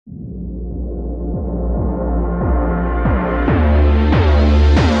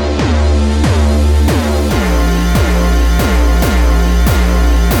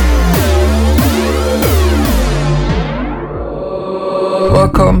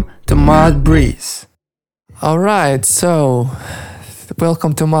to Mod Breeze. All right, so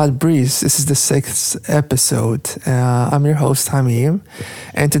welcome to Mod Breeze. This is the 6th episode. I'm your host, Hamim,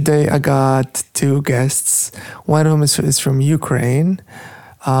 and today I got two guests. One of them is from Ukraine.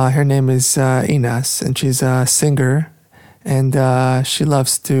 Her name is Inas, and she's a singer, and she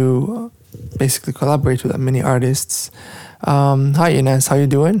loves to basically collaborate with many artists. Hi, Inas, how you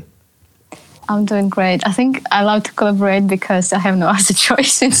doing? I'm doing great. I think I love to collaborate because I have no other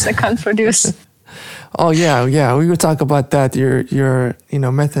choice since I can't produce. Oh yeah. We will talk about that. Your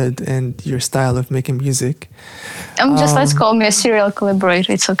method and your style of making music. Let's call me a serial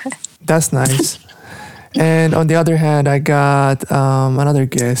collaborator. It's okay. That's nice. And on the other hand, I got another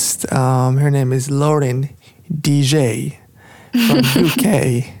guest. Her name is Lauren DJ from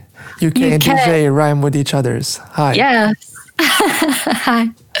UK. UK and DJ rhyme with each other's. Hi. Yes. Hi.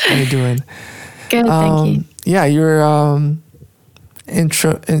 How you doing? Good, thank you. Yeah, you're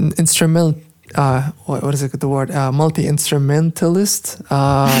instrumental. What is it? The word multi-instrumentalist,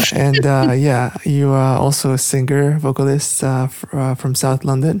 and you are also a singer, vocalist from South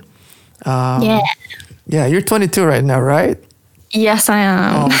London. Yeah, you're 22 right now, right? Yes, I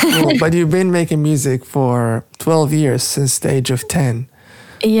am. Oh, cool. But you've been making music for 12 years since the age of 10.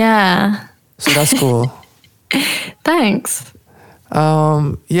 Yeah. So that's cool. Thanks.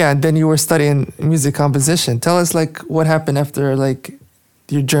 And then you were studying music composition. Tell us what happened after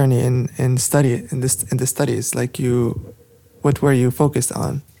your journey in the studies. What were you focused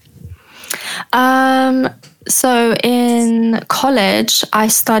on? So in college, I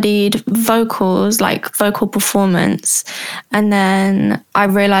studied vocals, like vocal performance, and then I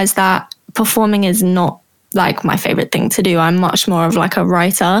realized that performing is not like my favorite thing to do. I'm much more of like a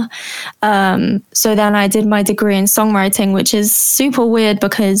writer. So then I did my degree in songwriting, which is super weird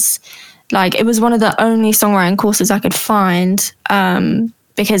because it was one of the only songwriting courses I could find.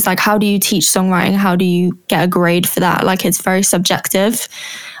 Because how do you teach songwriting? How do you get a grade for that? It's very subjective.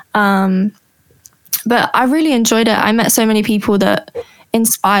 But I really enjoyed it. I met so many people that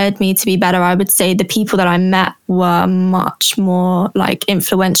inspired me to be better. I would say the people that I met were much more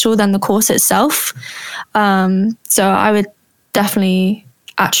influential than the course itself. So I would definitely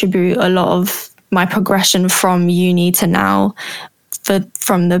attribute a lot of my progression from uni to now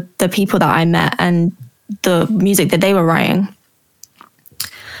from the people that I met and the music that they were writing.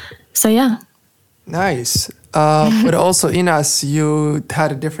 So yeah. Nice. But also, Inas, you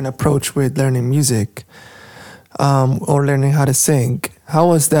had a different approach with learning music or learning how to sing. How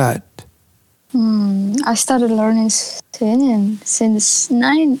was that? I started learning singing since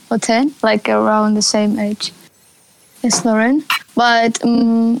 9 or 10, around the same age as Lauren. But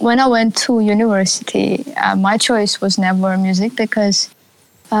when I went to university, my choice was never music because,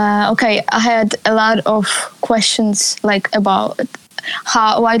 I had a lot of questions about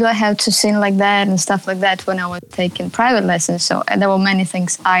why do I have to sing like that and stuff like that when I was taking private lessons. So there were many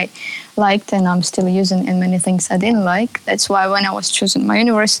things I liked and I'm still using and many things I didn't like. That's why when I was choosing my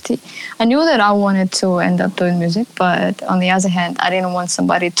university, I knew that I wanted to end up doing music, but on the other hand, I didn't want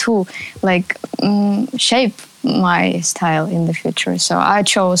somebody to shape my style in the future. So I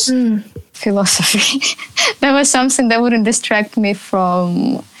chose philosophy. That was something that wouldn't distract me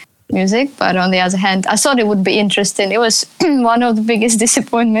from music, but on the other hand, I thought it would be interesting. It was one of the biggest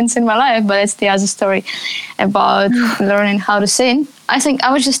disappointments in my life, but it's the other story about learning how to sing. I think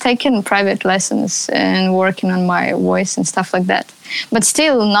I was just taking private lessons and working on my voice and stuff like that. But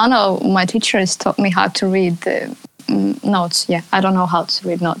still, none of my teachers taught me how to read the notes. Yeah, I don't know how to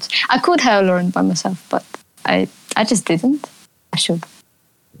read notes. I could have learned by myself, but I just didn't. I should.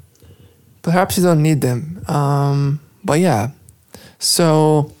 Perhaps you don't need them. But yeah,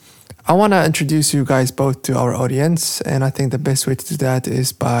 so I want to introduce you guys both to our audience, and I think the best way to do that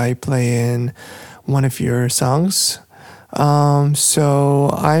is by playing one of your songs. So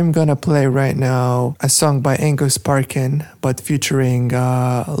I'm gonna play right now a song by Angus Parkin, but featuring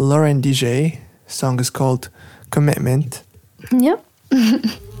Lauren DJ. The song is called Commitment. Yep.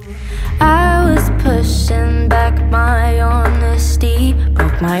 I was pushing back my honesty,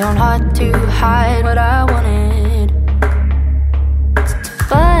 broke my own heart to hide what I wanted.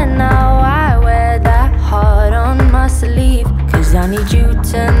 But now I wear that heart on my sleeve, 'cause I need you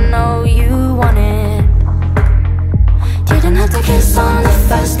to know you want it. Didn't have to kiss on the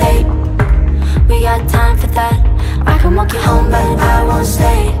first date, we got time for that. I can walk you home but I won't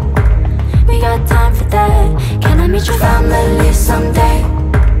stay. We got time for that. Can I meet your family someday?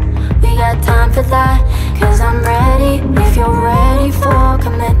 We got time for that, 'cause I'm ready if you're ready for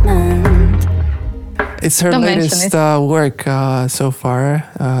commitment. It's her latest work so far,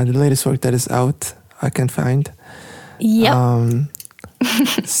 the latest work that is out, I can find. Yep.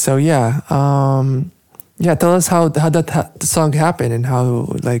 So yeah, tell us how the song happened and how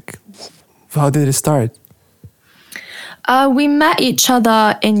did it start? We met each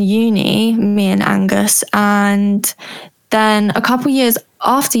other in uni, me and Angus, and then a couple years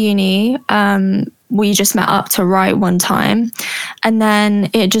after uni, we just met up to write one time, and then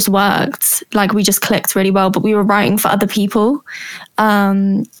it just worked. Like, we just clicked really well, but we were writing for other people.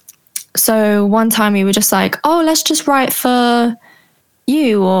 So one time we were just like, oh, let's just write for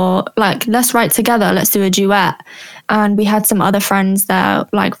you, or like, let's write together, let's do a duet. And we had some other friends there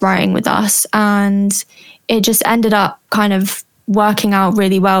like writing with us, and it just ended up kind of working out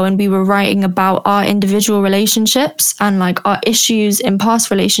really well. And we were writing about our individual relationships and like our issues in past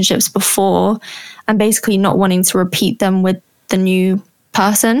relationships before, and basically not wanting to repeat them with the new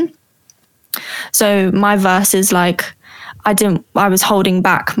person. So my verse is like, I was holding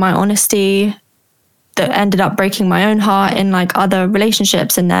back my honesty that ended up breaking my own heart in like other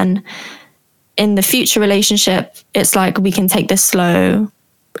relationships. And then in the future relationship, it's like, we can take this slow.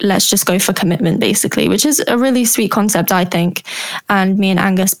 Let's just go for commitment, basically, which is a really sweet concept, I think. And me and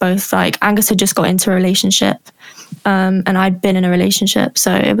Angus both, like, Angus had just got into a relationship, and I'd been in a relationship.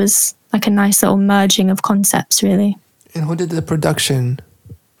 So it was like a nice little merging of concepts, really. And who did the production?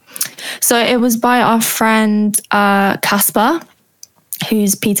 So it was by our friend Casper,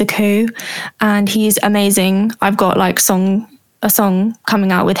 who's Peter Koo, and he's amazing. I've got like a song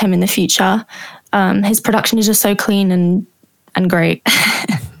coming out with him in the future. His production is just so clean and great.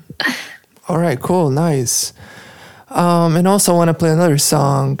 All right, cool, nice. And also I want to play another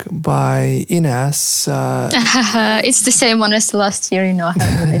song by Ines. It's the same one as the last year, you know.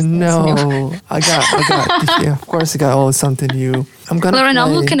 No, I got. Yeah, of course, I got always something new. Lauren,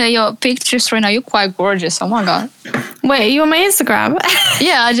 I'm looking at your pictures right now. You're quite gorgeous. Oh my god. Wait, are you on my Instagram?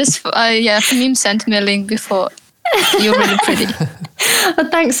 Yeah, Meme sent me a link before. You're really pretty. Oh,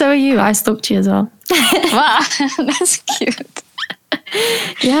 thanks. So are you. I stalked you as well. Wow, that's cute.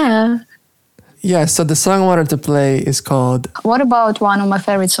 Yeah. Yeah, so the song I wanted to play is called... What about one of my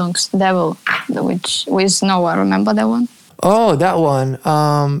favorite songs, Devil, which with Noah? Remember that one? Oh, that one.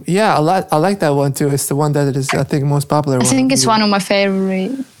 Yeah, I like that one too. It's the one that is, I think, most popular one. I think it's one of my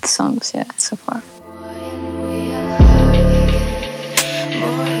favorite songs, yeah, so far.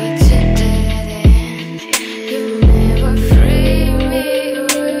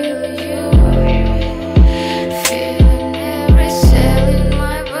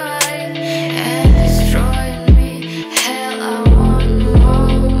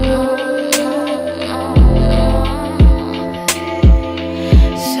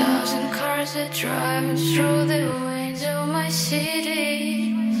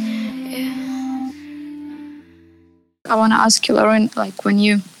 I want to ask you, Lauren, like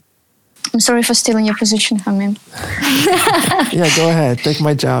I'm sorry for stealing your position, Hamim. Yeah, go ahead. Take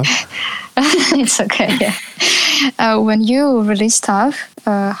my job. It's okay, yeah. When you release stuff,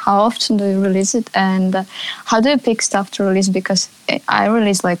 how often do you release it? And how do you pick stuff to release? Because I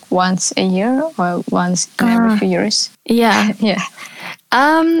release like once a year or once in every few years. Yeah. Yeah.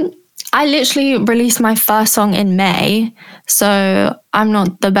 I literally released my first song in May, so I'm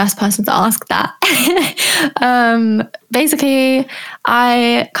not the best person to ask that. Basically,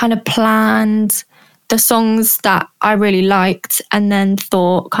 I kind of planned the songs that I really liked and then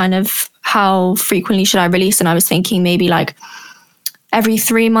thought kind of how frequently should I release, and I was thinking maybe like every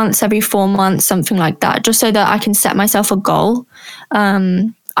 3 months, every 4 months, something like that, just so that I can set myself a goal.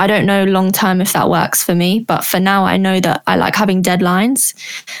 I don't know long term if that works for me, but for now I know that I like having deadlines.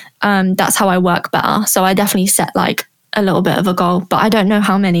 That's how I work better. So I definitely set like a little bit of a goal, but I don't know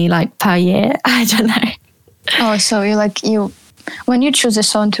how many like per year. I don't know. Oh, so when you choose a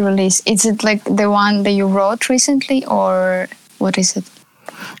song to release, is it like the one that you wrote recently, or what is it?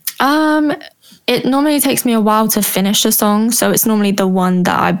 It normally takes me a while to finish a song, so it's normally the one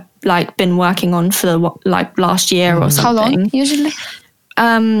that I've like been working on for like last year or something. How long usually?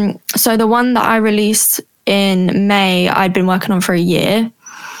 So the one that I released in May, I'd been working on for a year.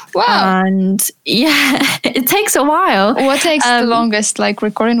 Wow. And yeah, it takes a while. What takes the longest? Like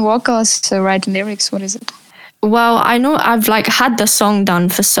recording vocals, writing lyrics? What is it? Well, I know I've like had the song done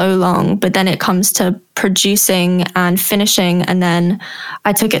for so long, but then it comes to producing and finishing, and then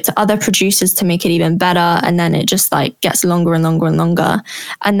I took it to other producers to make it even better, and then it just like gets longer and longer and longer.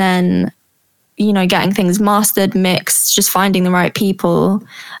 And then, you know, getting things mastered, mixed, just finding the right people.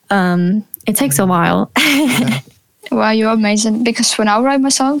 It takes a while. Wow, you're amazing. Because when I write my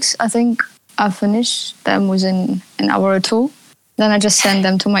songs, I think I finish them within an hour or two. Then I just send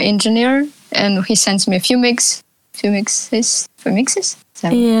them to my engineer, and he sends me a few mixes. Is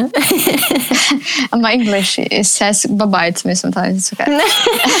Yeah. And my English, it says bye-bye to me sometimes. It's okay.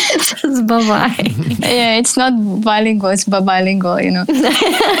 Just bye-bye. Yeah, it's not bilingual, it's bilingual, you know.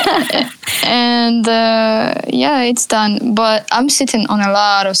 And yeah, it's done. But I'm sitting on a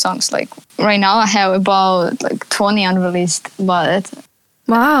lot of songs. Like right now I have about like 20 unreleased, but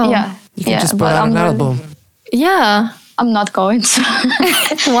Wow. yeah. You can just put out an album. Yeah. I'm not going to.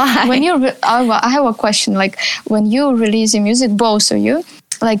 Why? When I have a question. Like when you release your music, both of you,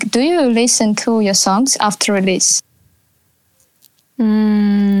 like, do you listen to your songs after release?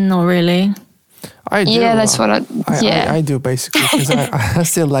 Not really. I do. Yeah, that's what I do basically because I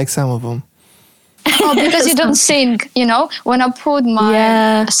still like some of them. Oh, because you don't sing, you know? When I put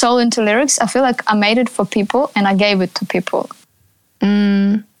my soul into lyrics, I feel like I made it for people and I gave it to people.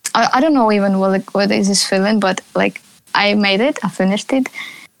 I don't know even what is this feeling, but like I made it, I finished it,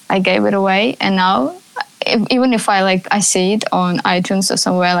 I gave it away, and now even if I see it on iTunes or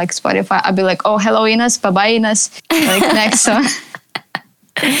somewhere like Spotify, I'll be like, oh, hello Ines, bye-bye Ines, like next song.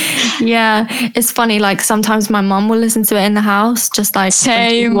 Yeah, it's funny. Like sometimes my mum will listen to it in the house, just like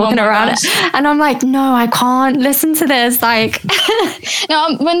Same, walking oh my around gosh. it, and I'm like, no, I can't listen to this. Like,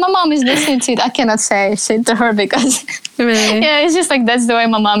 No, when my mom is listening to it, I cannot say shit to her because really, yeah, it's just like that's the way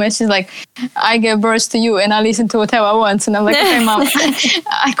my mom is. She's like, I give birth to you and I listen to whatever I want, and I'm like, okay, mom,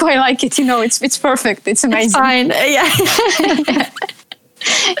 I quite like it. You know, it's perfect. It's amazing. fine. Yeah,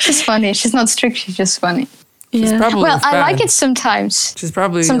 She's funny. She's not strict. She's just funny. She's yeah. probably Well, a fan. I like it sometimes. She's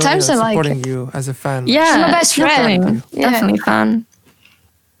probably Sometimes I like supporting it. you as a fan. Yeah, She's my best friend. Definitely, Yeah. definitely fan.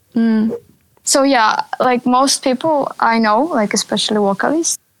 So yeah, like most people I know, like especially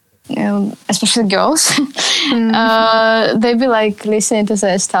vocalists, especially girls, they be like listening to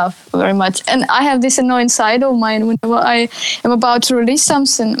their stuff very much. And I have this annoying side of mine whenever I am about to release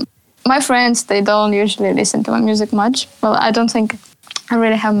something. My friends, they don't usually listen to my music much. Well, I don't think I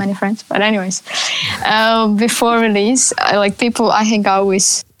really have many friends. But anyways, before release, people I hang out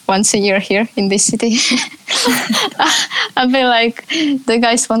with once a year here in this city. I'll be like, the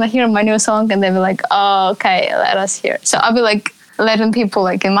guys want to hear my new song, and they'll be like, oh, okay, let us hear. So I'll be like letting people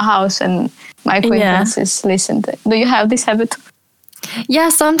like in my house and my acquaintances listen to it. Do you have this habit? Yeah,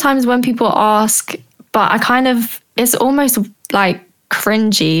 sometimes when people ask, but it's almost like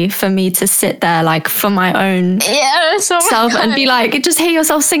cringy for me to sit there like for my own self and be like, just hear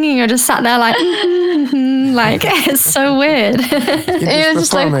yourself singing. You're just sat there like, like it's so weird. You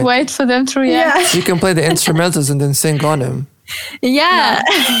just like it. wait for them to react. You can play the instrumentals and then sing on them. Yeah.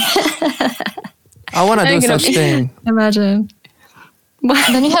 I want to do such thing. Imagine.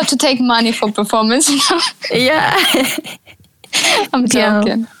 Then you have to take money for performance. Yeah. I'm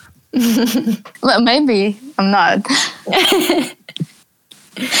joking. Well, maybe I'm not.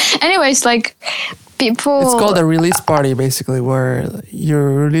 Anyways, like people. It's called a release party, basically, where you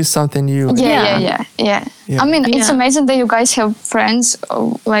release something new. Yeah. I mean, it's Yeah. amazing that you guys have friends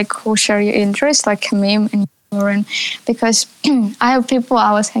like who share your interests, like Hamim and Lauren, because I have people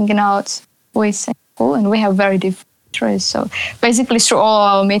I was hanging out with in school, and we have very different interests. So basically, through all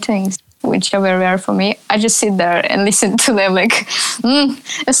our meetings, which are very rare for me, I just sit there and listen to them like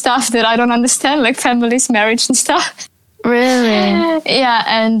stuff that I don't understand, like families, marriage, and stuff. Really? Yeah,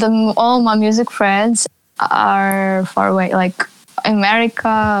 and all my music friends are far away, like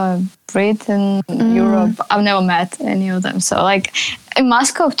America, Britain, Europe. I've never met any of them. So like in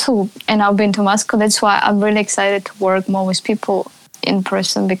Moscow too, and I've been to Moscow. That's why I'm really excited to work more with people in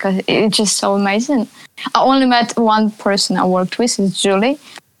person because it's just so amazing. I only met one person I worked with, is Julie.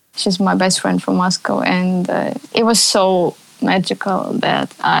 She's my best friend from Moscow, and it was so magical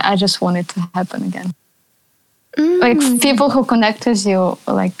that I just want it to happen again. Like people who connect with you,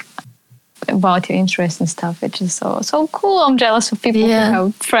 like about your interests and stuff. It's just so cool. I'm jealous of people who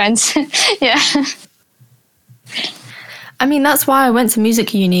have friends. Yeah. I mean, that's why I went to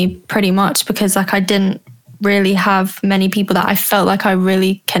music uni pretty much, because like I didn't really have many people that I felt like I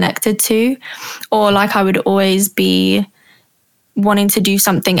really connected to, or like I would always be wanting to do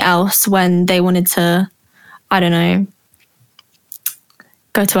something else when they wanted to, I don't know,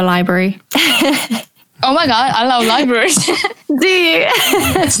 go to a library. Oh my God, I love libraries. Do you?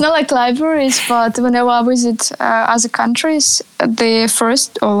 It's not like libraries, but whenever I visit other countries, the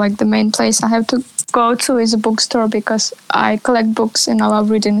first or like the main place I have to go to is a bookstore because I collect books and I love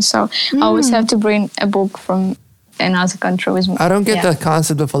reading. So I always have to bring a book from another country with me. I don't get the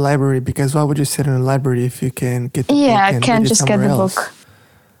concept of a library, because why would you sit in a library if you can get the book I and can't read it just get the somewhere else? book.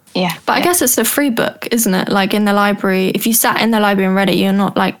 Yeah. But I guess it's a free book, isn't it? Like in the library, if you sat in the library and read it, you're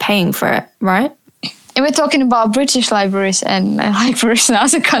not like paying for it, right? And we're talking about British libraries and libraries in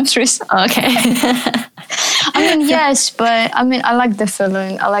other countries. Okay. I mean, yes, but I mean, I like the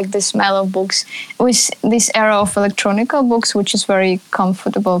feeling. I like the smell of books. With this era of electronic books, which is very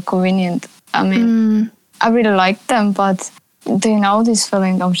comfortable, convenient. I mean, I really like them, but do you know this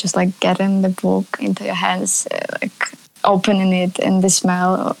feeling of just like getting the book into your hands, like opening it and the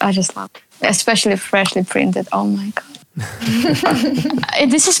smell? I just love it. Especially freshly printed. Oh my God.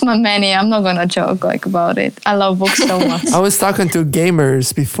 This is my mania. I'm not gonna joke like about it. I love books so much. I was talking to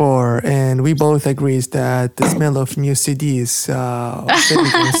gamers before, and we both agreed that the smell of new CDs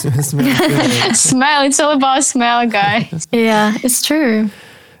smells good. Smell. It's all about smell, guys. Yeah, it's true.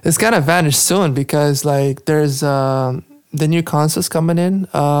 It's gonna vanish soon because like there's the new consoles coming in.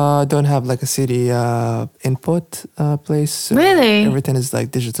 Don't have like a CD input place. So Really? everything is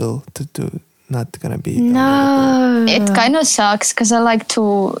like digital to do. Not gonna be. No. It kind of sucks because I like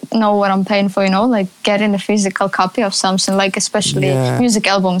to know what I'm paying for, you know, like getting a physical copy of something, like especially Yeah. music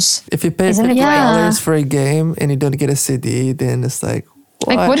albums. If you pay Isn't it $50 Yeah. for a game and you don't get a CD, then it's like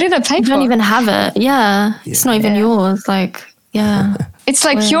what? Like, what did I pay You for? don't even have it. Yeah. It's not even Yeah. yours. Like, yeah. It's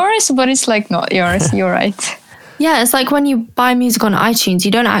like yours, but it's like not yours. You're right. Yeah, it's like when you buy music on iTunes,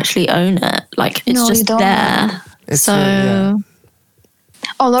 you don't actually own it. Like, it's No, you just don't. there. It's so, true, yeah.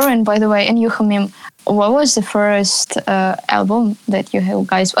 Oh, Lauren, by the way, and you, Hamim, what was the first album that you have,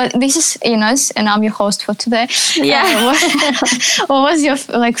 guys? This is Ines, and I'm your host for today. Yeah. What was your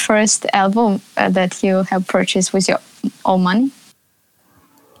like first album that you have purchased with your own money?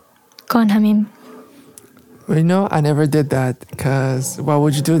 go on, Hamim. Well, you know, I never did that because why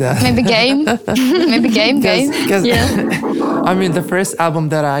would you do that? Maybe game, maybe game. Because Yeah. I mean, the first album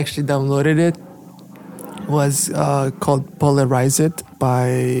that I actually downloaded it was called Polarize It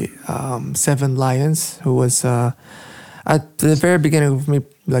by Seven Lions, who was at the very beginning of me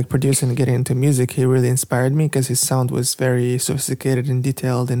like producing and getting into music. He really inspired me because his sound was very sophisticated and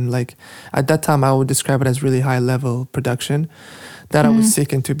detailed, and like at that time I would describe it as really high level production that I was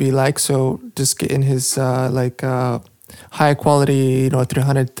seeking to be like. So just getting his high quality,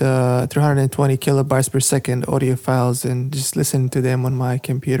 320 kilobytes per second audio files and just listening to them on my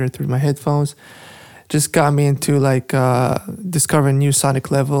computer through my headphones just got me into like discovering new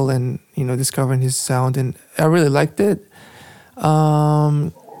sonic level and discovering his sound, and I really liked it.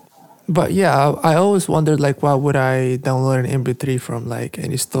 But yeah, I always wondered like why would I download an MP3 from like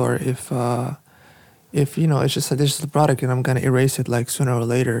any store if it's just a digital product and I'm gonna erase it like sooner or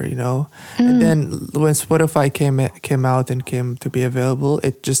later, And then when Spotify came out and came to be available,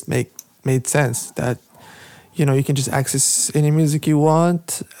 it just made sense that you can just access any music you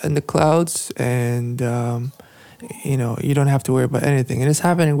want in the clouds, and you don't have to worry about anything. And it's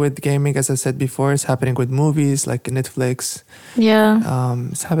happening with gaming, as I said before. It's happening with movies like Netflix. Yeah.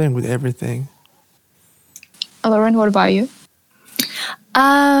 It's happening with everything. Lauren, what about you?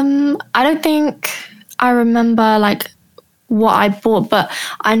 I don't think I remember like what I bought, but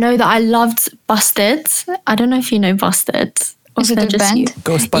I know that I loved Busted. I don't know if you know Busted. Or Is it if a they're just band?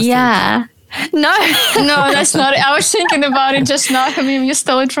 Ghostbusters. Yeah. No. No, that's not it. I was thinking about it just now. I mean, you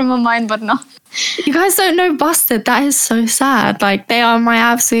stole it from my mind, but no. You guys don't know Busted. That is so sad. Like, they are my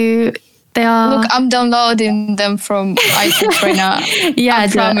absolute... They are... Look, I'm downloading them from iTunes right now. yeah, I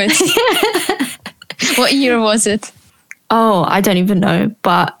promise. What year was it? Oh, I don't even know.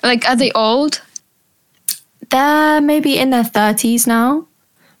 But Like, are they old? they're maybe in their 30s now.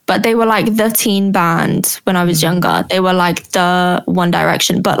 But they were like the teen band when I was younger. They were like the One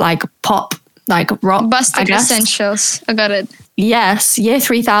Direction, but like pop, like rock, I Busted guess. Essentials. I got it. Yes, year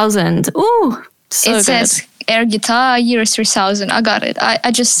 3000. Ooh, so It good. says air guitar, year 3000. I got it.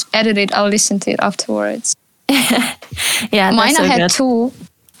 I just added it. I'll listen to it afterwards. Yeah, Mine, so I had good. two.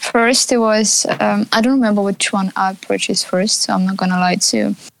 First, it was, I don't remember which one I purchased first, so I'm not going to lie to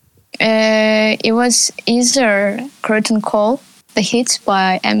you. It was either Curtain Call, The Hits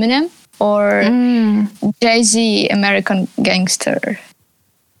by Eminem, or Jay-Z, American Gangster.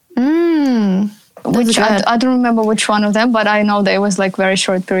 Which good. I don't remember which one of them, but I know there was like very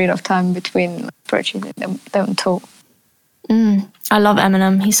short period of time between purchasing them two. I love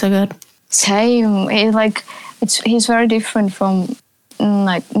Eminem. He's so good. Same. He's very different from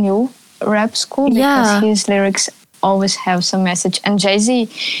like new rap school because Yeah. his lyrics always have some message. And Jay-Z,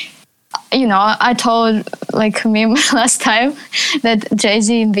 I told like me last time that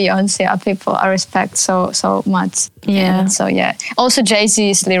Jay-Z and Beyonce are people I respect so much. Yeah. And so yeah. Also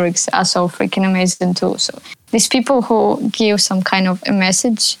Jay-Z's lyrics are so freaking amazing too. So these people who give some kind of a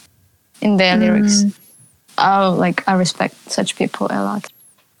message in their lyrics, I respect such people a lot.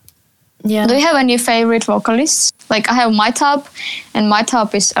 Yeah. Do you have any favorite vocalists? Like I have my top, and my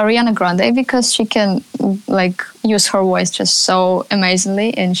top is Ariana Grande because she can like use her voice just so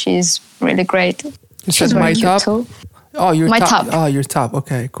amazingly, and she's really great. You She's said very my cute top? too. Oh, your My top. top. Oh, your top.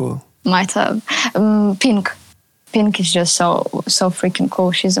 Okay, cool. My top. Pink. Pink is just so freaking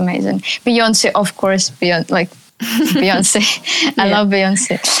cool. She's amazing. Beyonce, of course. Beyonce. I love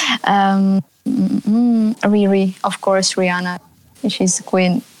Beyonce. Riri, of course. Rihanna. She's the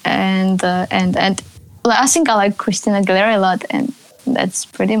queen. And I think I like Christina Aguilera a lot, and that's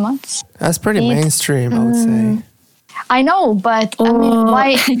pretty much. That's pretty mainstream, I would say. I know, but I mean,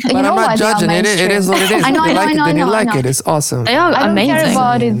 why? But I'm not judging it. It is what it is. I know, If you like it, then you like I know. it. It's awesome. They are I don't amazing. care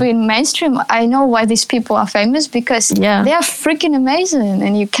about it being mainstream. I know why these people are famous because they are freaking amazing,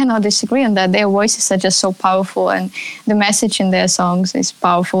 and you cannot disagree on that. Their voices are just so powerful, and the message in their songs is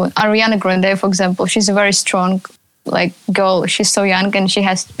powerful. Ariana Grande, for example, she's a very strong girl. She's so young, and she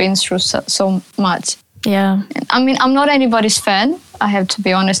has been through so much. Yeah. I mean, I'm not anybody's fan. I have to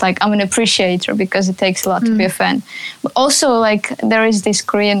be honest. I'm an appreciator because it takes a lot to be a fan. But also, there is this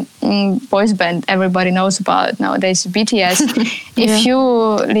Korean boys band everybody knows about nowadays, BTS. If you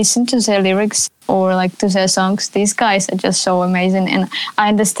listen to their lyrics or to their songs, these guys are just so amazing. And I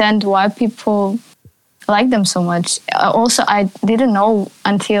understand why people like them so much. Also, I didn't know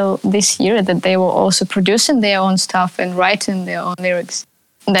until this year that they were also producing their own stuff and writing their own lyrics.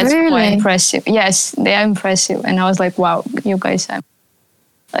 That's quite impressive. Yes, they are impressive. And I was like, wow, you guys are...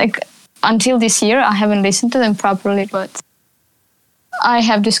 until this year, I haven't listened to them properly, but I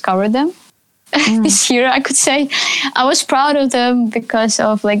have discovered them this year, I could say. I was proud of them because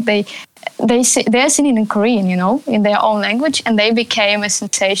of, they're singing in Korean, in their own language, and they became a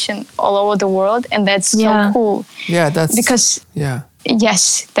sensation all over the world, and that's so cool. Yeah, that's... Because... Yeah.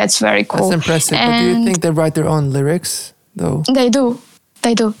 Yes, that's very cool. That's impressive. But do you think they write their own lyrics, though? They do.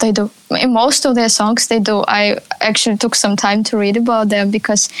 In most of their songs, they do. I actually took some time to read about them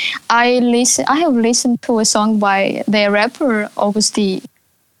because I have listened to a song by their rapper, August D.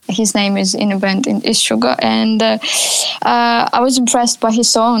 His name is in a band is Sugar, and I was impressed by his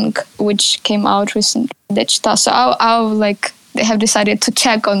song, which came out recently. So they have decided to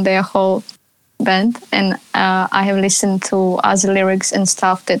check on their whole band, and I have listened to other lyrics and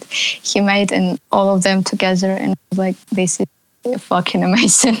stuff that he made, and all of them together, and this is fucking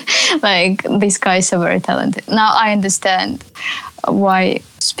amazing. These guys are very talented. Now I understand why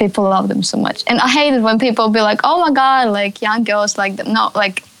people love them so much. And I hate it when people be like, oh my god, young girls like them. No,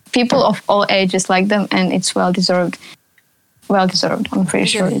 people of all ages like them, and it's well deserved. I'm pretty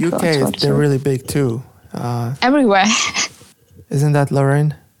sure in the UK, they're really big too. Everywhere. Isn't that,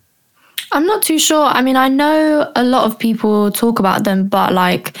 Lauren? I'm not too sure. I mean, I know a lot of people talk about them, but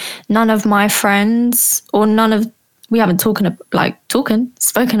none of my friends or we haven't spoken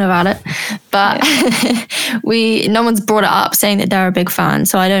about it, but no one's brought it up saying that they're a big fan.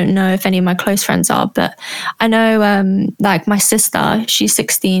 So I don't know if any of my close friends are, but I know my sister, she's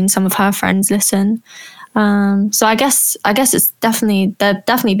 16. Some of her friends listen. So I guess they're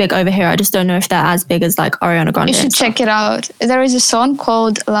definitely big over here. I just don't know if they're as big as Ariana Grande. You should check it out. There is a song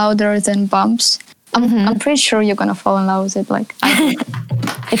called Louder Than Bumps. I'm pretty sure you're gonna fall in love with it.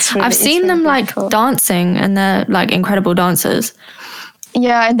 It's really. I've seen them cool. dancing, and they're incredible dancers.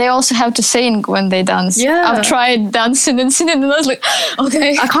 Yeah, and they also have to sing when they dance. Yeah, I've tried dancing and singing, and I was like,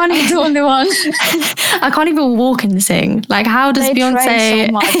 okay, I can't even do only one. I can't even walk and sing. How does Beyonce? Train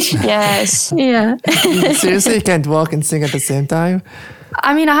so much. Yes. Yeah. Seriously, you can't walk and sing at the same time?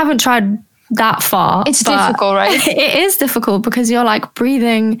 I mean, I haven't tried that far. It's difficult, right? It is difficult because you're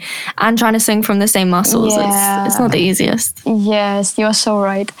breathing and trying to sing from the same muscles. Yeah. It's not the easiest. Yes, you're so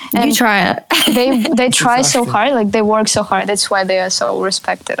right. And you try it. They try so hard, they work so hard. That's why they are so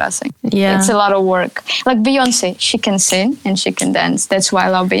respected, I think. Yeah. It's a lot of work. Beyonce, she can sing and she can dance. That's why I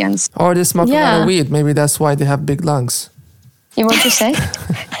love Beyonce. Or they smoke a lot of weed. Maybe that's why they have big lungs. You want to say?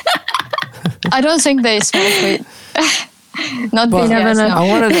 I don't think they smoke weed. Not BTS, no. I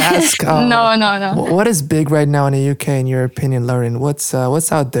wanted to ask. No. What is big right now in the UK, in your opinion, Lauren? What's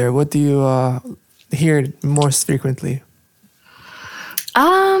out there? What do you hear most frequently?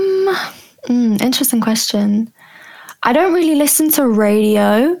 Interesting question. I don't really listen to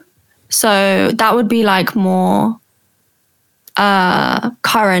radio, so that would be more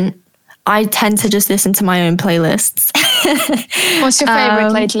current. I tend to just listen to my own playlists. What's your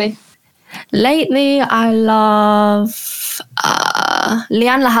favorite lately? Lately, I love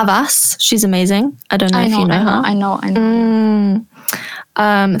Lianne La Havas. She's amazing. I don't know if you know her. I know.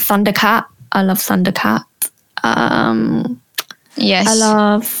 Thundercat. I love Thundercat. Yes. I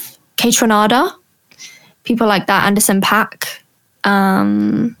love Kate Renata. People like that. Anderson .Paak.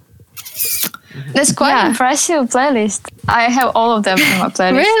 That's quite an impressive playlist. I have all of them in my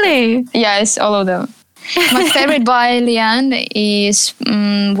playlist. Really? Yes, all of them. My favorite by Lianne is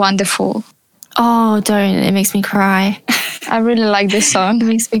Wonderful. Oh, don't. It makes me cry. I really like this song. It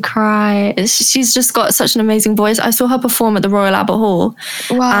makes me cry. She's just got such an amazing voice. I saw her perform at the Royal Albert Hall.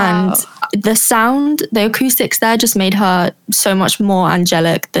 Wow. And the sound, the acoustics there just made her so much more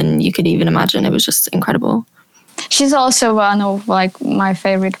angelic than you could even imagine. It was just incredible. She's also one of like my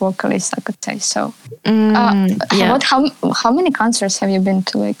favorite vocalists, I could say. So, Yeah. how many concerts have you been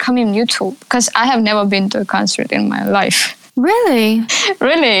to? Like, how many you two? Because I have never been to a concert in my life. Really?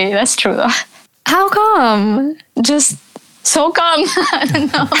 Really, that's true though. How come? Just so come. I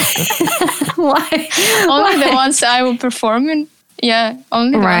don't know. Why? Only the Why? ones I will perform in. Yeah,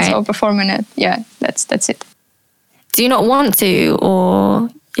 only the ones Right. I will perform in it. Yeah, that's it. Do you not want to, or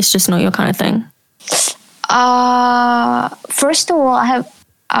it's just not your kind of thing? First of all,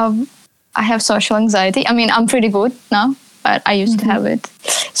 I have social anxiety. I mean, I'm pretty good now, but I used to have it.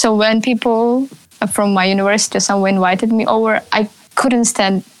 So when people from my university or someone invited me over, I couldn't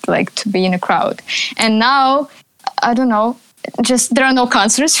stand like to be in a crowd. And now, I don't know, just there are no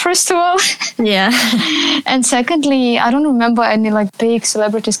concerts, first of all. Yeah. And secondly, I don't remember any like big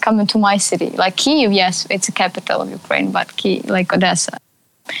celebrities coming to my city. Like Kyiv, yes, it's a capital of Ukraine, but like Odessa.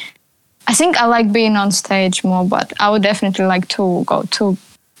 I think I like being on stage more, but I would definitely like to go to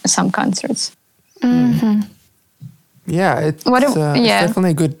some concerts. Yeah, it's yeah.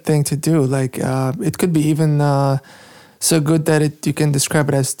 definitely a good thing to do. Like, it could be even so good that you can describe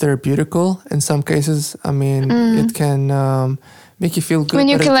it as therapeutical in some cases. I mean, it can make you feel good. When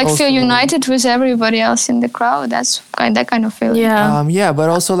you but can it like feel also- united with everybody else in the crowd, that's that kind of feeling. Yeah. Yeah, but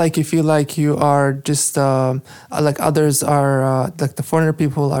also like you feel like you are just like others are like the foreigner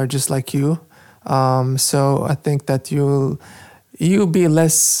people are just like you. So I think that you'll be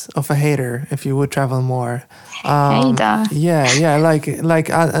less of a hater if you would travel more. Hater. Yeah. Like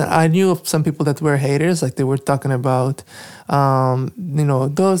I knew of some people that were haters. Like they were talking about,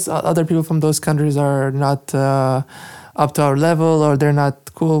 those other people from those countries are not up to our level, or they're not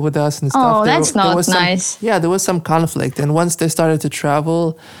cool with us and stuff. Oh, that's There not was nice. There was some conflict, and once they started to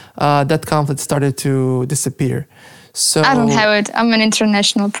travel, that conflict started to disappear. So I don't have it. I'm an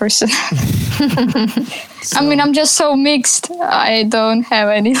international person. I mean, I'm just so mixed. I don't have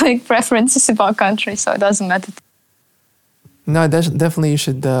any like preferences about countries, so it doesn't matter. No, definitely you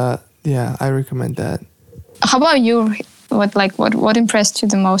should. I recommend that. How about you? What impressed you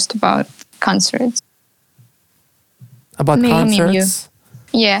the most about concerts? About Me, I mean, you. concerts.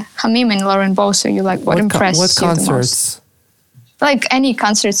 Yeah, Hamim and Lauren both. You like what impressed What you the most? concerts? Like any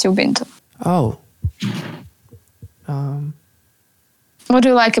concerts you've been to. Oh. What do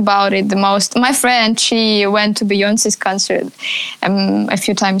you like about it the most? My friend, she went to Beyonce's concert a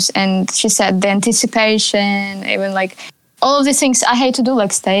few times, and she said the anticipation, even like all of these things I hate to do,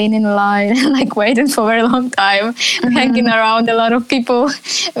 like staying in line and like waiting for a very long time, hanging around a lot of people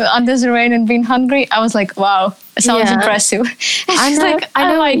under the rain and being hungry. I was like, wow, it sounds Yeah. impressive. I She's know, like, I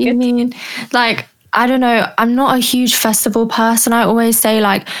know like what you it. mean. Like, I don't know. I'm not a huge festival person. I always say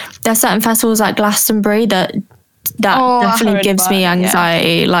like there's certain festivals like Glastonbury that Oh, I definitely heard gives about me it, yeah.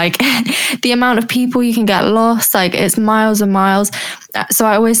 anxiety. Like the amount of people you can get lost, like it's miles and miles. So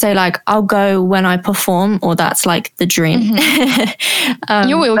I always say like I'll go when I perform, or that's like the dream.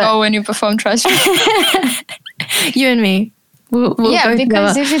 You will go when you perform, trust me. You and me. We'll Yeah, go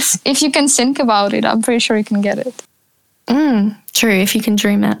because together. if you can think about it, I'm pretty sure you can get it. True, if you can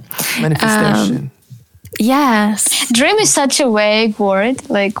dream it. Manifestation. Yes. Dream is such a vague word.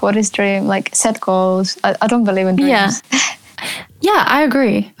 Like, what is dream? Like, set goals. I don't believe in dreams. Yeah, I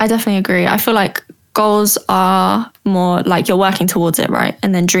agree. I definitely agree. I feel like goals are more like you're working towards it, right?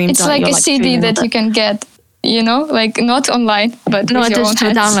 And then dreams It's are like you're a CD dreaming that of you it. can get, like not online, but Not with your own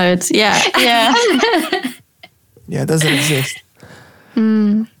digital hands. downloads. Yeah. Yeah. Yeah, it doesn't exist.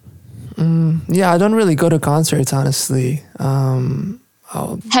 Yeah, I don't really go to concerts, honestly.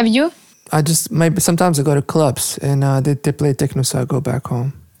 Have you? I just maybe sometimes I go to clubs and they play techno, so I go back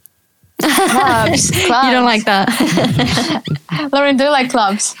home. Clubs. You don't like that? Lauren, do you like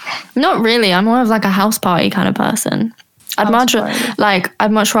clubs? Not really. I'm more of like a house party kind of person. I'd much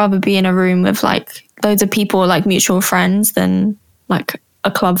rather be in a room with like loads of people, like mutual friends, than like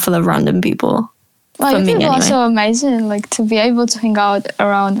a club full of random people. Well, For you me, people are anyway. so amazing, like to be able to hang out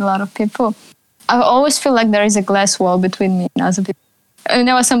around a lot of people. I always feel like there is a glass wall between me and other people.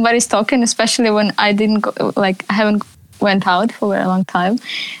 Whenever somebody's talking, especially when I didn't go, like I haven't went out for a very long time,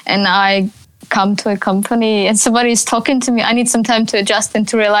 and I come to a company and somebody is talking to me, I need some time to adjust and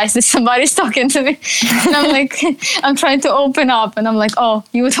to realize that somebody's talking to me. And I'm like, I'm trying to open up, and I'm like, oh,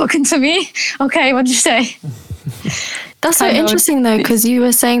 you were talking to me? Okay, what did you say? That's so Kind of. interesting though, because you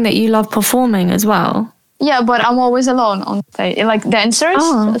were saying that you love performing as well. Yeah, but I'm always alone on stage. Like dancers,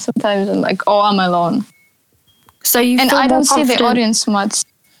 Oh. sometimes I'm like, oh, I'm alone. So you And feel I more don't see the confident- audience much.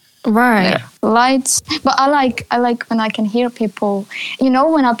 Right. Lights, but I like when I can hear people. You know,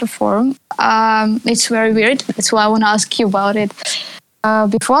 when I perform, it's very weird. That's why I want to ask you about it.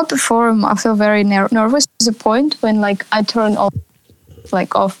 Before I perform, I feel very nervous. There's a point when like I turn off,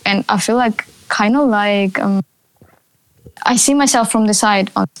 and I feel like kind of like I see myself from the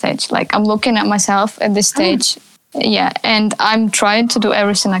side on stage. Like I'm looking at myself at the stage, yeah, and I'm trying to do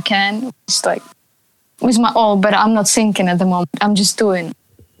everything I can, just like with my all, but I'm not thinking at the moment. I'm just doing.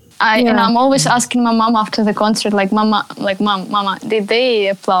 And I'm always asking my mom after the concert, like, Mama, did they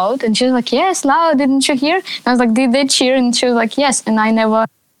applaud? And she was like, yes, loud, didn't you hear? And I was like, did they cheer? And she was like, yes. And I never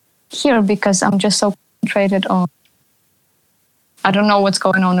hear because I'm just so concentrated on, I don't know what's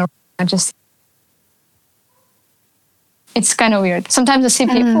going on. It's kind of weird. Sometimes I see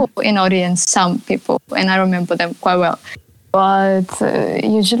people in audience, some people, and I remember them quite well. But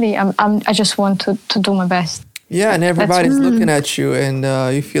usually I just want to do my best. Yeah, and everybody's looking at you, and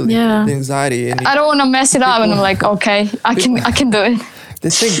you feel the anxiety. And I don't want to mess it up, and I'm like, okay, I can do it.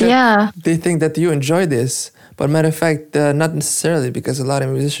 They think that you enjoy this, but matter of fact, not necessarily, because a lot of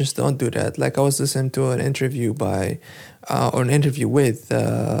musicians don't do that. Like I was listening to an interview with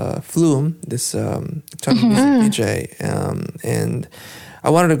Flume, this Tony music DJ, and I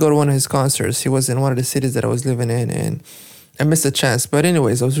wanted to go to one of his concerts. He was in one of the cities that I was living in, and I missed a chance. But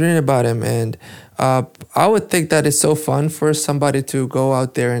anyways, I was reading about him, and I would think that it's so fun for somebody to go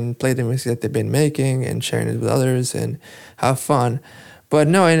out there and play the music that they've been making and sharing it with others and have fun. But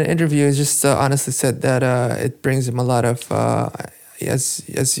no, in an interview, he just honestly said that it brings him a lot of,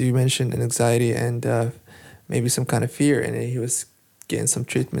 as you mentioned, an anxiety and maybe some kind of fear, and he was getting some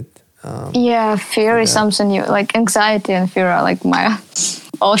treatment. Fear is something new. Like anxiety and fear are like my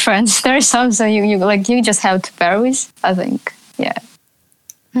old friends. There is something you just have to bear with, I think. Yeah.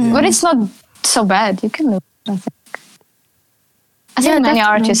 But it's not so bad. You can live, I think. I think many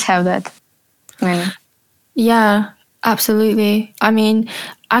artists have that. Yeah, absolutely. I mean,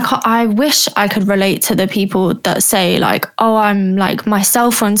 I wish I could relate to the people that say like, oh, I'm like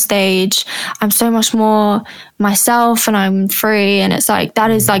myself on stage. I'm so much more myself and I'm free. And it's like, that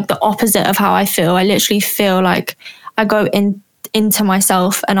is like the opposite of how I feel. I literally feel like I go into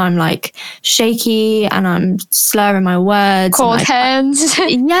myself and I'm like shaky and I'm slurring my words. Cold and, like, hands.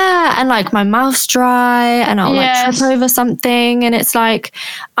 Yeah. And like my mouth's dry and I'll like trip over something. And it's like,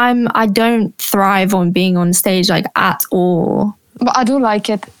 I don't thrive on being on stage like at all. But I do like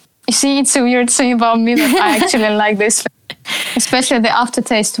it. You see, it's a weird thing about me that I actually like this. Especially the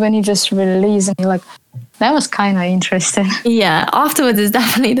aftertaste when you just release and you're like, that was kind of interesting. Yeah, afterwards is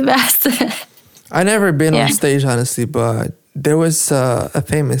definitely the best. I never been on stage, honestly, but there was a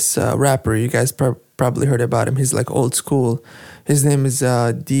famous rapper. You guys probably heard about him. He's like old school. His name is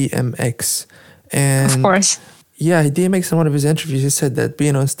DMX. And of course. Yeah, DMX in one of his interviews, he said that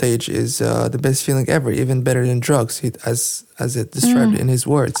being on stage is the best feeling ever, even better than drugs, as it described in his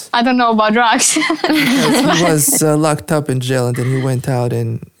words. I don't know about drugs. Because he was locked up in jail, and then he went out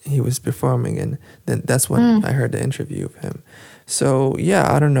and he was performing, and then that's when I heard the interview of him. So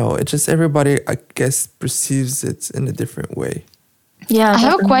yeah, I don't know. It's just everybody, I guess, perceives it in a different way. Yeah, I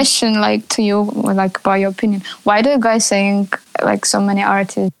have a question like to you, like about your opinion. Why do you guys think like so many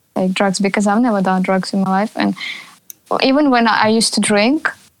artists take drugs? Because I've never done drugs in my life, and even when I used to drink,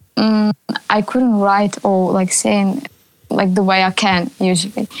 I couldn't write or like sing like the way I can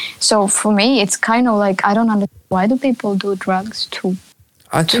usually. So for me, it's kind of like I don't understand why do people do drugs to.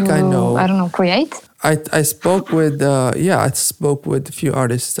 I think I know. I don't know. Create. I spoke with I spoke with a few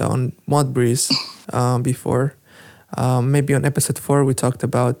artists on Mod Breeze before. Maybe on episode 4 we talked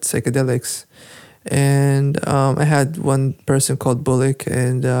about psychedelics, and I had one person called Bullock,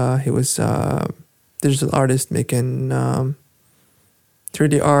 and he was a digital artist making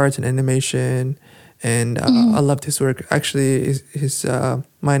 3D art and animation, and I loved his work. Actually, his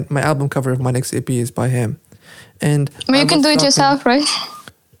my album cover of my next EP is by him. And you can do it yourself, right?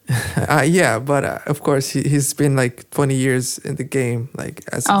 Yeah, but of course he's been like 20 years in the game, like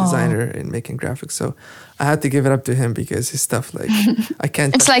as a designer and making graphics. So I had to give it up to him because his stuff, like I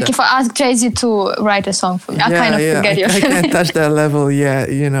can't. It's like if I ask Jay-Z to write a song for me, I kind of forget your I can't touch that level yet,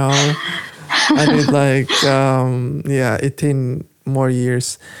 you know. I need like 18 more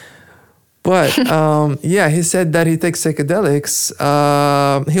years. But he said that he takes psychedelics.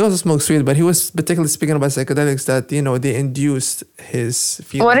 He also smokes weed, but he was particularly speaking about psychedelics that, you know, they induced his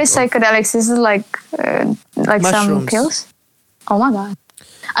feeling. What is psychedelics? Is it like some pills? Oh my god!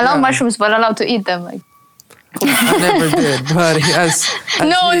 I love mushrooms, but allowed to eat them. Like I never did, but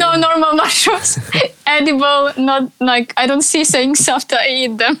No, normal mushrooms. Edible, not like, I don't see saying soft, I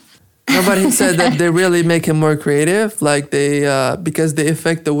eat them. No, but he said that they really make him more creative, like they because they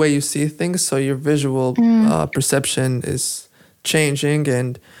affect the way you see things, so your visual perception is changing,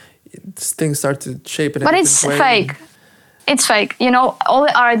 and things start to shape in a But different it's way. fake. It's fake. You know, all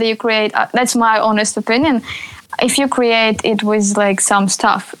the art that you create, that's my honest opinion. If you create it with like some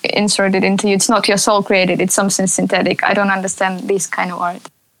stuff inserted into you, it's not your soul created, it's something synthetic. I don't understand this kind of art.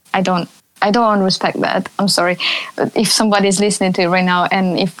 I don't respect that. I'm sorry. But if somebody's listening to it right now,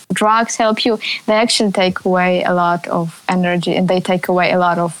 and if drugs help you, they actually take away a lot of energy, and they take away a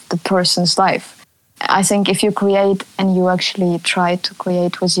lot of the person's life. I think if you create and you actually try to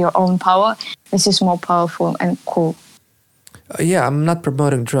create with your own power, this is more powerful and cool. Yeah, I'm not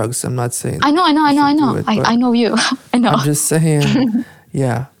promoting drugs. I'm not saying. I know. do it, but I know you. I know. I'm just saying,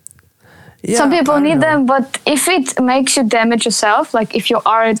 yeah. Some people I don't need know. them, but if it makes you damage yourself, like if your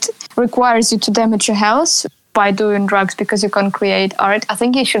art requires you to damage your health by doing drugs because you can't create art, I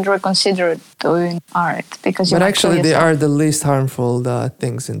think you should reconsider doing art because you But might actually, kill they yourself. are the least harmful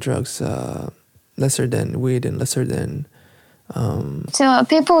things in drugs, lesser than weed and lesser than. So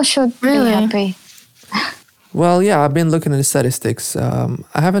people should Really? be happy. Well, yeah, I've been looking at the statistics. I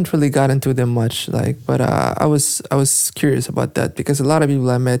haven't really got into them much, but I was curious about that because a lot of people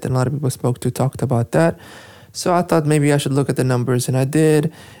I met and a lot of people I spoke to talked about that. So I thought maybe I should look at the numbers, and I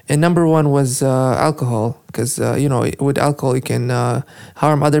did. And number one was alcohol, because with alcohol you can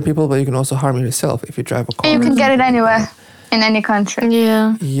harm other people, but you can also harm yourself if you drive a car. You can get it anywhere, in any country.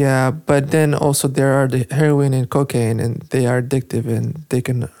 Yeah. Yeah, but then also there are the heroin and cocaine, and they are addictive, and they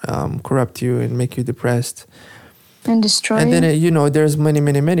can corrupt you and make you depressed. And destroy And then you. there's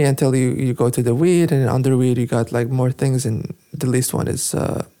many until you go to the weed, and under weed you got like more things, and the least one is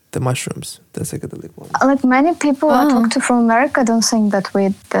the mushrooms. That's like the least one. Like many people I Wow. talk to from America don't think that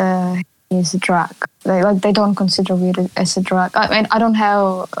weed is a drug. They don't consider weed as a drug. I mean, I don't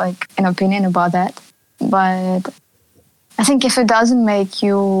have like an opinion about that, but I think if it doesn't make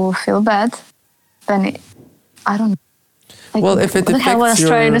you feel bad, then I don't know. Like, Well, if it what the hell was affects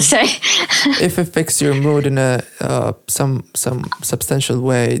I trying your- to say? If it affects your mood in a some substantial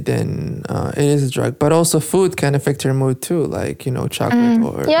way, then it is a drug. But also food can affect your mood too, like chocolate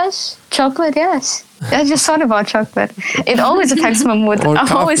or Yes, chocolate, yes. I just thought about chocolate. It always affects my mood. Or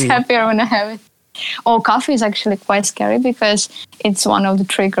I'm always coffee. happier when I have it. Or coffee is actually quite scary because it's one of the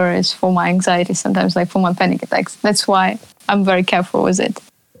triggers for my anxiety, sometimes like for my panic attacks. That's why I'm very careful with it.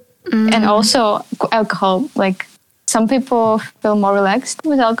 And also alcohol, like some people feel more relaxed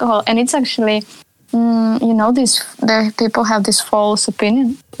with alcohol, and it's actually, the people have this false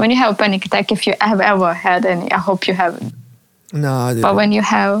opinion. When you have a panic attack, if you have ever had any, I hope you haven't. no. I didn't. But when you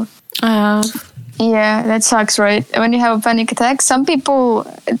have, I have. yeah, that sucks, right? When you have a panic attack, some people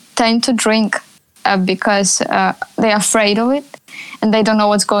tend to drink because they're afraid of it, and they don't know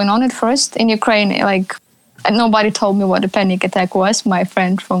what's going on at first. In Ukraine, like, nobody told me what a panic attack was. My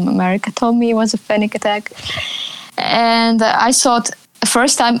friend from America told me it was a panic attack. And I thought,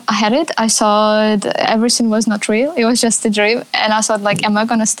 first time I had it, I thought everything was not real. It was just a dream. And I thought, like, am I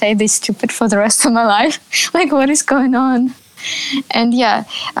going to stay this stupid for the rest of my life? Like, what is going on? And yeah,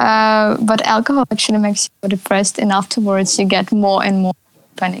 but alcohol actually makes you depressed. And afterwards, you get more and more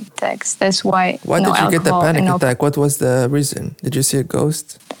panic attacks. That's why Why no did you get the alcohol panic and no- attack? What was the reason? Did you see a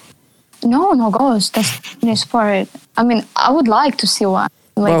ghost? No ghost. That's this part. I mean, I would like to see one.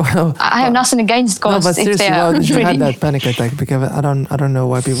 Like, Well, I have nothing against No, ghosts but if seriously, they why are did you have pretty. that panic attack? Because I don't know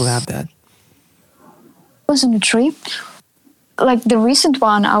why people have that. I was on a trip. Like the recent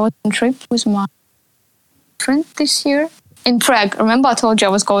one, I was on a trip with my friend this year in Prague. Remember I told you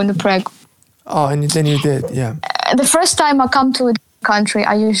I was going to Prague? Oh, and then you did, yeah. The first time I come to a country,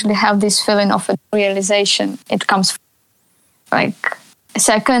 I usually have this feeling of a realization. It comes like,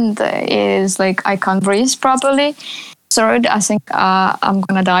 second is like I can't breathe properly. Third, I think I'm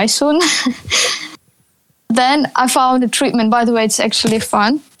gonna die soon. Then I found a treatment. By the way, it's actually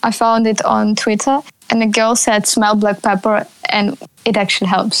fun. I found it on Twitter, and the girl said smell black pepper, and it actually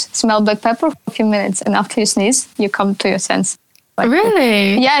helps. Smell black pepper for a few minutes, and after you sneeze, you come to your sense. Like,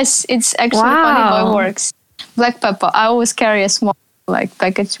 Really? yes, it's actually funny how it Wow. works. Black pepper. I always carry a small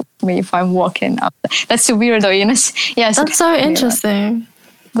package with me if I'm walking. That's a weirdo, you know. Yes, That's so interesting.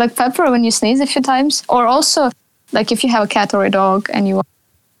 black pepper when you sneeze a few times, or also like if you have a cat or a dog and you want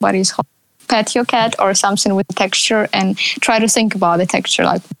somebody's home, pet your cat or something with texture and try to think about the texture.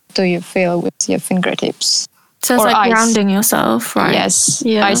 Like, what do you feel with your fingertips? So it's Or like ice. grounding yourself, right? Yes,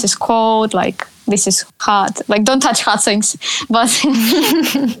 Yeah. ice is cold. Like, this is hot. Like, don't touch hot things, but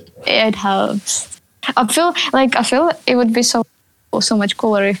it helps. I feel it would be so much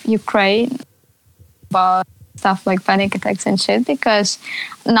cooler if Ukraine about stuff like panic attacks and shit, because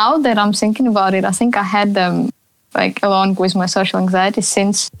now that I'm thinking about it, I think I had them like along with my social anxiety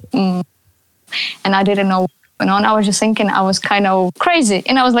since and I didn't know what was going on. I was just thinking I was kind of crazy,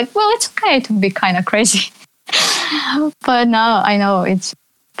 and I was like, well, it's okay to be kind of crazy. But now I know it's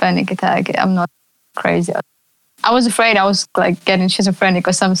panic attack. I'm not crazy. I was afraid I was like getting schizophrenic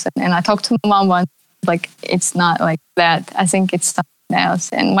or something, and I talked to my mom once, like, it's not like that. I think it's something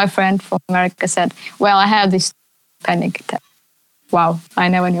else. And my friend from America said, well, I have this panic attack. Wow, I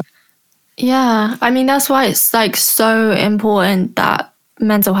never knew. Yeah, I mean, that's why it's like so important that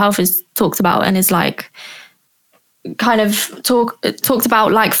mental health is talked about and is like kind of talked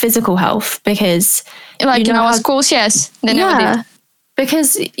about like physical health, because like in our schools, yes, they never did.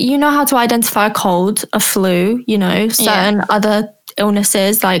 Because you know how to identify a cold, a flu, you know, certain other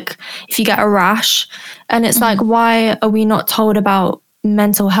illnesses, like if you get a rash. And it's like, why are we not told about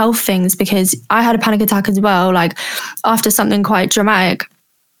mental health things? Because I had a panic attack as well, like after something quite dramatic.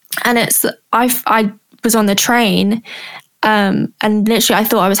 And it's, I was on the train and literally I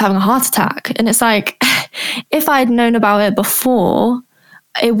thought I was having a heart attack. And it's like, if I'd known about it before,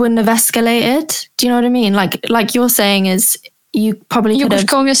 it wouldn't have escalated. Do you know what I mean? Like you're saying is, you probably could have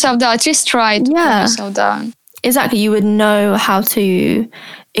calm yourself down. Just try to calm yourself down. Exactly. You would know how to.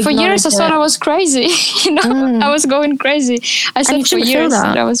 For years, I thought I was crazy. You know, I was going crazy. I said for years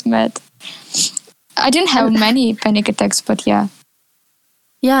that I was mad. I didn't have many panic attacks, but yeah.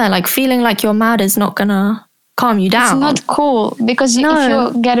 Yeah, like feeling like you're mad is not gonna calm you down. It's not cool, because if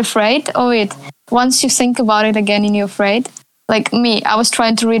you get afraid of it, once you think about it again and you're afraid, like me, I was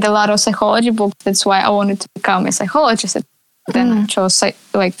trying to read a lot of psychology books. That's why I wanted to become a psychologist. Then I chose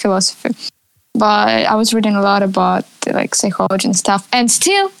like philosophy. But I was reading a lot about like psychology and stuff. And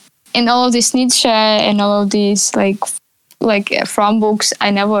still, in all of this Nietzsche and all of these like from books,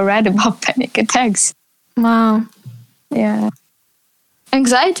 I never read about panic attacks. Wow. Yeah.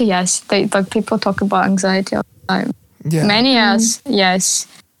 Anxiety, yes. Like people talk about anxiety all the time. Yeah. Manias, yes.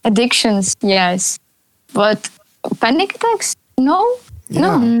 Addictions, yes. But panic attacks, no.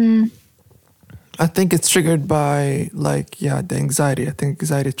 Yeah. No. I think it's triggered by the anxiety. I think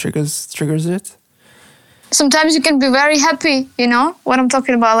anxiety triggers it. Sometimes you can be very happy, you know what I'm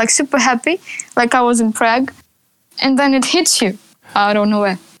talking about, like super happy, like I was in Prague, and then it hits you out of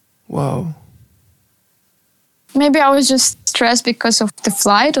nowhere. Wow. Maybe I was just stressed because of the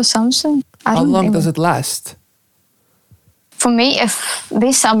flight or something. How long does it last? For me, if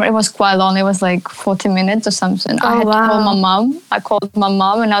this summer it was quite long. It was like 40 minutes or something. I had to call my mom. I called my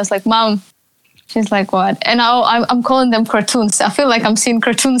mom and I was like, Mom. She's like, what? And I'm calling them cartoons. I feel like I'm seeing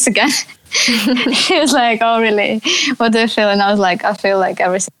cartoons again. She was like, oh, really? What do you feel? And I was like, I feel like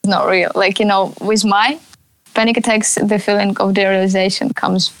everything's not real. Like, you know, with my panic attacks, the feeling of derealization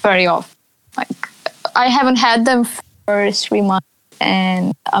comes very often. Like, I haven't had them for 3 months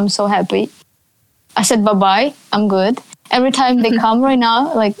and I'm so happy. I said, bye-bye, I'm good. Every time they come right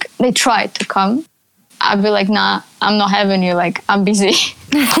now, like they try to come, I'll be like, nah, I'm not having you. Like, I'm busy.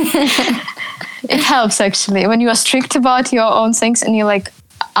 It helps actually when you are strict about your own things and you're like,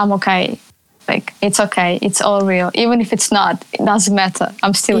 I'm okay. Like, it's okay. It's all real. Even if it's not, it doesn't matter.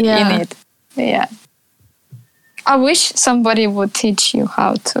 I'm still in it. Yeah. I wish somebody would teach you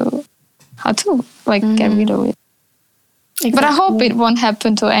how to like get rid of it. Exactly. But I hope it won't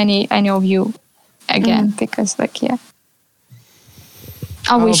happen to any of you again because like, yeah.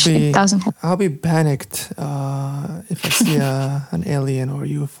 I wish it doesn't happen. I'll be panicked if I see an alien or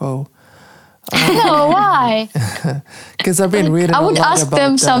UFO. No, why? Because I've been reading a lot about that. I would ask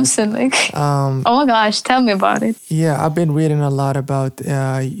them something like, oh my gosh, tell me about it. Yeah, I've been reading a lot about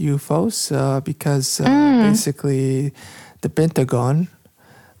UFOs because basically the Pentagon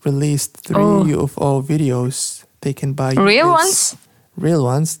released 3 UFO videos taken by real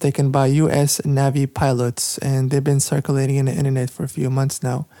ones taken by U.S. Navy pilots, and they've been circulating in the internet for a few months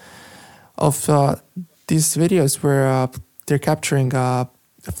now. Of these videos where they're capturing a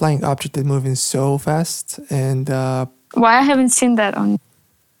flying object that's moving so fast, and why I haven't seen that on?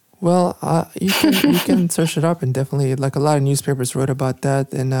 Well, you can search it up, and definitely like a lot of newspapers wrote about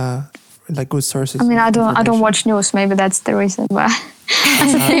that, and like good sources. I mean, I don't watch news. Maybe that's the reason why.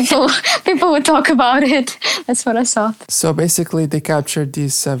 People would talk about it. That's what I thought. So basically, they captured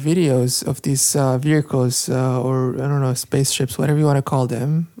these videos of these vehicles, or I don't know, spaceships, whatever you want to call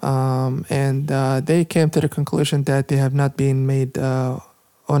them, and they came to the conclusion that they have not been made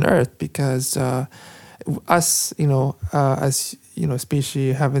on Earth because us, as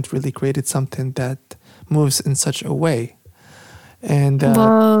species, haven't really created something that moves in such a way. And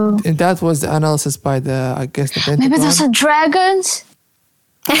Whoa. and that was the analysis by the Pentagon. Maybe those are dragons.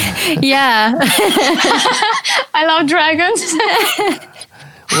 Yeah. I love dragons.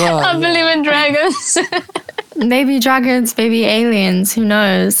 Well, I believe in dragons. Maybe dragons, maybe aliens. Who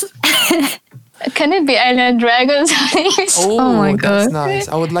knows? Can it be alien dragons? Oh, my that's God. nice.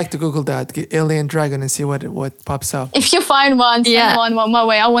 I would like to Google that, alien dragon, and see what pops up. If you find one, send one my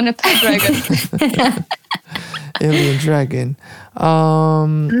way. I want a pet dragon. Alien dragon.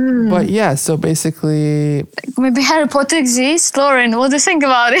 But yeah, so basically, Maybe Harry Potter exists. Lauren, what do you think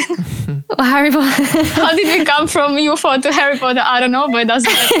about it? Harry Potter. How did we come from UFO to Harry Potter? I don't know, but it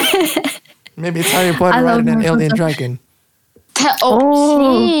doesn't matter. maybe it's Harry Potter I rather love than Harry alien Potter. dragon.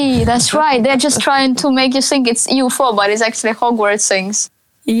 See, that's right. They're just trying to make you think it's UFO, but it's actually Hogwarts things.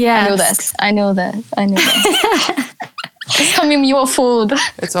 Yes. I knew that. It's coming your food.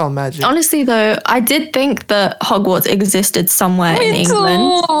 It's all magic. Honestly, though, I did think that Hogwarts existed somewhere in Me too.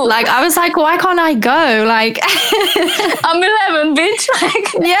 England. Like, I was like, why can't I go? Like, I'm 11, bitch.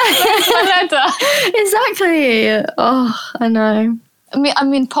 Like, yeah, my letter. exactly. Oh, I know. I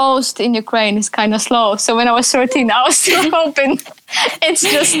mean, post in Ukraine is kind of slow. So when I was 13, I was still hoping it's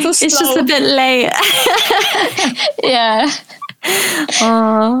just too slow. It's just a bit late. Yeah.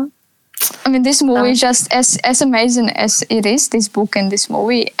 Oh, I mean, this movie is just as amazing as it is, this book and this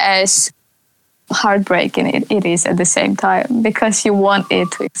movie, as heartbreaking it is at the same time, because you want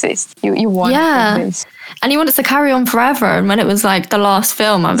it to exist. You want it to exist. And you want it to carry on forever. And when it was like the last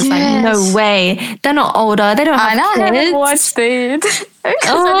film, I was like, no way. They're not older. They don't have And I kids. haven't watched it because I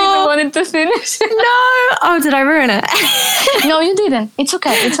didn't want it to finish. No. Oh, did I ruin it? No, you didn't. It's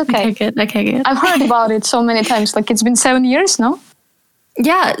okay. It's okay. Okay, good. I've heard about it so many times. Like, it's been 7 years now.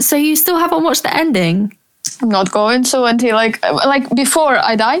 Yeah, so you still haven't watched the ending? I'm not going to until like before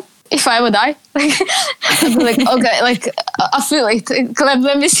I die. If I would die, I'd be like, okay, like I feel it.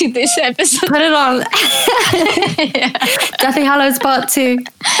 Let me see this episode. Put it on. Deathly Hallows Part 2.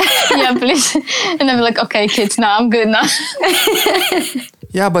 Yeah, please. And I'd be like, okay, kids, now I'm good now.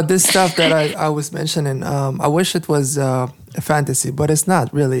 Yeah, but this stuff that I was mentioning, I wish it was a fantasy, but it's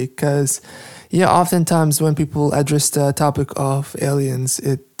not really, because oftentimes when people address the topic of aliens,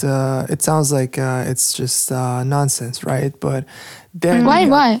 it sounds like it's just nonsense, right? But then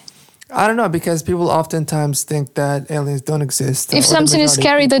Why? I don't know, because people oftentimes think that aliens don't exist. If something is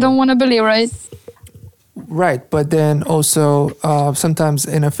scary, they don't want to believe, right? Right, but then also sometimes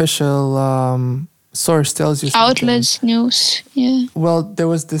an official source tells you something. Outlets, news, yeah. Well, there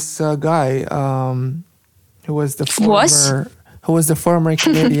was this guy who was the former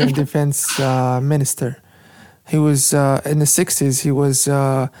Canadian defense minister. He was in the 60s. He was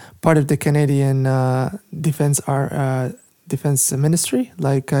part of the Canadian defense ministry.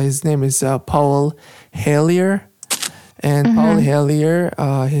 Like his name is Paul Hellyer. And Paul Hellyer,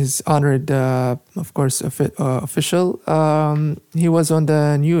 his honored, of course, official. He was on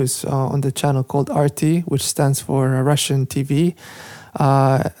the news on the channel called RT, which stands for Russian TV.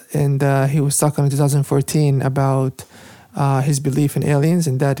 And he was talking in 2014 about his belief in aliens,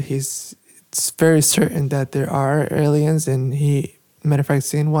 and that it's very certain that there are aliens. And he, matter of fact,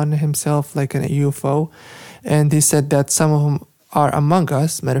 seen one himself, like an UFO. And he said that some of them are among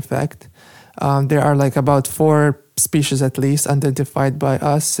us, matter of fact. There are like about 4 species at least identified by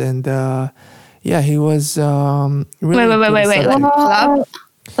us, and he was really Wait.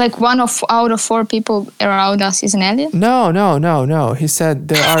 Like out of 4 people around us is an alien? No. He said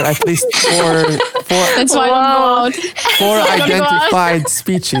there are at least 4 That's why I don't go out. 4 identified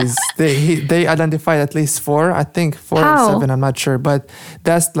species. They identified at least 4. I think 4 or 7. I'm not sure, but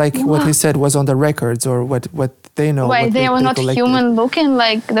that's like what he said was on the records, or what they know. Wait, they were not human looking,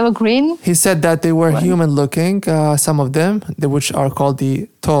 like they were green? He said that they were human looking, some of them, which are called the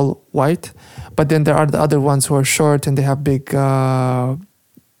tall white. But then there are the other ones who are short and they have big...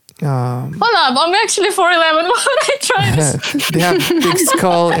 Hold up, I'm actually 4'11". Why would I try this? They have big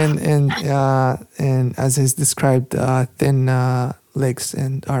skull and as is described, thin legs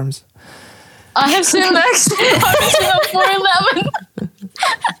and arms. I have seen legs. I'm 4'11".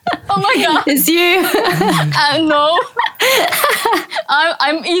 Oh my god. It's you. No.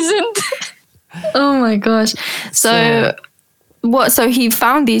 I'm isn't. Oh my gosh. So what? So he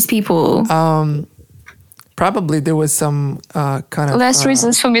found these people. Probably there was some kind of... Less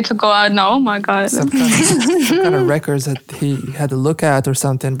reasons for me to go out now. Oh my god. Some kind of records that he had to look at or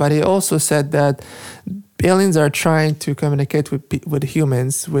something. But he also said that aliens are trying to communicate with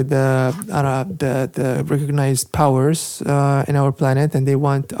humans with the recognized powers in our planet, and they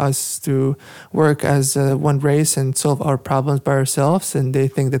want us to work as one race and solve our problems by ourselves. And they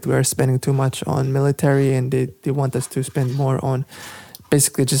think that we are spending too much on military, and they want us to spend more on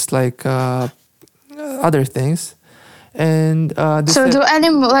basically just like other things. And So do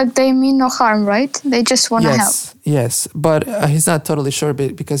animals, like, they mean no harm, right? They just want to help. Yes, but he's not totally sure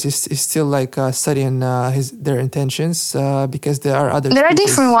because he's still like studying their intentions because there are other. There are species.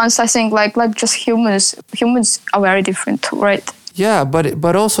 different ones, I think, like just humans. Humans are very different too, right? Yeah,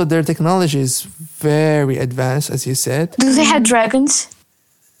 but also their technology is very advanced, as you said. Do they have dragons?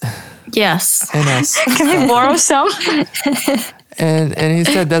 Yes. And us. Can we borrow some? And he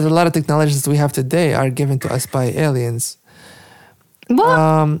said that a lot of technologies we have today are given to us by aliens.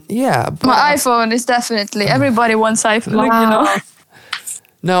 What? Yeah. But, My iPhone is definitely, everybody wants iPhone, Wow. you know.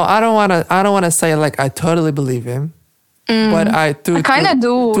 no, I don't wanna say like I totally believe him, but I kind of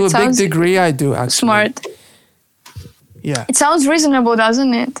do. To It a big sounds degree, I do actually. smart. Yeah. It sounds reasonable,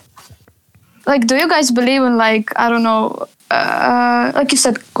 doesn't it? Like, do you guys believe in, like, I don't know, like you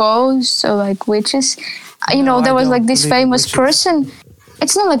said, ghosts or like witches? You know, No, there I was don't like this believe in famous witches. person.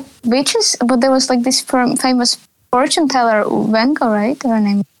 It's not like witches, but there was like this famous fortune teller, Venga, right? Her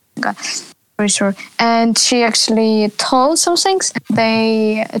name is Venga, pretty sure. And she actually told some things.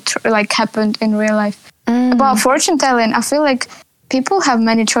 They like happened in real life. About fortune telling, I feel like people have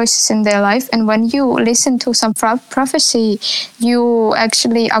many choices in their life, and when you listen to some prophecy, you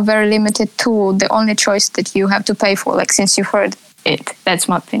actually are very limited to the only choice that you have to pay for, like, since you heard it. That's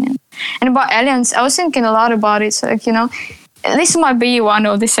my opinion. And about aliens, I was thinking a lot about it. So, like, you know, this might be one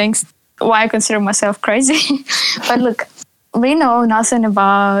of the things why I consider myself crazy. But look, we know nothing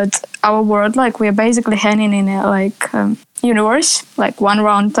about our world. Like, we're basically hanging in a universe, like one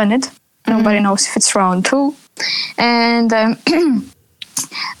round planet. Nobody knows if it's round too. And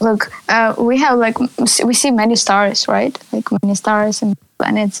look, we have we see many stars, right? Like many stars and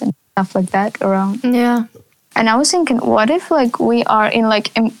planets and stuff like that around. Yeah. And I was thinking, what if like we are in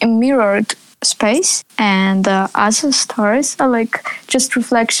like a mirrored space, and other stars are like just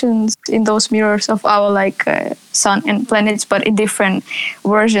reflections in those mirrors of our like sun and planets, but in different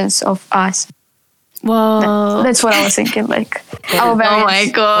versions of us. Whoa. That's what I was thinking. Like our Oh my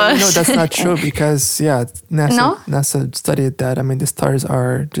variants. gosh. No, that's not true because No? NASA studied that. I mean, the stars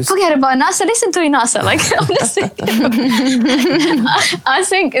are just Forget about NASA. Listen to NASA. Like, honestly, I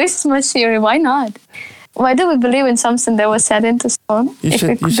think this is my theory. Why not? Why do we believe in something that was set into stone? you if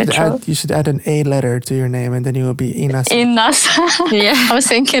it could be true? you should add an A letter to your name, and then you will be Ina. In NASA. Yeah. I was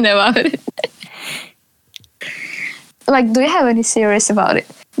thinking about it. Like, do you have any theories about it?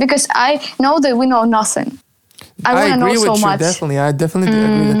 Because I know that we know nothing. I want to know agree so with you, much. definitely. I definitely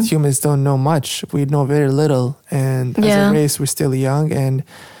agree that humans don't know much. We know very little, and as Yeah. a race, we're still young, and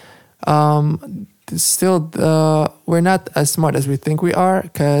still we're not as smart as we think we are.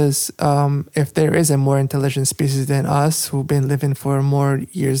 Because if there is a more intelligent species than us, who've been living for more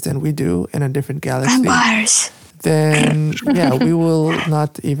years than we do in a different galaxy, Vampires. then yeah, we will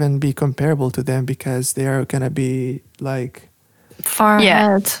not even be comparable to them because they are gonna be like Far Yeah.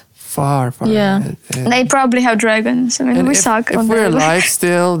 ahead. far Yeah. ahead. And- They probably have dragons. I mean, and we if, suck if on we're that. alive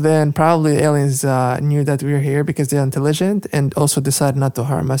still, then probably aliens knew that we're here because they're intelligent, and also decided not to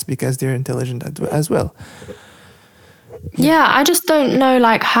harm us because they're intelligent as well. Yeah, I just don't know,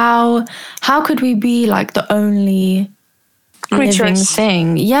 like, how could we be like the only living Creatures.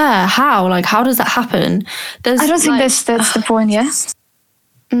 thing? Yeah, how? Like, how does that happen? There's I don't think like, that's the point, yeah?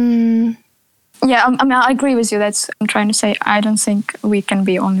 Yeah, I mean, I agree with you. That's I'm trying to say. I don't think we can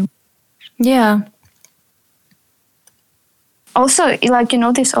be only. Yeah. Also, like, you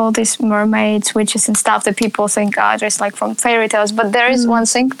know, all these mermaids, witches and stuff that people think are just like from fairy tales. But there is one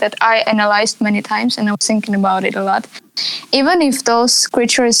thing that I analyzed many times, and I was thinking about it a lot. Even if those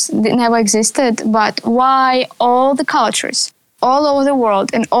creatures never existed, but why all the cultures all over the world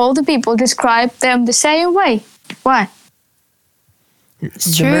and all the people describe them the same way? Why?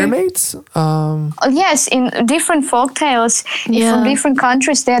 The true. mermaids? Yes, in different folk tales Yeah. from different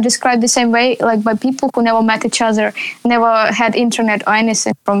countries, they are described the same way, like by people who never met each other, never had internet or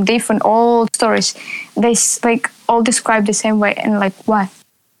anything. From different old stories, they like all described the same way, and like why?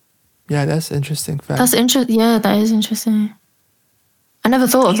 Yeah, that's interesting fact. That's interesting. Yeah, that is interesting. I never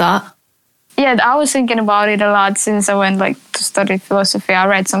thought of that. Yeah, I was thinking about it a lot since I went like to study philosophy. I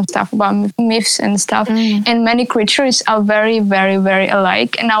read some stuff about myths and stuff, and many creatures are very, very, very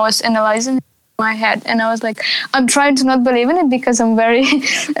alike. And I was analyzing it in my head, and I was like, I'm trying to not believe in it because I'm very,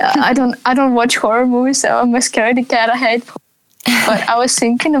 I don't watch horror movies, so I'm a scaredy cat. I hate, but I was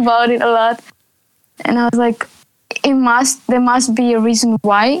thinking about it a lot, And I was like, there must be a reason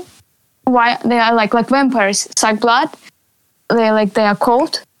why they are like vampires suck blood. They are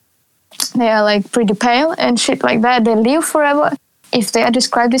cold. They are like pretty pale and shit like that. They live forever. If they are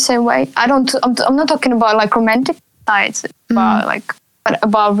described the same way, I'm not talking about like romantic sides, but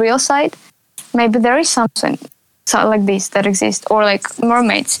about real side. Maybe there is something like this that exists, or like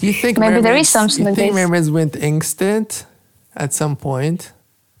mermaids. You think maybe there is something like this? You think mermaids went extinct at some point?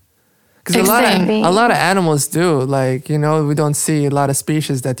 Because Exactly. a lot of animals do. Like, you know, we don't see a lot of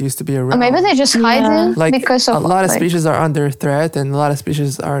species that used to be around. Or maybe they just hide them Like because of a lot of like, species are under threat, and a lot of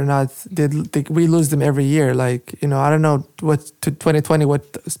species are not. We lose them every year. Like, you know, I don't know what 2020 what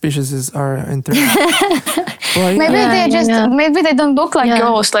species are in threat. Well, maybe maybe they don't look like Yeah.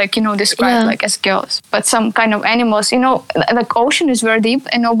 girls, like, you know, described Yeah. like as girls, but some kind of animals. You know, like ocean is very deep,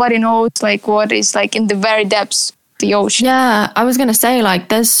 and nobody knows like what is like in the very depths of the ocean. Yeah, I was gonna say like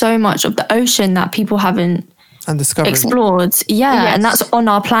there's so much of the ocean that people haven't undiscovered. explored. Yeah, Yes. and that's on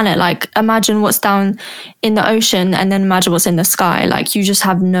our planet. Like imagine what's down in the ocean and then imagine what's in the sky. Like you just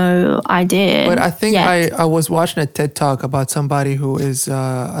have no idea. But I think yet. I was watching a TED talk about somebody who is,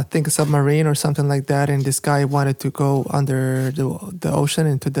 I think, a submarine or something like that. And this guy wanted to go under the ocean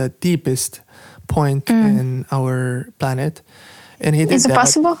into the deepest point in our planet. And he did Is it that.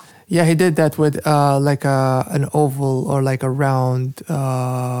 possible? Yeah, he did that with like an oval or like a round,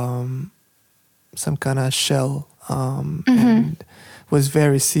 some kind of shell. And was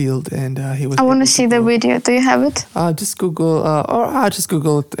very sealed. And he was. I want able to see the go. video. Do you have it? Just Google, or I'll just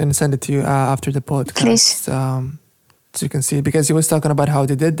Google it and send it to you after the podcast. Please. So you can see, because he was talking about how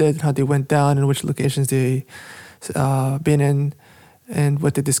they did it, how they went down, and which locations they been in, and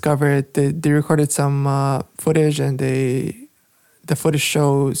what they discovered. They recorded some footage, and the footage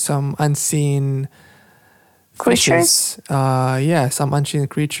shows some unseen Creatures? fishes. Some unseen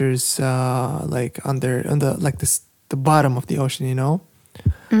creatures, like the bottom of the ocean. You know.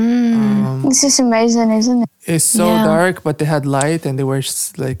 This is amazing, isn't it? It's so Yeah. dark, but they had light, and they were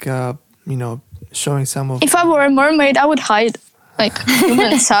just like, showing some of. If I were a mermaid, I would hide. Like,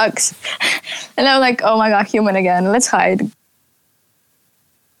 human sucks. And I'm like, oh my god, human again. Let's hide.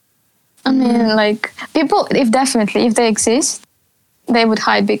 I mean, like, people, if they exist, they would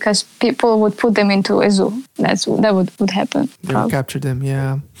hide because people would put them into a zoo. That would happen. They would capture them,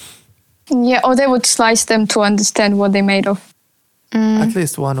 yeah. Yeah, or they would slice them to understand what they're made of. At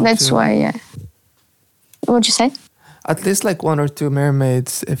least one or That's two. why, yeah. What'd you say? At least like one or two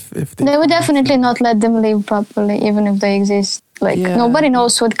mermaids, if They would definitely not let them live properly, even if they exist. Like, Yeah. nobody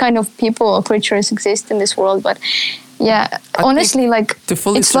knows what kind of people or creatures exist in this world. But yeah, honestly, like, to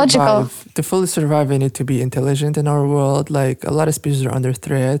fully it's survive, logical. To fully survive, we need to be intelligent in our world. Like, a lot of species are under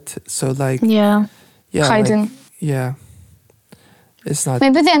threat. So, like, Yeah. yeah, Hiding. yeah, it's not.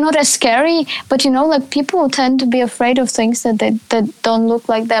 Maybe they're not as scary, but you know, like, people tend to be afraid of things that don't look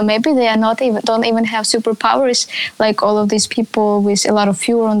like them. Maybe they are don't even have superpowers like all of these people with a lot of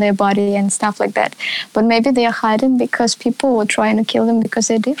fuel on their body and stuff like that. But maybe they are hiding because people were trying to kill them because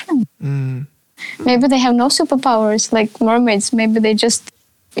they're different. Maybe they have no superpowers like mermaids. Maybe they just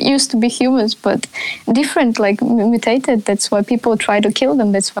used to be humans, but different, like mutated. That's why people try to kill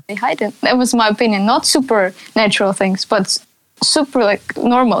them. That's why they hide them. That was my opinion. Not supernatural things, but super like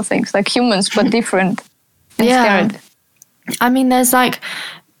normal things, like humans, but different and Yeah. scared. I mean, there's like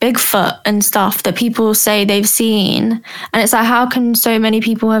Bigfoot and stuff that people say they've seen. And it's like, how can so many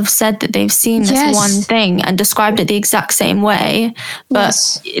people have said that they've seen this Yes. one thing and described it the exact same way? But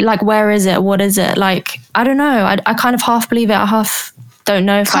Yes. like, where is it? What is it? Like, I don't know. I kind of half believe it. I half don't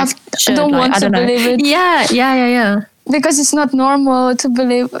know if Half I should. don't like, want I to don't know. believe it. Yeah. Because it's not normal to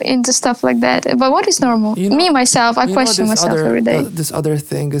believe into stuff like that. But what is normal? You know- Me, myself, I You know, question this myself other- every day. This other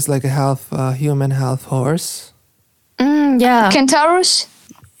thing is like a half human, half horse. Yeah. Centaurus?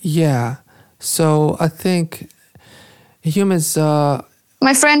 Yeah. So I think humans.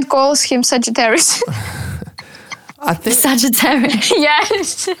 My friend calls him Sagittarius. I think Sagittarius.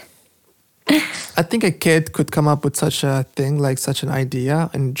 Yes. I think a kid could come up with such a thing, like such an idea,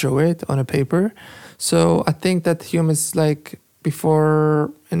 and draw it on a paper. So I think that humans, like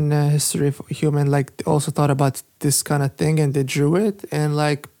before in the history of human, like they also thought about this kind of thing and they drew it, and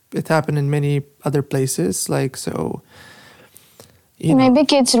like it happened in many other places. Like so, you know, Maybe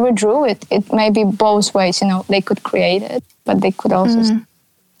kids redrew it. It may be both ways, you know. They could create it, but they could also...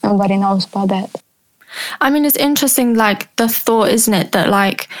 Nobody knows about that. I mean, it's interesting, like the thought, isn't it, that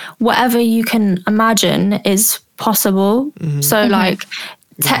like whatever you can imagine is possible. So like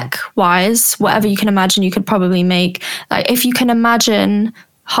tech wise, whatever you can imagine, you could probably make. Like if you can imagine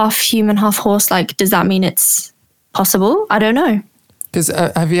half human, half horse, like does that mean it's possible? I don't know. Because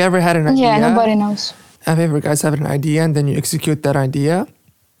have you ever had an idea? Yeah, nobody knows. Have you ever guys had an idea and then you execute that idea?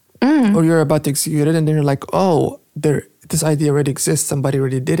 Or you're about to execute it and then you're like, oh, this idea already exists. Somebody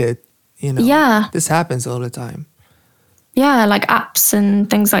already did it. You know? Yeah. This happens all the time. Yeah, like apps and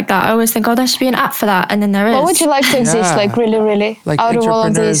things like that. I always think, oh, there should be an app for that. And then there is. What would you like to exist, Yeah. like really, really, Like out of all of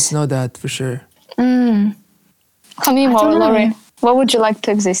entrepreneurs these? know that for sure. Camille or don't know. Lori, what would you like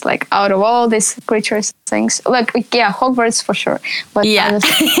to exist, like out of all these creatures, things? Like, yeah, Hogwarts for sure. But Yeah.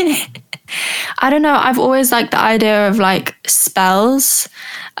 I don't know. I've always liked the idea of like spells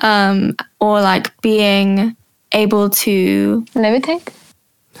or like being able to. levitate?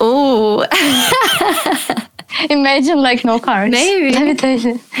 Oh, Imagine like no cars. Maybe.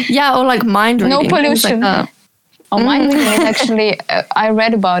 Levitation. yeah, or like mind reading. No things like pollution. that. Oh, mind reading is actually, I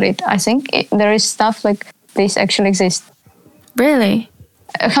read about it. I think there is stuff like this actually exists. Really?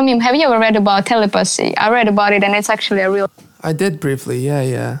 Hamim, have you ever read about telepathy? I read about it and it's actually a real... I did briefly.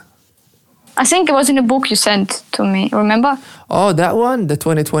 Yeah. I think it was in a book you sent to me, remember? Oh, that one? The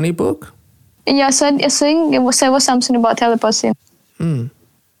 2020 book? Yes, I think it was something about telepathy.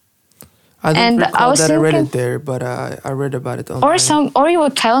 I don't And I recall was that I read thinking- it there, but I read about it online. Or you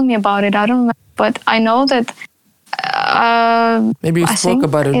would tell me about it. I don't remember, but I know that. Maybe you I spoke think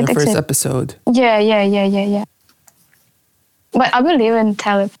about it in the first exists. episode. Yeah. But I believe in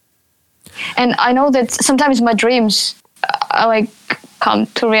telepathy, and I know that sometimes my dreams, like come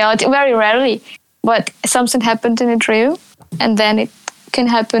to reality. Very rarely, but something happened in a dream, and then it can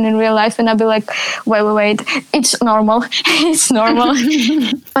happen in real life, and I'll be like, wait, it's normal, it's normal.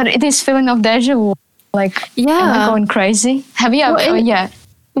 But it is feeling of deja vu. Like, am I Yeah. going crazy? Have you What ever? is- Yeah.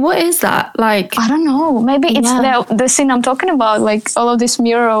 What is that? Like, I don't know. Maybe it's Yeah. the scene I'm talking about. Like all of these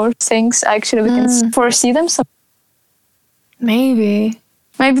mirror things. Actually, we can foresee them. So maybe.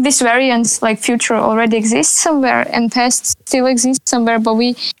 maybe these variants, like future, already exist somewhere, and past still exists somewhere. But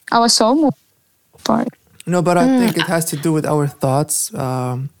our soul moved apart. No, but I think it has to do with our thoughts.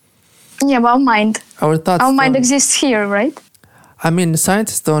 Yeah, but our mind. Our thoughts. Our mind don't- exists here, right? I mean,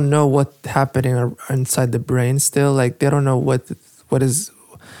 scientists don't know what's happening inside the brain still. Like, they don't know what is.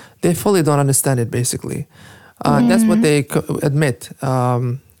 They fully don't understand it, basically. That's what they admit.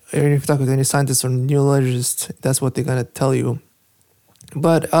 If you talk with any scientist or neurologist, that's what they're going to tell you.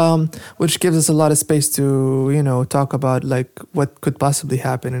 But which gives us a lot of space to, talk about like what could possibly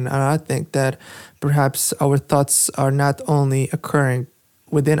happen. And I think that perhaps our thoughts are not only occurring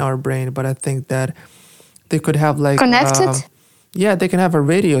within our brain, but I think that they could have like Connected? yeah, they can have a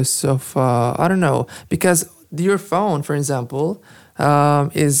radius of I don't know, because your phone, for example,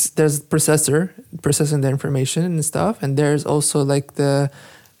 there's a processor processing the information and stuff, and there's also like the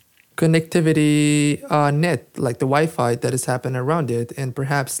connectivity net, like the Wi-Fi that is happening around it, and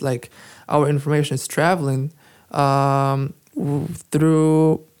perhaps like our information is traveling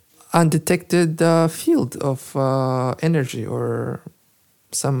through undetected field of energy or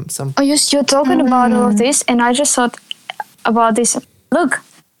some. Oh, you're talking about all of this, and I just thought about this. Look,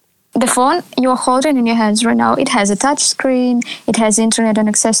 the phone you're holding in your hands right now, it has a touch screen, it has internet and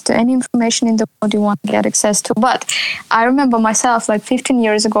access to any information in the world you want to get access to. But I remember myself like 15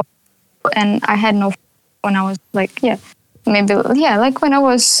 years ago, and I had no phone when I was like, like when I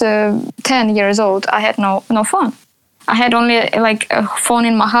was 10 years old, I had no phone. I had only like a phone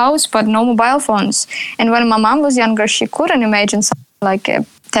in my house, but no mobile phones. And when my mom was younger, she couldn't imagine something like a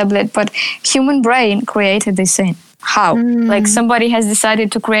tablet, but human brain created this thing. How? Like somebody has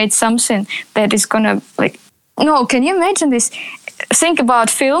decided to create something that is gonna like, no, can you imagine this? Think about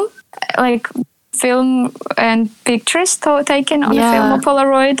film, like film and pictures taken on a film or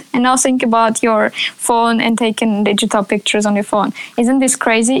Polaroid, and now think about your phone and taking digital pictures on your phone. Isn't this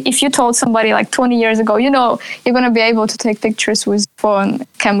crazy? If you told somebody like 20 years ago, you're gonna be able to take pictures with phone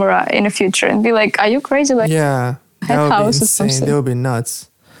camera in the future, and be like, are you crazy? Like, Yeah, that would be house or insane. something. They would be nuts.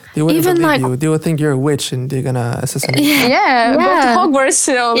 They wouldn't Even, believe like- you. They would think you're a witch and they're gonna assassinate you. yeah, go to Hogwarts,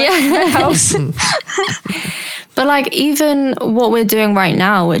 Yeah. house. But like even what we're doing right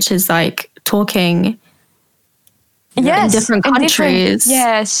now, which is like talking, Yes, in different countries.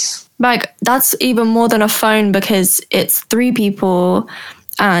 Yes. like that's even more than a phone because it's 3 people.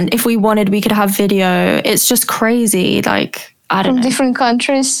 And if we wanted, we could have video. It's just crazy. Like, I don't From know. different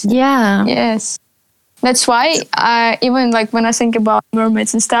countries. Yeah. Yes. That's why even like when I think about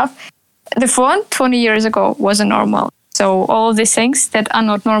mermaids and stuff, the phone 20 years ago wasn't normal. So all of these things that are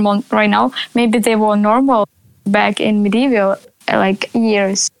not normal right now, maybe they were normal back in medieval like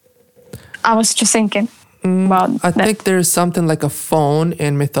years. I was just thinking about I that. think there's something like a phone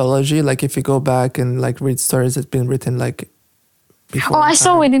in mythology. Like if you go back and like read stories that's been written like before. Oh, I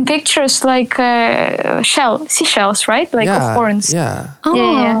saw time. it in pictures, like seashells, right? Like of horns. Yeah. Oh,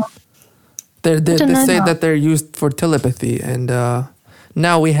 Yeah. They didn't know say that. that they're used for telepathy, and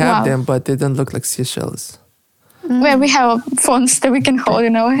now we have Wow. them, but they don't look like seashells. Where we have phones that we can hold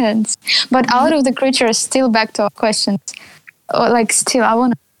in our hands. But out of the creatures, still back to our questions. Like, still, I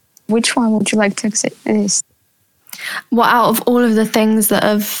want to. Which one would you like to exist? Well, out of all of the things that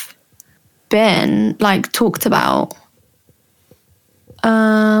have been like talked about,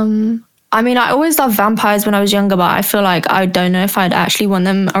 I mean, I always loved vampires when I was younger, but I feel like I don't know if I'd actually want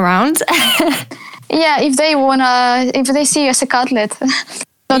them around. Yeah, if they see you as a cutlet,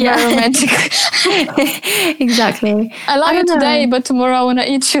 not Yeah. very romantic. Exactly. I love you don't today, know. but tomorrow I want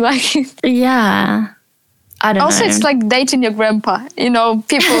to eat you. Like, Yeah. I don't also, know. it's like dating your grandpa. You know,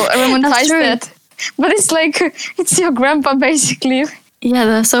 people romanticize true. that, but it's like it's your grandpa basically. Yeah,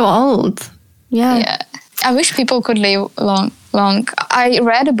 they're so old. Yeah. Yeah, I wish people could live long. I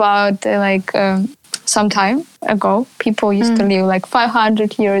read about some time ago, people used to live like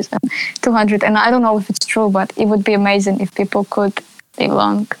 500 years and 200, and I don't know if it's true, but it would be amazing if people could live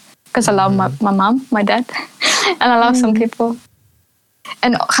long. Because I love my mom, my dad, and I love some people.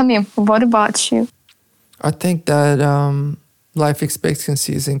 And Hamim, what about you? I think that life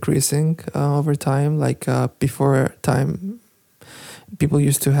expectancy is increasing over time. Like before time, people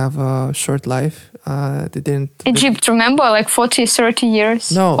used to have a short life. They didn't. Egypt, remember, like 40, 30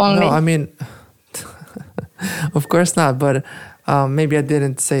 years No, only. no. I mean, of course not. But maybe I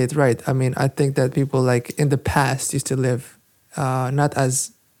didn't say it right. I mean, I think that people like in the past used to live not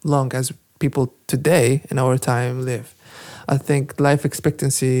as long as people today in our time live. I think life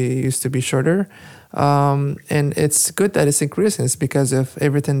expectancy used to be shorter. And it's good that it's increasing. It's because of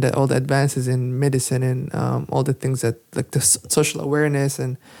everything that all the advances in medicine and all the things that like the social awareness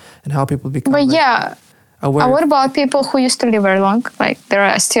and how people become But like, yeah, aware. what about people who used to live very long? Like there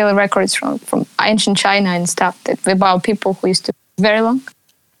are still records from ancient China and stuff about people who used to live very long.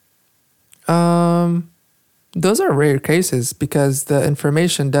 Those are rare cases because the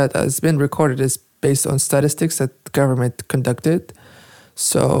information that has been recorded is based on statistics that the government conducted.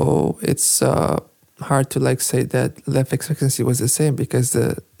 So it's hard to like say that life expectancy was the same because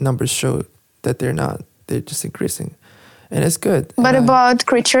the numbers show that they're not. They're just increasing. And it's good. But And about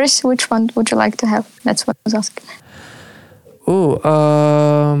creatures, which one would you like to have? That's what I was asking.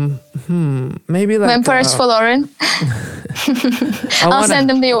 maybe like Vampires for Lauren. I'll send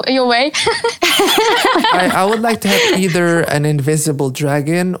them your way. I would like to have either an invisible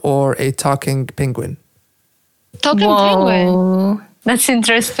dragon or a talking penguin. Talking penguin. Whoa. That's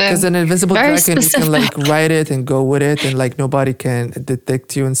interesting. Because an invisible Very dragon, you can like specific. ride it and go with it, and like nobody can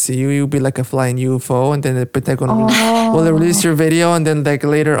detect you and see you. You'll be like a flying UFO, and then the Pentagon will release your video, and then like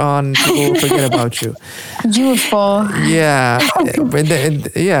later on, people will forget about you. UFO. Yeah,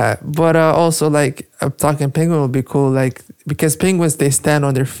 but also like a talking penguin would be cool, like because penguins they stand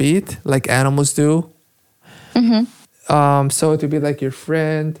on their feet like animals do. So it would be like your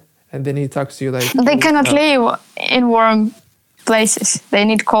friend, and then he talks to you like They cannot live in warm places. They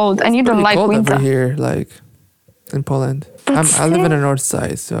need cold, and you don't pretty like cold winter. over here, like in Poland. I live in the north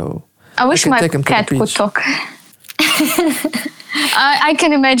side, so I wish can my take him to the cat could beach. talk. I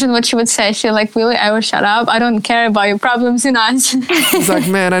can imagine what she would say. She's like, "Will you ever shut up? I don't care about your problems in us." He's like,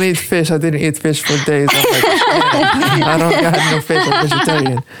 man, I need fish. I didn't eat fish for days. I'm like, "Man, I don't got no fish. I'm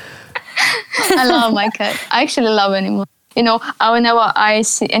vegetarian." I love my cat. I actually love animals. You know, whenever I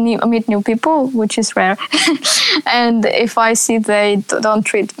meet new people, which is rare, and if I see they don't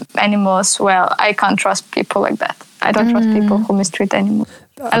treat animals well, I can't trust people like that. I don't trust people who mistreat animals.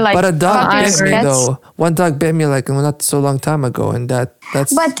 I like But a dog puppies, bit me cats. though. One dog bit me like not so long time ago, and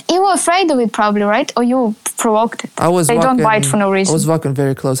that's. But you were afraid of it probably, right? Or you provoked it? I was. They walking, don't bite for no I reason. was walking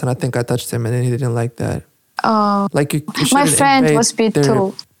very close, and I think I touched him, and then he didn't like that. Oh. Like you My shouldn't friend invade was bit their,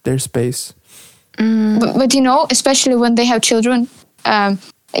 too. Their space. But you know, especially when they have children,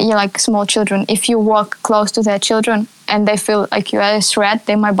 like small children, if you walk close to their children and they feel like you are a threat,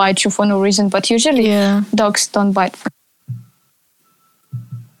 they might bite you for no reason. But usually dogs don't bite.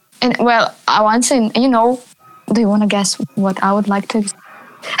 And well, I once in, you know, do you want to guess what I would like to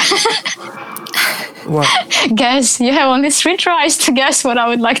What? guess? You have only 3 tries to guess what I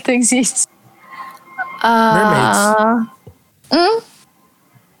would like to exist. Mermaids.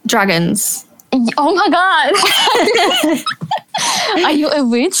 Dragons. Oh my god! Are you a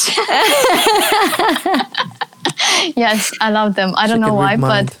witch? Yes, I love them. I don't She know can why, read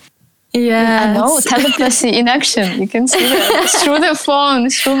mind. but Yeah. I know telepathy in action. You can see that through the phone,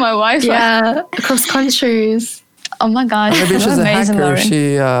 through my Wi-Fi. Yeah. Across countries. Oh my god. Maybe she's a Amazing, hacker. Lauren.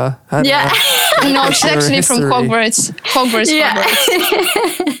 She had Yeah. No, she's actually from history. Hogwarts. Hogwarts. Yeah.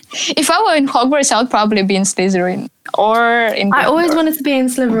 Hogwarts. If I were in Hogwarts, I would probably be in Slytherin or in. I always Gryffindor. wanted to be in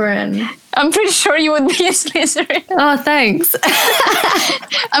Slytherin. I'm pretty sure you would be in Slytherin. Oh, thanks.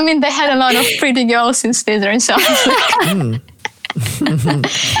 I mean, they had a lot of pretty girls in Slytherin, so. I was like-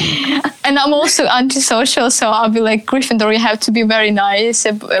 And I'm also antisocial, so I'll be like, Gryffindor, you have to be very nice,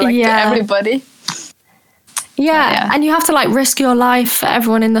 like Yeah. to everybody. Yeah, and you have to like risk your life for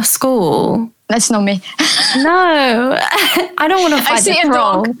everyone in the school. That's not me. No, I don't want to I fight see the a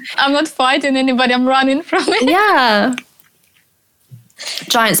troll. dog. I'm not fighting anybody. I'm running from it. Yeah.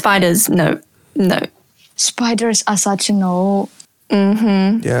 Giant spiders, no. Spiders are such a no.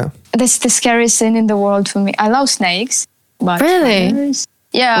 Yeah. That's the scariest thing in the world for me. I love snakes. But Really? spiders-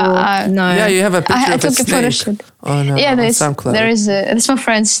 Yeah. No. Yeah, you have a picture I of a took a photo snake shoot. on Yeah, SoundCloud. there is that's my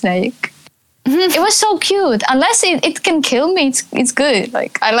friend's snake. It was so cute. Unless it can kill me, it's good.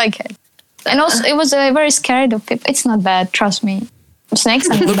 Like I like it. And also, it was very scared of people. It's not bad, trust me. Snakes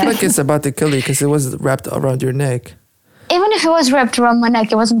are It not looked bad. like it's about to kill you because it was wrapped around your neck. Even if it was wrapped around my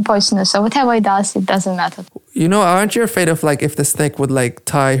neck, it wasn't poisonous. So whatever it does, it doesn't matter. You know, aren't you afraid of like if the snake would like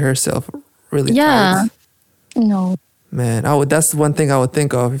tie herself really Yeah. tight? No, Man, that's one thing I would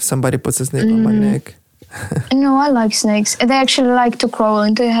think of if somebody puts a snake on my neck. no, I like snakes. They actually like to crawl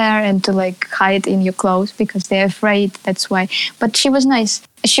into your hair and to like hide in your clothes because they're afraid. That's why. But she was nice.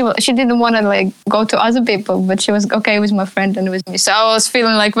 She didn't want to like go to other people, but she was okay with my friend and with me. So I was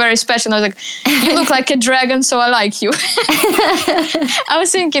feeling like very special. I was like, "You look like a dragon, so I like you." I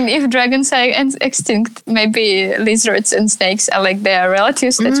was thinking if dragons are extinct, maybe lizards and snakes are like their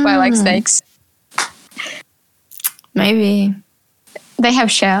relatives. That's why I like snakes. Maybe. They have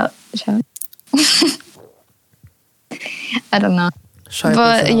shell. I don't know. Shy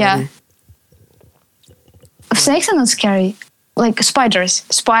But, personality. yeah. Snakes are not scary. Like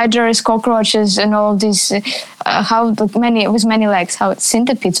spiders, cockroaches, and all these. How many with many legs? How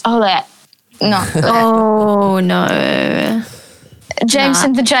centipedes? All that. No. Oh, no. James Nah.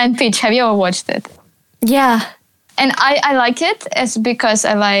 and the Giant Peach. Have you ever watched it? Yeah. And I like it as because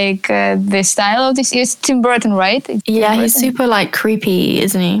I like the style of this. It's Tim Burton, right? It's Tim Yeah, he's Burton. super like creepy,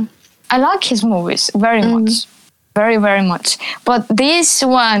 isn't he? I like his movies very much. Very, very much. But this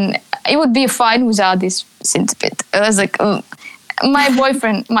one, it would be fine without this centipede. I was like, my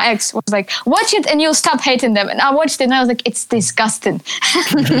boyfriend, my ex, was like, watch it and you'll stop hating them. And I watched it and I was like, it's disgusting.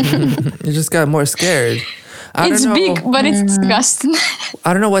 You just got more scared. I It's don't know. big, but it's disgusting.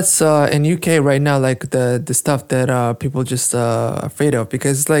 I don't know what's in UK right now, like the stuff that people just afraid of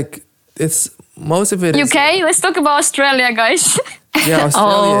because like it's most of it is UK? Let's talk about Australia, guys. yeah,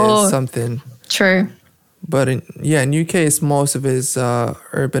 Australia Oh. is something. True. But in UK, it's most of it is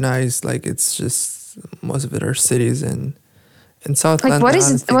urbanized. Like it's just most of it are cities and in South Like, London. what is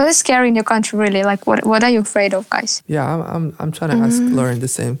honestly- what is scary in your country, really? Like, what are you afraid of, guys? Yeah, I'm trying to ask Lauren the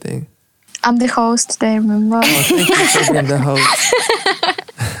same thing. I'm the host today, remember? Oh, thank you for being the host.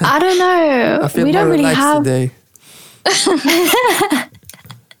 I don't know. I feel We more don't really relaxed have. today.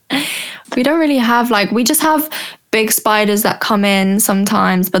 We don't really have like. We just have big spiders that come in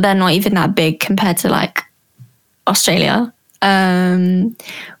sometimes, but they're not even that big compared to like Australia.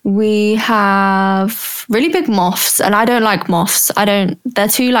 We have really big moths, and I don't like moths. They're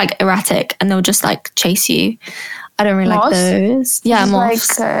too like erratic, and they'll just like chase you. I don't really Moths? like those. Yeah, It's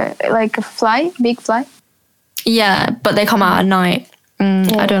moths. like a fly, big fly. Yeah, but they come out at night.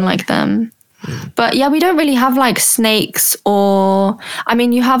 I don't like them. But yeah, we don't really have like snakes or, I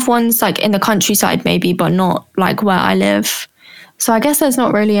mean, you have ones like in the countryside maybe, but not like where I live. So I guess there's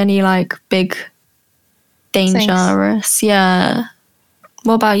not really any like big dangerous. Yeah.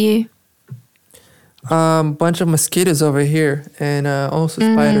 What about you? Bunch of mosquitoes over here and also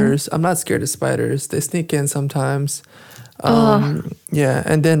spiders. I'm not scared of spiders. They sneak in sometimes. Yeah,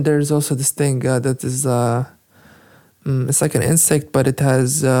 and then there's also this thing that is it's like an insect, but it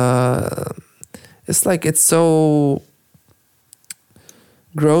has it's so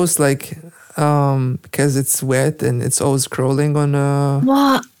gross, like because it's wet and it's always crawling on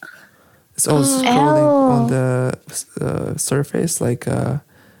What? it's always crawling on Ew. the surface, like I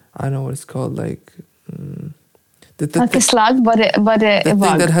don't know what it's called, like the Like a slug, but a the thing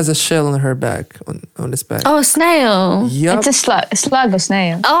bug. that has a shell on her back, on its back. Oh, a snail. Yup. It's a slug or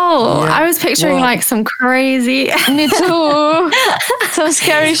snail. Oh, Yeah. I was picturing Well- like some crazy Me too. Some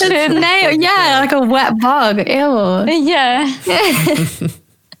scary shit. snail. Yeah, like a wet bug. Ew. Yeah.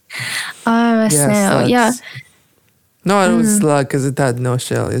 Oh, a snail. slugs. Yeah. No, it was slug because it had no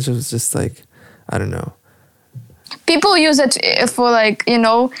shell. It was just like, I don't know. people use it for like,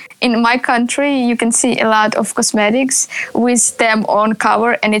 in my country, you can see a lot of cosmetics with them on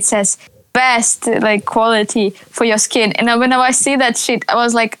cover and it says best like quality for your skin. And whenever I see that shit, I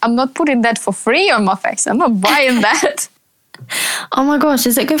was like, I'm not putting that for free on my face. I'm not buying that. Oh my gosh,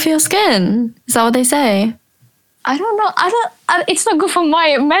 is it good for your skin? Is that what they say? I don't know. It's not good for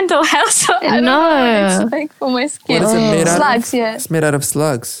my mental health. So I don't know what it's like for my skin. What is it made out slugs, of? yeah. It's made out of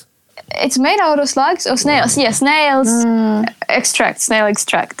slugs. It's made out of slugs or snails. Yeah, snails extract, snail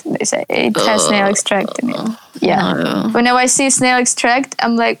extract. They say it has snail extract in it. Yeah. No. Whenever I see snail extract,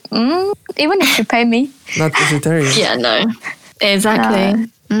 I'm like, even if you pay me. Not vegetarian. Yeah, no. Exactly.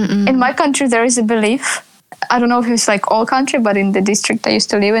 In my country, there is a belief. I don't know if it's like all country, but in the district I used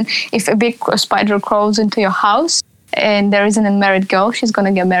to live in, if a big spider crawls into your house and there is an unmarried girl, she's going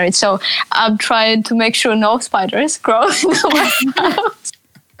to get married. So I'm trying to make sure no spiders crawl into my house.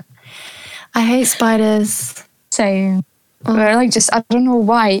 I hate spiders. Same. We're like just, I don't know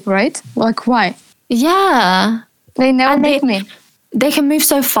why, right? Like why? Yeah. They never bit me. They can move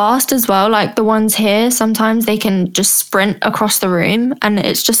so fast as well. Like the ones here, sometimes they can just sprint across the room and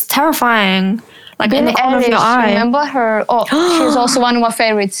it's just terrifying. Like in the corner of your eye. Remember her? Oh, she was also one of my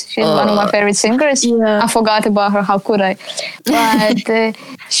favorites. She's one of my favorite singers. Yeah. I forgot about her. How could I? But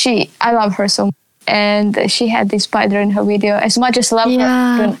I love her so much. And she had this spider in her video. As much as I love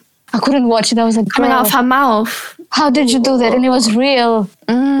her, I couldn't watch it. I was like, coming out of her mouth. How did you do that? And it was real.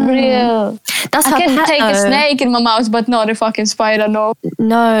 Real. That's I her can pet, take a though. snake in my mouth, but not a fucking spider, no.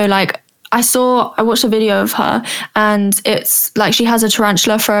 No, like I watched a video of her and it's like she has a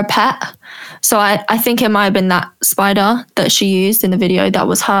tarantula for a pet. So I think it might have been that spider that she used in the video that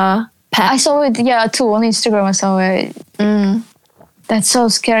was her pet. I saw it, too, on Instagram. I saw it. That's so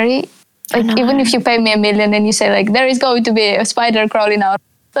scary. Like, even if you pay me $1 million and you say, like, there is going to be a spider crawling out.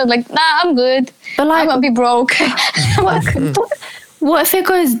 So I'm like, nah, I'm good. But like, I'm going to be broke. what if it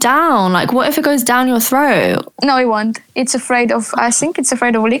goes down? Like, what if it goes down your throat? No, it won't. It's afraid of, I think it's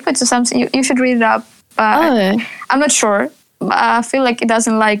afraid of liquids or something. You should read it up. I'm not sure. I feel like it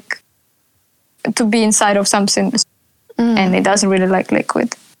doesn't like to be inside of something. And it doesn't really like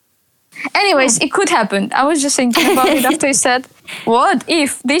liquid. Anyways, it could happen. I was just thinking about it after you said, what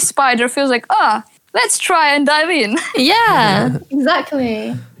if this spider feels like, let's try and dive in? Yeah,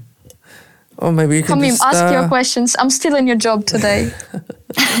 exactly. Oh, maybe you can Come in, just ask your questions. I'm still in your job today.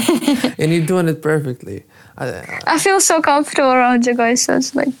 and you're doing it perfectly. I feel so comfortable around you guys. So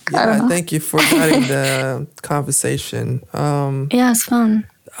it's like, I don't know. Thank you for starting the conversation. Yeah, it's fun.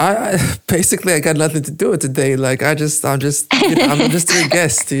 I basically I got nothing to do with today. Like I'm just I'm just your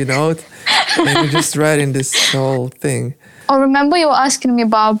guest, and you're just writing this whole thing. Oh, remember you were asking me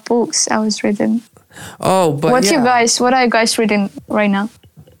about books I was reading. Oh, but what are you guys reading right now?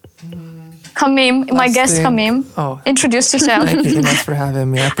 Kamim, my guest Kamim. Oh, introduce yourself. Thank you so much for having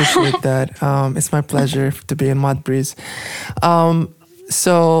me. I appreciate that. It's my pleasure to be in Mud Breeze.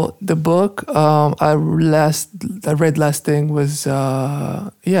 So the book I read last thing was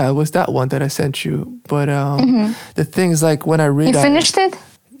it was that one that I sent you. But the thing is, like, when I read, you finished it?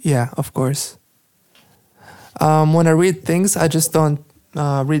 Yeah, of course. When I read things, I just don't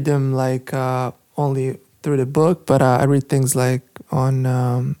read them like only through the book, but I read things like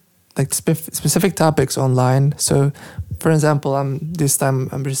on like specific topics online. So, for example, this time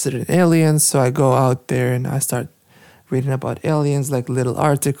I'm interested in aliens, so I go out there and I start reading about aliens, like little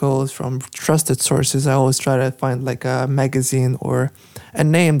articles from trusted sources. I always try to find like a magazine or a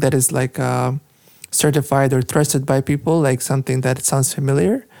name that is like certified or trusted by people, like something that sounds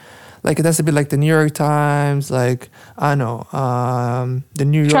familiar. Like it has to be like the New York Times, like, I don't know, the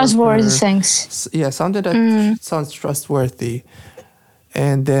New Yorker. Trustworthy things. Yeah, something that sounds trustworthy.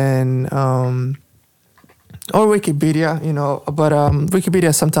 And then, or Wikipedia, but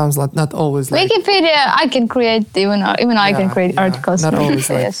Wikipedia sometimes not always. Like, Wikipedia, I can create, even I can create articles. Not always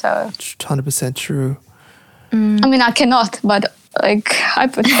Wikipedia, like 100% true. I mean, I cannot, but like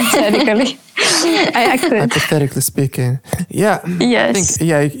hypothetically, I could. Hypothetically speaking, yeah. Yes.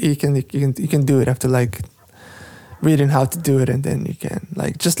 I think, you can do it after like reading how to do it, and then you can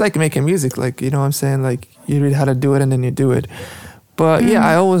like just like making music, like, you know what I'm saying, like you read how to do it and then you do it. But yeah,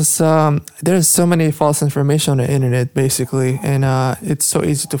 I always there's so many false information on the internet basically, and it's so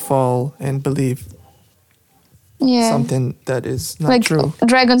easy to fall and believe something that is not like, true.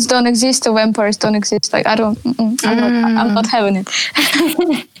 Dragons don't exist or vampires don't exist. Like I'm not having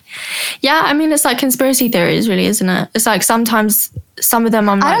it. Yeah, I mean, it's like conspiracy theories, really, isn't it? It's like sometimes some of them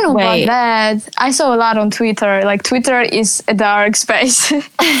I'm like, I don't know wait. about that. I saw a lot on Twitter. Like Twitter is a dark space.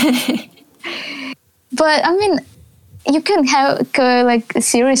 But I mean, you can have like a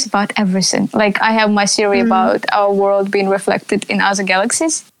series about everything. Like I have my series about our world being reflected in other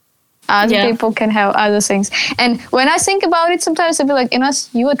galaxies. Other people can have other things. And when I think about it, sometimes I feel like, Ines,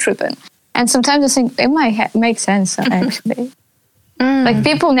 you are tripping. And sometimes I think it might make sense, actually. Like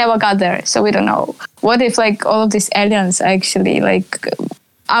people never got there, so we don't know. What if like all of these aliens actually like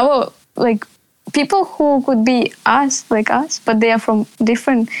our like people who could be us, like us, but they are from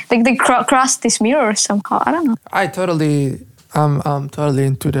different, like they cross this mirror somehow. I don't know. I'm totally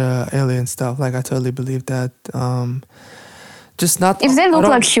into the alien stuff. Like I totally believe that. Just not if they look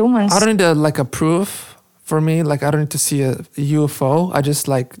like humans. I don't need like a proof for me. Like I don't need to see a UFO. I just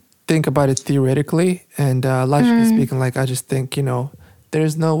like think about it theoretically and logically speaking. Like I just think,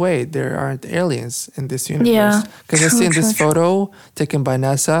 there's no way there aren't aliens in this universe. Because I've seen this photo taken by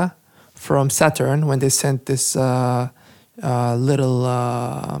NASA from Saturn when they sent this little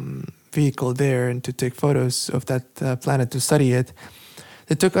vehicle there and to take photos of that planet to study it.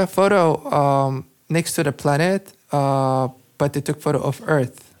 They took a photo next to the planet, but they took photo of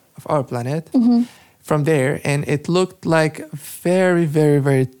Earth, of our planet, from there, and it looked like very, very,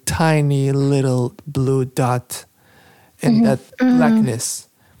 very tiny little blue dot in that blackness.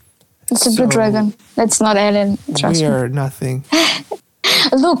 It's a blue dragon. That's not alien. Trust we me. are nothing.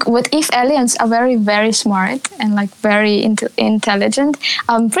 Look, what if aliens are very, very smart and like very intelligent?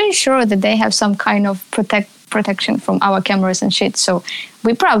 I'm pretty sure that they have some kind of protection from our cameras and shit. So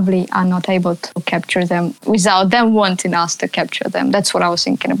we probably are not able to capture them without them wanting us to capture them. That's what I was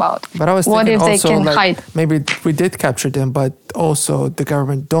thinking about. But I was what thinking if they also, can like, hide? maybe we did capture them, but also the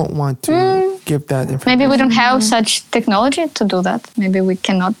government don't want to give that information. Maybe we don't have such technology to do that. Maybe we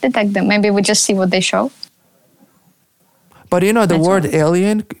cannot detect them. Maybe we just see what they show. But the word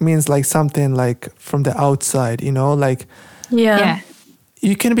alien means like something like from the outside, like Yeah.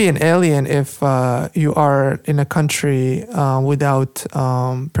 you can be an alien if you are in a country without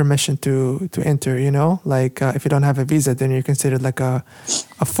permission to enter, like if you don't have a visa, then you're considered like a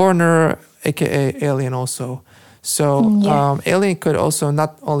foreigner, aka alien also. So alien could also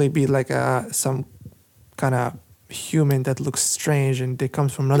not only be like some kind of human that looks strange and they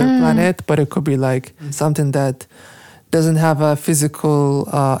comes from another planet, but it could be like something that doesn't have a physical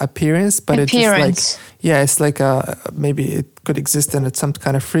appearance, but it's just like, it's like maybe it could exist in some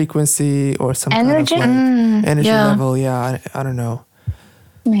kind of frequency or some energy? kind of like energy level. Yeah, I don't know.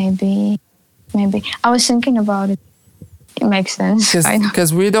 Maybe. I was thinking about it. It makes sense.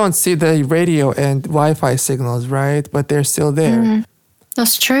 Because we don't see the radio and Wi-Fi signals, right? But they're still there.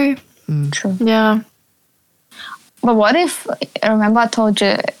 That's true. True. Yeah. But what if, remember I told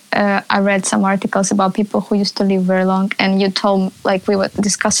you, I read some articles about people who used to live very long, and you told, like, we were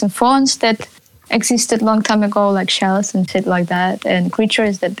discussing phones that existed long time ago, like shells and shit like that, and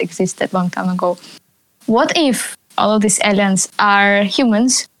creatures that existed long time ago. What if all of these aliens are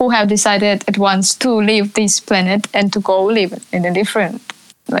humans who have decided at once to leave this planet and to go live in a different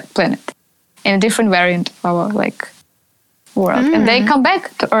planet, in a different variant of our world, and they come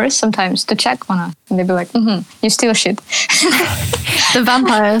back to Earth sometimes to check on us, and they be like, you steal shit. The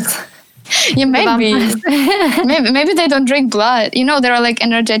vampires. Yeah, maybe. maybe they don't drink blood. There are like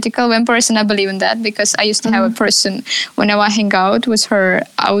energetical vampires, and I believe in that because I used to have a person, whenever I hang out with her,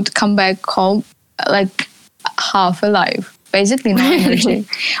 I would come back home like half alive. Basically no energy.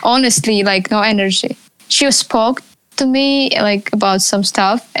 Honestly, like no energy. She spoke to me like about some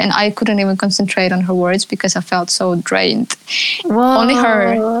stuff, and I couldn't even concentrate on her words because I felt so drained. Whoa. Only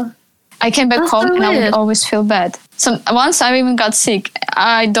her. I came back home and I would always feel bad. Once I even got sick.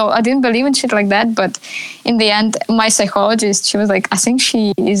 I didn't believe in shit like that, but in the end, my psychologist, she was like, I think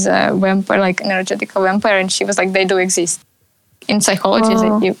she is a vampire, like energetical vampire, and she was like, they do exist. In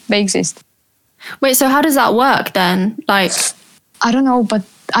psychology, they exist. Wait, so how does that work then? Like, I don't know, but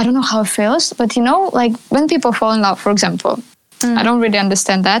I don't know how it feels. But like when people fall in love, for example, I don't really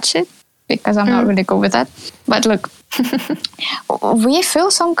understand that shit because I'm not really good with that. But look, we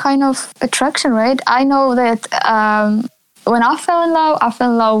feel some kind of attraction, right? I know that when I fell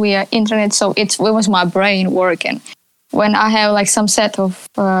in love via internet. So it was my brain working. When I have like some set of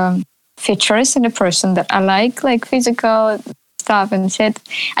features in a person that I like physical stuff and shit,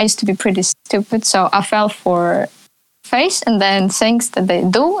 I used to be pretty stupid. So I fell for face and then things that they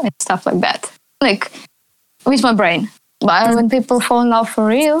do and stuff like that, like with my brain. But when people fall in love for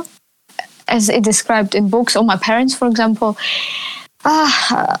real, as it described in books, or my parents, for example,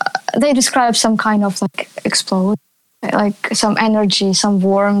 they describe some kind of like explode, like some energy, some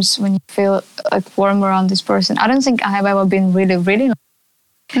warmth when you feel like warm around this person. I don't think I have ever been really, really.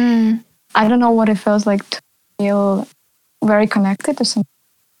 I don't know what it feels like to feel very connected to something,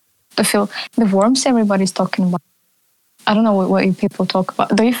 to feel the warmth everybody's talking about. I don't know what you people talk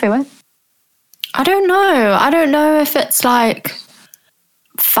about. Do you feel it? I don't know. I don't know if it's like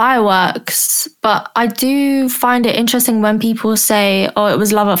fireworks, but I do find it interesting when people say, "Oh, it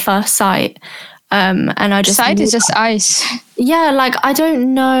was love at first sight," and I just Sight is just eyes. yeah, like I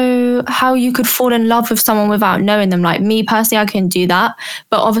don't know how you could fall in love with someone without knowing them. Like me personally, I couldn't do that,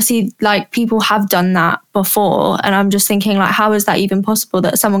 but obviously, like people have done that before, and I'm just thinking, like, how is that even possible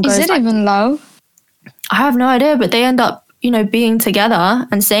that someone goes? Is it like, even love? I have no idea, but they end up, being together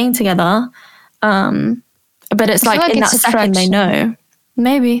and staying together. But it's I feel like in that it's second they attraction. know.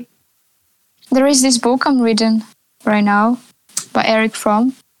 Maybe. There is this book I'm reading right now by Eric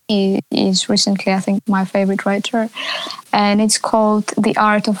Fromm. He is recently, I think, my favorite writer. And it's called The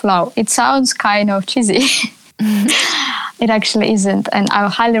Art of Love. It sounds kind of cheesy. It actually isn't. And I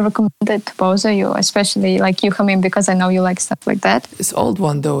highly recommend it to both of you, especially like you come in because I know you like stuff like that. It's old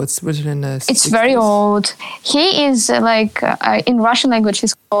one though. It's written in the It's very 60s. old. He is in Russian language,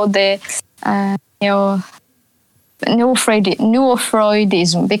 he's called the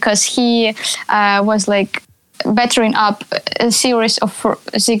neo-Freudism because he was like battering up a series of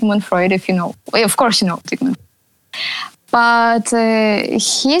Sigmund Freud, if you know. Of course you know Sigmund. But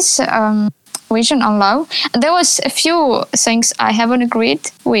his vision on love, there was a few things I haven't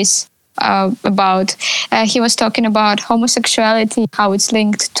agreed with about. He was talking about homosexuality, how it's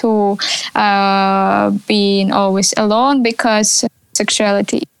linked to being always alone because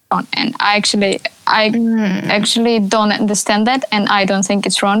sexuality is wrong. And I actually don't understand that, and I don't think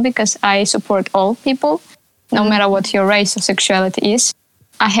it's wrong because I support all people, no matter what your race or sexuality is.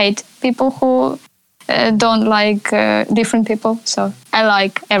 I hate people who don't like different people, so I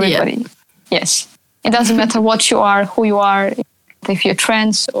like everybody. Yeah. Yes, it doesn't matter what you are, who you are, if you're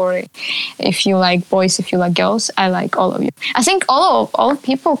trans or if you like boys, if you like girls. I like all of you. I think all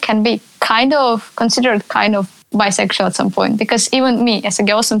people can be kind of considered kind of bisexual at some point, because even me as a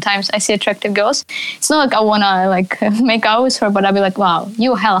girl, sometimes I see attractive girls. It's not like I wanna like make out with her, but I'll be like, wow,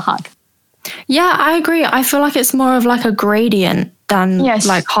 you hella hot. Yeah, I agree. I feel like it's more of like a gradient than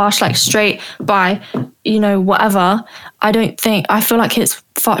like harsh, like straight by, whatever. I feel like it's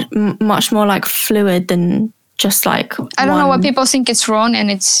much more like fluid than just like I don't know why people think it's wrong and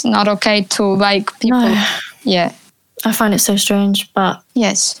it's not okay to like people. No. Yeah. I find it so strange, but...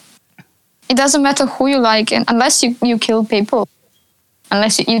 Yes. It doesn't matter who you like, and unless you kill people,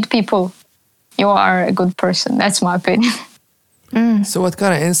 unless you eat people, you are a good person. That's my opinion. So what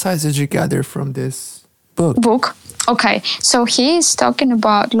kind of insights did you gather from this book? Okay, so he is talking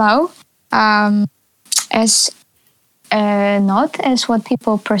about love as not as what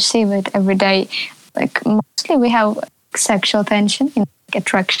people perceive it every day. Like mostly we have sexual tension,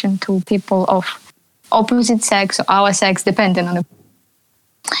 attraction to people of opposite sex or our sex, depending on it.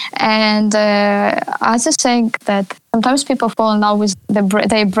 And others think that sometimes people fall in love with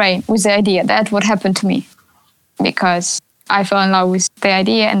their brain, with the idea. That's what happened to me, because I fell in love with the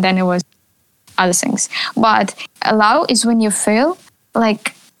idea and then it was other things. But love is when you feel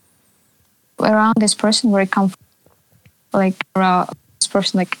like around this person very comfortable, like around this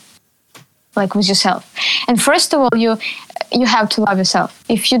person, like with yourself. And first of all, you have to love yourself.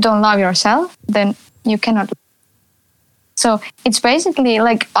 If you don't love yourself, then you cannot. So it's basically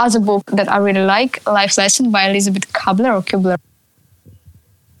like other book that I really like, Life's Lesson by Elizabeth Kubler.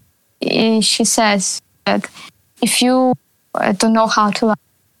 She says that if you don't know how to love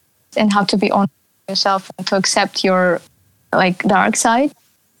and how to be honest with yourself and to accept your like dark side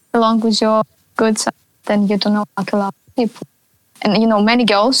along with your good side, then you don't know how to love people. And many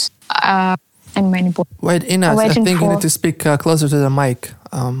girls and many boys. Wait, Ina, I think you need to speak closer to the mic.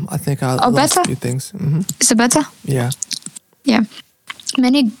 I think I'll lost a few things. Mm-hmm. Is it better? Yeah. Yeah.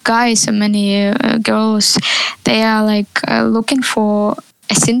 Many guys and many girls, they are like looking for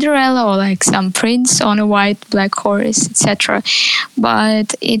a Cinderella or like some prince on a white black horse, etc.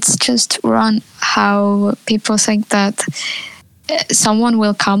 But it's just wrong how people think that someone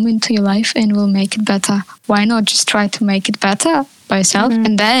will come into your life and will make it better. Why not just try to make it better by yourself? Mm-hmm.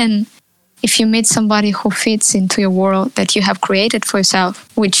 And then if you meet somebody who fits into your world that you have created for yourself,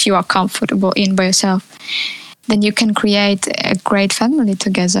 which you are comfortable in by yourself, then you can create a great family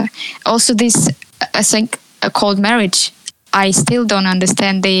together. Also, this, I think, called marriage, I still don't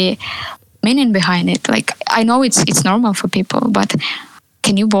understand the meaning behind it. Like, I know it's normal for people, but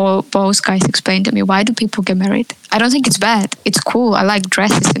can you both guys explain to me, why do people get married? I don't think it's bad. It's cool. I like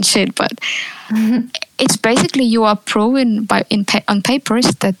dresses and shit, but it's basically you are proving on papers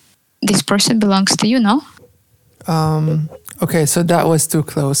that this person belongs to you, no? Okay, so that was too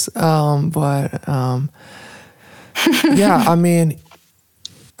close. Yeah, I mean,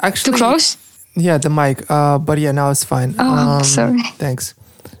 actually... Too close? Yeah, the mic. But yeah, now it's fine. Oh, sorry. Thanks.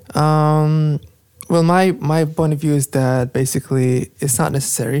 Well, my point of view is that basically it's not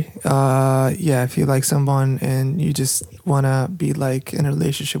necessary. Yeah, if you like someone and you just wanna be like in a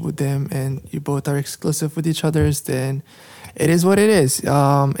relationship with them and you both are exclusive with each other's, then it is what it is.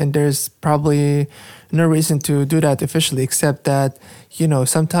 And there's probably no reason to do that officially, except that, you know,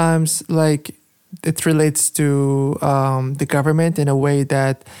 sometimes like it relates to the government in a way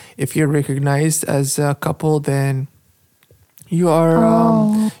that if you're recognized as a couple, then you are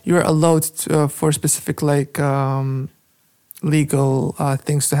allowed to, for specific like legal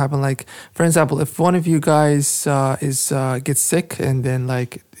things to happen. Like for example, if one of you guys gets sick and then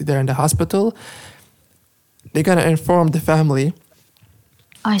like they're in the hospital, they're gonna inform the family.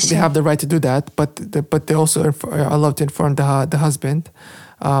 I see. They have the right to do that, but they also are allowed to inform the husband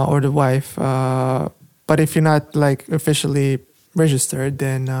or the wife. But if you're not like officially registered,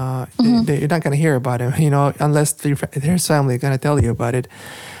 then you're not gonna hear about it, you know, unless his family gonna tell you about it.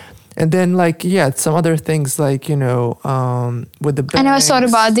 And then like some other things like, you know, with the banks. I never thought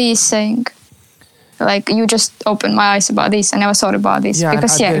about this thing. Like you just opened my eyes about this. I never thought about this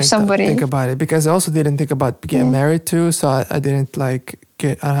because I if somebody think about it, because I also didn't think about getting married too, so I didn't like I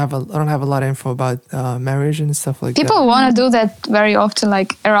don't have a lot of info about marriage and stuff like people that. want to do that very often.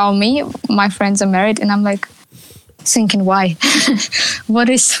 Like around me, my friends are married, and I'm like thinking, why? What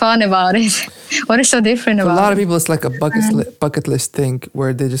is fun about it? What is so different For about it? a lot of people, it's like a bucket list thing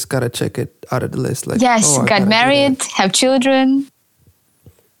where they just gotta check it out of the list. Like, Yes, I get gotta do married, that. have children.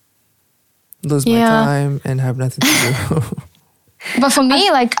 Lose my time and have nothing to do. But for me,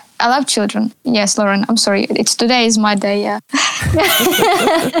 like I love children. Yes, Lauren, I'm sorry. Today is my day. Yeah.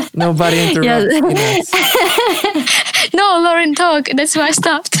 Nobody interrupts. No, Lauren, talk. That's why I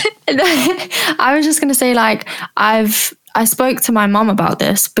stopped. I was just gonna say, like, I spoke to my mom about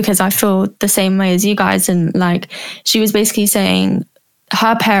this because I feel the same way as you guys, and like she was basically saying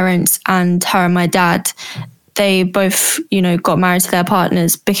her parents and her and my dad, they both, you know, got married to their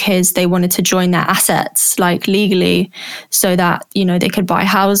partners because they wanted to join their assets like legally, so that, you know, they could buy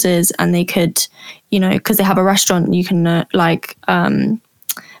houses and they could, you know, because they have a restaurant, you can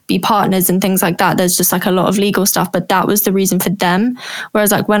be partners and things like that. There's just like a lot of legal stuff, but that was the reason for them.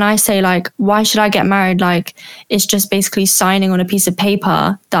 Whereas like when I say like, why should I get married? Like it's just basically signing on a piece of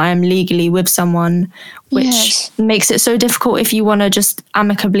paper that I am legally with someone, which makes it so difficult. If you want to just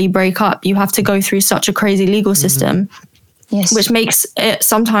amicably break up, you have to go through such a crazy legal system. Yes. Which makes it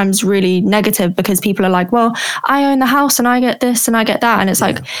sometimes really negative because people are like, well, I own the house and I get this and I get that. And it's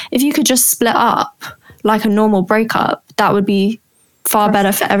like, if you could just split up like a normal breakup, that would be far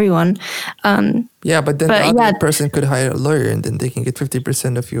better for everyone. But the other person could hire a lawyer and then they can get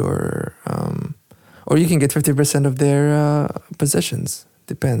 50% of your, or you can get 50% of their possessions.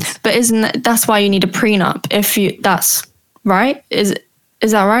 Depends. But that's why you need a prenup? That's right? Is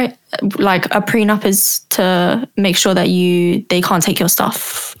that right? Like a prenup is to make sure that they can't take your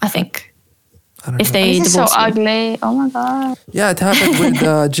stuff, I think. I don't know. They This is so divorce you. ugly. Oh my God. Yeah, it happened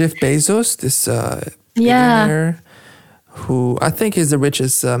with Jeff Bezos, this billionaire, who I think is the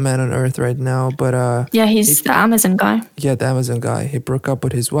richest man on earth right now. But he's the Amazon guy. Yeah, the Amazon guy. He broke up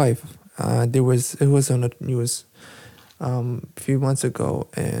with his wife. It was on the news a few months ago,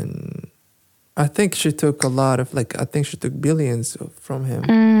 and I think she took billions from him.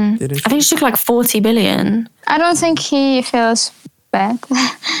 Didn't she? I think she took like 40 billion. I don't think he feels bad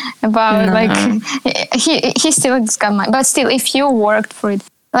about he still got money. But still, if you worked for it,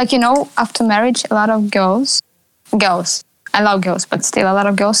 like, you know, after marriage, a lot of girls, I love girls, but still a lot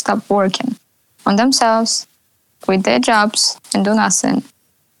of girls stop working on themselves, quit their jobs and do nothing.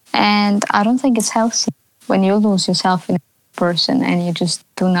 And I don't think it's healthy when you lose yourself in a person and you just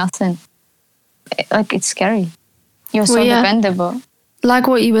do nothing. Like, it's scary. You're so dependable. Like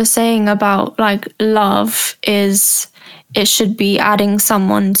what you were saying about like love is, it should be adding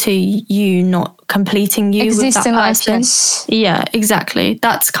someone to you, not completing you with that person. Yes. Yeah, exactly.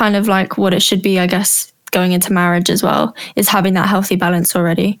 That's kind of like what it should be, I guess, going into marriage as well, is having that healthy balance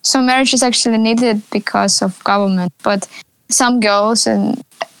already. So marriage is actually needed because of government. But some girls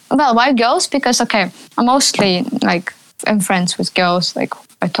why girls? Because, okay, I'm mostly like, I'm friends with girls like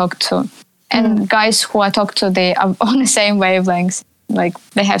I talk to. And guys who I talk to, they are on the same wavelengths. Like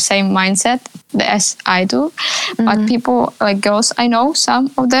they have same mindset as I do. But people, like girls, I know some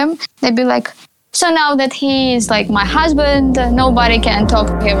of them, they'd be like, so now that he is like my husband, nobody can talk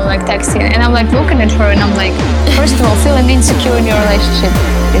to him or like text him. And I'm like looking at her and I'm like, first of all, feeling insecure in your relationship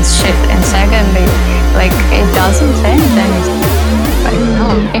is shit. And secondly, like it doesn't change anything. Like, no.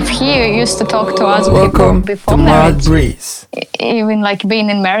 If he used to talk to us Welcome people before to Mad marriage, Breeze. even like being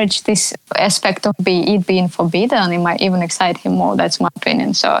in marriage, this aspect of it being forbidden, it might even excite him more. That's my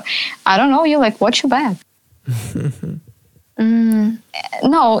opinion. So I don't know. You like watch your back.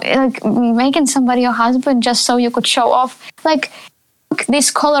 No, like making somebody your husband just so you could show off. Like, look,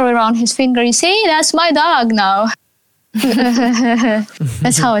 this collar around his finger. You see, that's my dog now.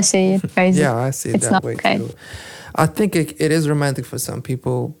 That's how I see it. Crazy. Yeah, I see it It's that not way okay. too. I think it is romantic for some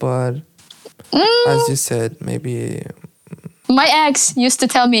people, but as you said, maybe My ex used to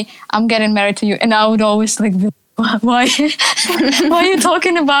tell me, "I'm getting married to you," and I would always like, "Why? Why are you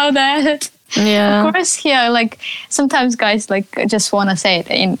talking about that?" Yeah. Of course, yeah. Like sometimes guys like just want to say it,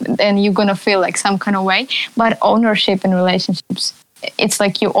 and you're gonna feel like some kind of way. But ownership in relationships, it's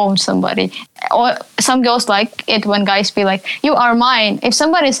like you own somebody. Or some girls like it when guys be like, "You are mine." If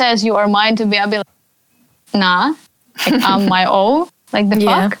somebody says you are mine to me, I'll be like, "Nah, like, I'm my own." Like the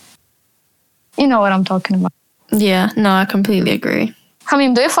Yeah. fuck. You know what I'm talking about. Yeah. No, I completely agree. I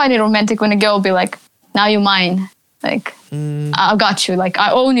mean, do you find it romantic when a girl be like, "Now you're mine"? Like, I got you. Like,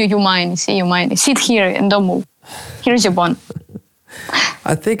 I own you. You're mine. See, you're mine. Sit here and don't move. Here's your bond.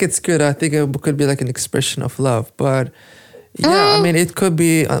 I think it's good. I think it could be like an expression of love, but yeah, I mean, it could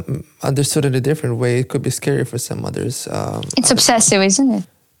be understood in a different way. It could be scary for some others. It's obsessive, isn't it?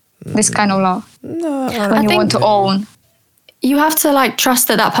 This kind of love. No, When you want to own. You have to like trust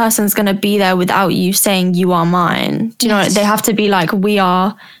that that person's going to be there without you saying you are mine. Do you know? Yes. They have to be like, we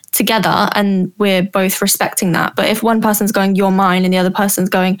are together and we're both respecting that. But if one person's going, you're mine, and the other person's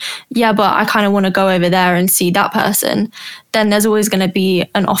going, yeah, but I kind of want to go over there and see that person, then there's always going to be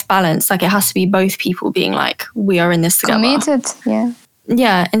an off balance. Like it has to be both people being like, we are in this together. Committed, yeah.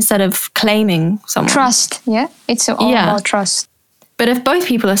 Yeah, instead of claiming someone. Trust, yeah. It's all Yeah. about trust. But if both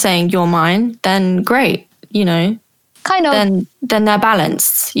people are saying you're mine, then great, you know, Kind of. then they're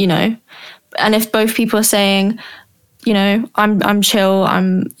balanced, you know. And if both people are saying, you know, I'm chill,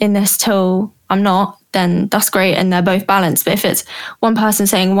 I'm in this till I'm not, then that's great and they're both balanced. But if it's one person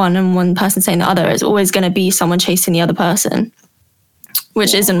saying one and one person saying the other, it's always going to be someone chasing the other person,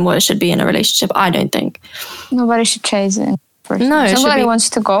 which isn't what it should be in a relationship, I don't think. Nobody should chase it. No, it should Somebody be- wants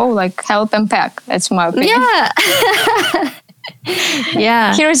to go, like help and pack. That's my opinion. Yeah.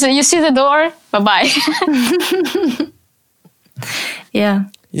 Yeah. You see the door? Bye-bye. Yeah.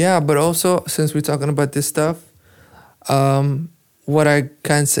 yeah, but also since we're talking about this stuff, what I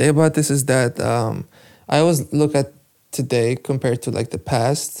can say about this is that I always look at today compared to like the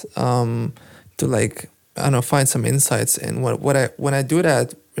past to like I don't know find some insights in when I do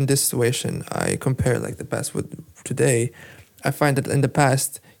that in this situation I compare like the past with today. I find that in the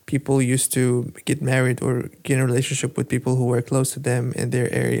past people used to get married or get in a relationship with people who were close to them in their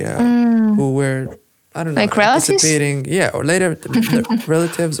area, who were I don't know Like relatives? anticipating or later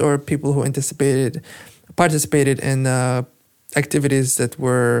relatives or people who participated in activities that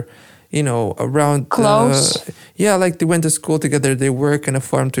were around Close. like they went to school together, they work in a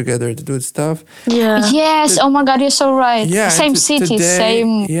farm together to do stuff. Yeah. Yes. Oh my God, you're so right. Yeah, Same and city, today-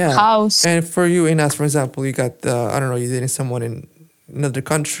 same yeah. house. And for you, Inas, for example, you got I don't know, you're dating someone in another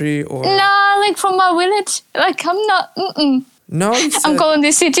country or Nah, like from my village. Like I'm not. no, you I'm said- calling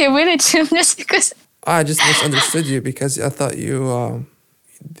this city a village just because. I just misunderstood you because I thought you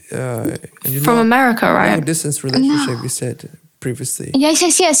From America, long right? distance relationship. You said previously.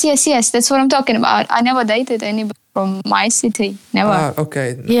 Yes. That's what I'm talking about. I never dated anybody from my city. Never.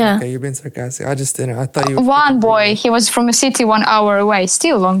 Okay. Yeah. Okay, you're being sarcastic. I just didn't. I thought you. One boy, he was from a city 1 hour away.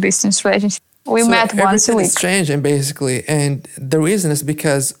 Still long distance relationship. We So met once a everything week. is strange, and basically, and the reason is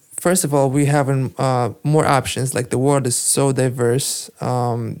because first of all, we have more options. Like the world is so diverse.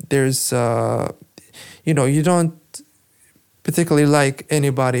 There's, you don't particularly like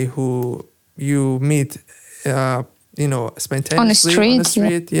anybody who you meet, spontaneously On the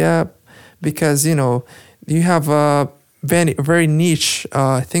street, yeah, because you have very niche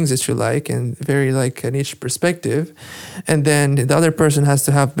things that you like and very like a niche perspective, and then the other person has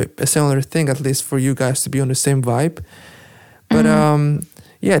to have a similar thing at least for you guys to be on the same vibe. But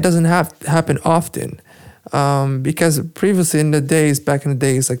it doesn't happen often because previously back in the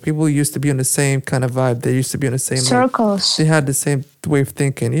days, like people used to be on the same kind of vibe. They used to be on the same Circles. they had the same way of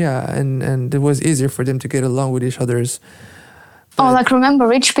thinking, and it was easier for them to get along with each other's. Oh, like remember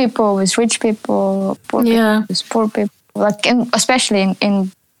rich people with rich people, poor Yeah. people with poor people. Like especially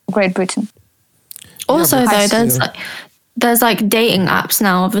in Great Britain. Also, but though, still. there's like dating apps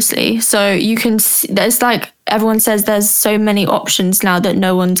now, obviously. So you can there's like, everyone says there's so many options now that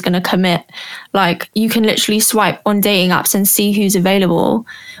no one's going to commit. Like you can literally swipe on dating apps and see who's available.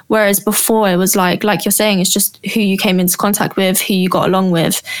 Whereas before it was like you're saying, it's just who you came into contact with, who you got along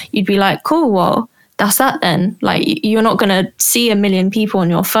with. You'd be like, cool, well, that's that then. Like you're not going to see a million people on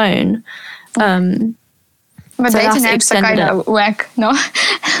your phone. But So dating that's apps are kind extended of whack, no?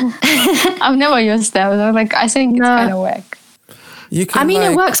 I've never used them. Like, I think it's kind of whack. You can, I mean,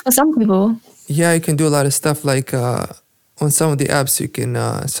 like, it works for some people. Yeah, you can do a lot of stuff. Like on some of the apps, you can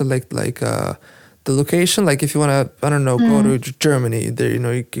select like the location. Like if you want to, I don't know, go to Germany, there,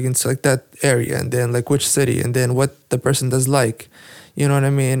 you can select that area, and then like which city, and then what the person does like. You know what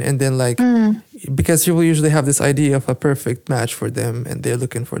I mean? And then like, because people usually have this idea of a perfect match for them, and they're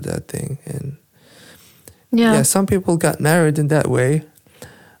looking for that thing. And yeah, some people got married in that way,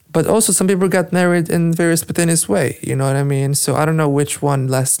 but also some people got married in very spontaneous way. You know what I mean? So I don't know which one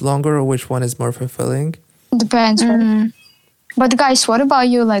lasts longer or which one is more fulfilling. Depends, right? But guys, what about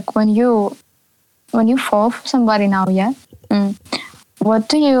you? Like when you fall for somebody now, yeah? What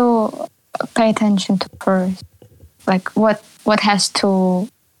do you pay attention to first? Like what has to,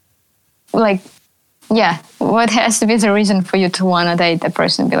 like, yeah, what has to be the reason for you to want to date the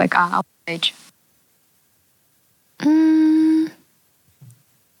person? Be like, I'll date you.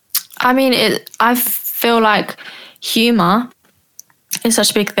 I mean, I feel like humor is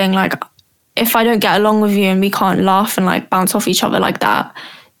such a big thing. Like, if I don't get along with you and we can't laugh and like bounce off each other like that,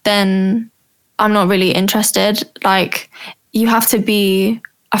 then I'm not really interested. Like, you have to be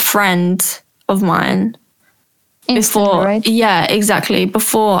a friend of mine before, right? Yeah, exactly.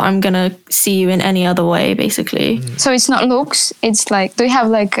 Before I'm gonna see you in any other way, basically. So it's not looks. It's like, do you have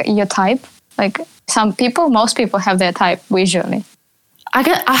like your type? Like most people have their type visually. I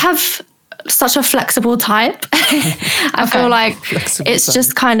have such a flexible type. I feel like Flexible it's type.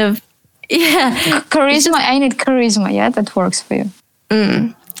 just kind of, yeah. Charisma, I need charisma. Yeah, that works for you.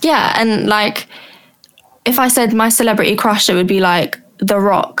 Yeah, and like, if I said my celebrity crush, it would be like The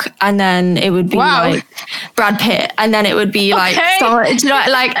Rock, and then it would be like Brad Pitt, and then it would be like, Okay. do you know,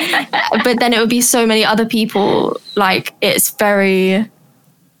 like, but then it would be so many other people. Like, it's very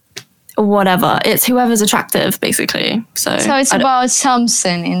whatever. It's whoever's attractive, basically. So it's about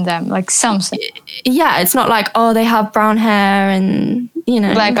something in them, like something. Yeah, it's not like, oh, they have brown hair and,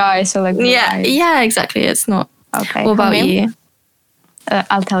 Black eyes or like blue eyes. Yeah, exactly. It's not. Okay. What about you?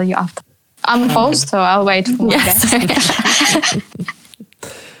 I'll tell you after. I'm host, so I'll wait for my guest.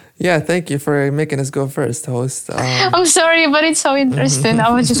 Yeah, thank you for making us go first, host. I'm sorry, but it's so interesting. I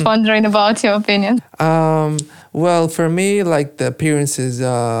was just wondering about your opinion. Well, for me, like the appearance is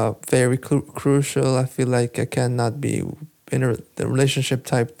very crucial. I feel like I cannot be in the relationship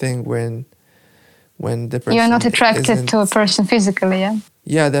type thing when the person You're not attracted isn't- to a person physically, yeah?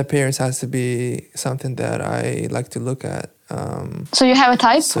 Yeah, the appearance has to be something that I like to look at. So you have a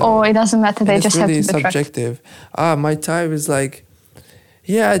type, So- or it doesn't matter, they and just it's really have to be attracted? subjective. My type is like,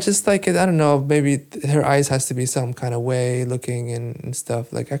 yeah, just like, I don't know, maybe her eyes has to be some kind of way looking and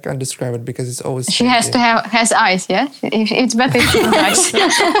stuff. Like I can't describe it because it's always She has to has eyes, yeah? It's better if she has eyes.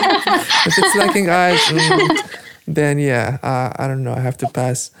 If it's lacking eyes, then yeah, I don't know. I have to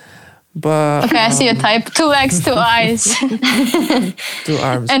pass. But Okay, I see a type. 2 legs, 2 eyes, 2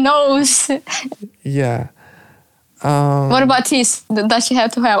 arms. a nose. Yeah. What about teeth? Does she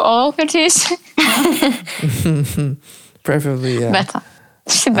have to have all of her teeth? Preferably, yeah. Better.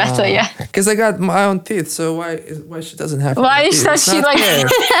 She better, yeah. Because I got my own teeth, so why she doesn't have? Why teeth? does It's she not like,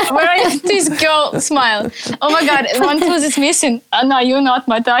 fair. where are your teeth, girl? Smile. Oh my God, one tooth is missing. No, you're not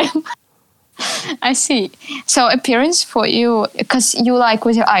my type. I see. So appearance for you, because you like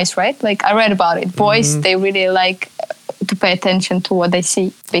with your eyes, right? Like I read about it. Boys, they really like to pay attention to what they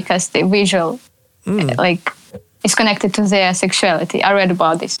see because the visual, like, is connected to their sexuality. I read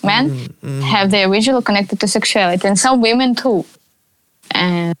about this. Men have their visual connected to sexuality, and some women too.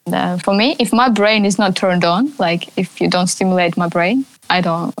 And for me, if my brain is not turned on, like if you don't stimulate my brain, I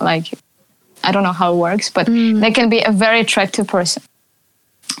don't know how it works, but they can be a very attractive person,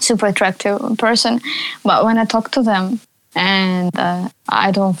 super attractive person. But when I talk to them and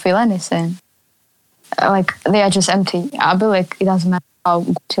I don't feel anything, like they are just empty. I'll be like, it doesn't matter how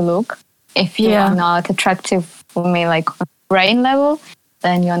good you look. If you are not attractive for me, like on brain level,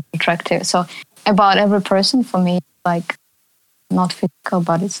 then you're not attractive. So about every person for me, like, not physical,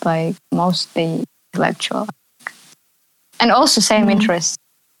 but it's like mostly intellectual. And also same interests.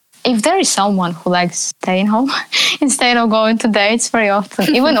 If there is someone who likes staying home instead of going to dates very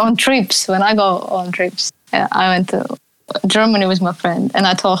often, even on trips, when I go on trips, I went to Germany with my friend, and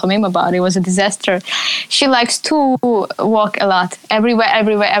I told Hamim about it. It was a disaster. She likes to walk a lot,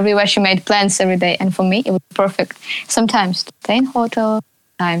 everywhere. She made plans every day, and for me, it was perfect. Sometimes to stay in hotel,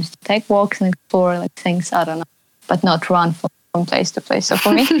 sometimes to take walks and explore like things, I don't know, but not run from place to place. So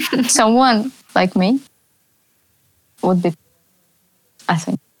for me, someone like me would be, I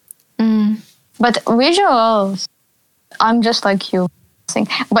think. But visuals, I'm just like you, I think.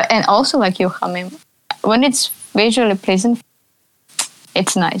 And also like you, Hamim. When it's visually pleasant,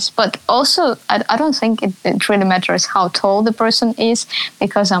 it's nice. But also, I don't think it really matters how tall the person is,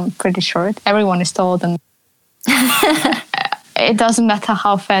 because I'm pretty short. Everyone is taller than me. It doesn't matter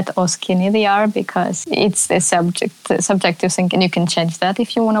how fat or skinny they are, because it's a subjective thing, and you can change that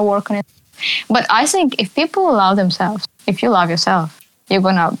if you want to work on it. But I think if people love themselves, if you love yourself, you're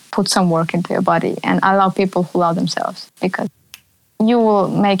going to put some work into your body. And I love people who love themselves, because you will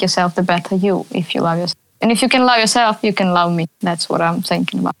make yourself the better you if you love yourself. And if you can love yourself, you can love me. That's what I'm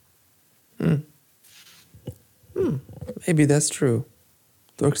thinking about. Maybe that's true.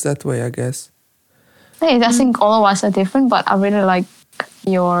 It works that way, I guess. Hey, I think all of us are different, but I really like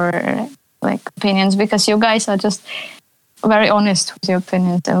your opinions, because you guys are just very honest with your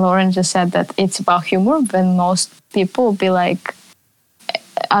opinions. And Lauren just said that it's about humor, when most people will be like,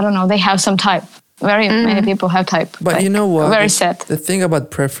 I don't know, they have some type. Very many people have type. But you know what? Very sad. The thing about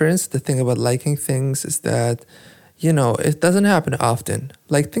preference, the thing about liking things is that, you know, it doesn't happen often.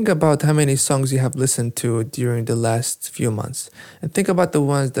 Like, think about how many songs you have listened to during the last few months. And think about the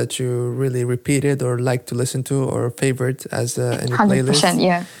ones that you really repeated or like to listen to or favorite as in your 100%, playlist.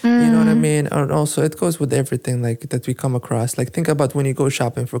 yeah. You know what I mean? And also, it goes with everything like that we come across. Like, think about when you go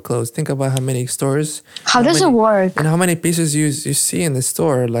shopping for clothes. Think about how many stores. How does it work? And how many pieces you see in the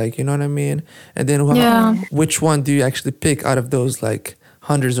store. Like, you know what I mean? And then which one do you actually pick out of those, like,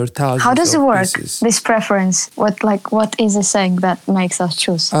 hundreds or thousands? How does it work? Pieces? This preference. What is it saying that makes us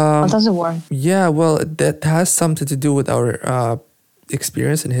choose? How does it work? Yeah, well, that has something to do with our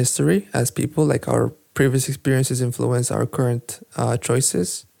experience and history as people. Like, our previous experiences influence our current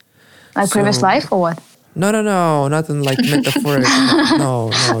choices. Like previous life or what? No, not in like metaphoric. No.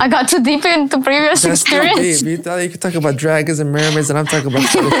 I got too deep into previous That's experience. too deep. You can talk about dragons and mermaids, and I'm talking about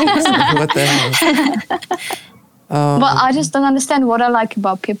politics. What the hell? But I just don't understand what I like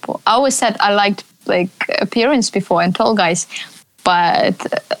about people. I always said I liked like appearance before and tall guys, but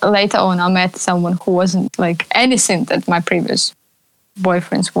later on I met someone who wasn't like anything that my previous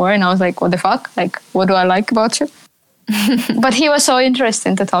boyfriends were, and I was like, what the fuck? Like, what do I like about you? But he was so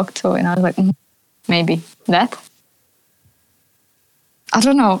interesting to talk to, and I was like, maybe that. I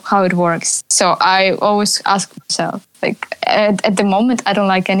don't know how it works. So I always ask myself, like, at the moment I don't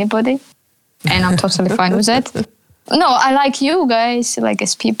like anybody, and I'm totally fine with that. No, I like you guys, like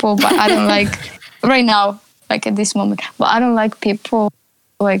as people, but I don't like right now, like at this moment. But I don't like people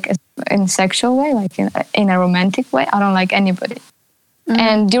like in a sexual way, like in a romantic way. I don't like anybody.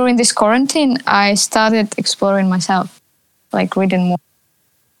 And during this quarantine, I started exploring myself, like reading more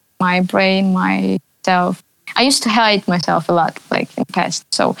my brain, myself. I used to hate myself a lot, like in the past.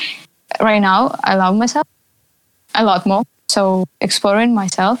 So right now, I love myself a lot more. So exploring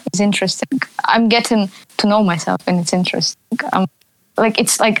myself is interesting. I'm getting to know myself, and it's interesting.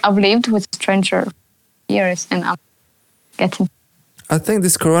 It's like I've lived with a stranger for years, and I'm getting. I think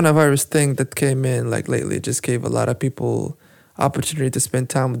this coronavirus thing that came in like lately just gave a lot of people opportunity to spend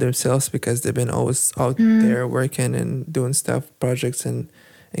time with themselves, because they've been always out there working and doing stuff, projects, and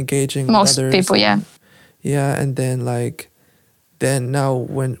engaging Most with others. people, yeah. Yeah, and then now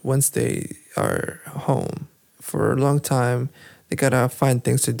once they are home for a long time, they gotta find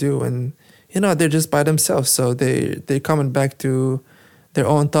things to do, and you know, they're just by themselves, so they're coming back to their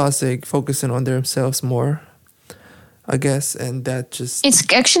own thoughts. They focusing on themselves more, I guess, and that just It's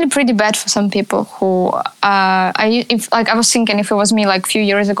actually pretty bad for some people who I was thinking if it was me like a few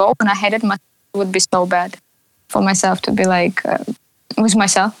years ago when I hated myself, it would be so bad for myself to be like with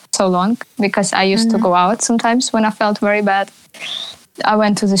myself so long, because I used to go out sometimes when I felt very bad. I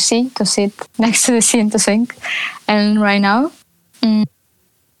went to the sea to sit next to the sea and to think, and right now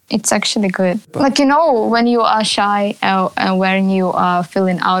it's actually good. Like, you know, when you are shy and when you are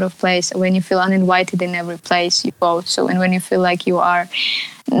feeling out of place, when you feel uninvited in every place you go to, and when you feel like you are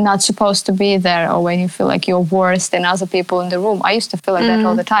not supposed to be there, or when you feel like you're worse than other people in the room. I used to feel like that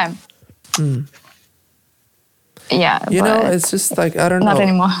all the time. Yeah. You know, it's just like, I don't know. Not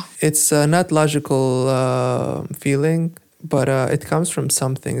anymore. It's not logical feeling, but it comes from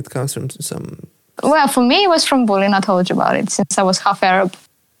something. It comes from some... Well, for me, it was from bullying. I told you about it. Since I was half Arab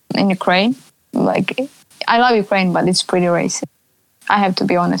in Ukraine, like, I love Ukraine, but it's pretty racist. I have to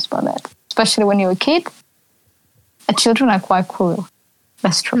be honest about that. Especially when you're a kid. children are quite cruel.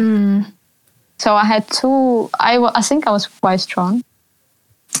 That's true. So I had two. I think I was quite strong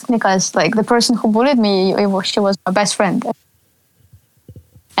because like the person who bullied me, she was my best friend.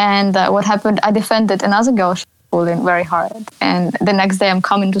 And what happened? I defended another girl she was bullying very hard. And the next day I'm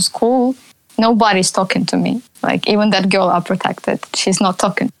coming to school. Nobody's talking to me. Like even that girl are protected. She's not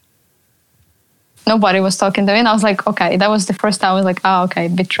talking. Nobody was talking to me. And I was like, okay, that was the first time I was like, oh, okay,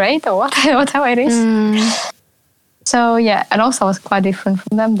 betrayed or what? Whatever it is. So yeah, and also I was quite different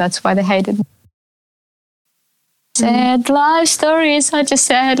from them. That's why they hated me. Sad life story is such a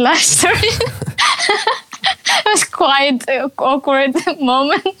sad life story. It was quite an awkward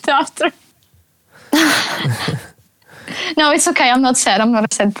moment after. No, it's okay. I'm not sad. I'm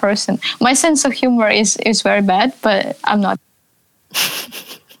not a sad person. My sense of humor is very bad, but I'm not.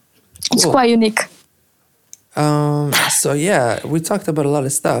 It's quite unique. So yeah, we talked about a lot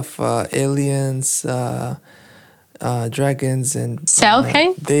of stuff. Aliens, dragons, and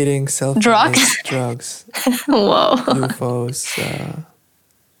Self-hate? dating, drugs, Whoa. UFOs,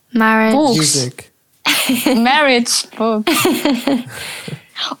 Marriage. Books. music. Marriage, books.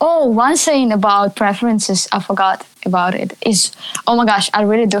 Oh, one thing about preferences, I forgot about it, is, oh my gosh, I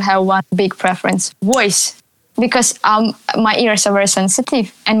really do have one big preference. Voice. Because my ears are very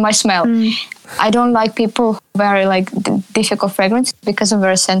sensitive and my smell. I don't like people who very like difficult fragrances because I'm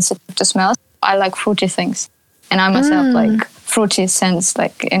very sensitive to smells. I like fruity things. And I myself like fruity scents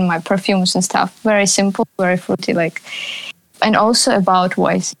like in my perfumes and stuff. Very simple, very fruity. Like, and also about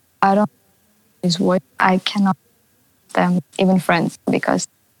voice. I don't use voice. I cannot them even friends because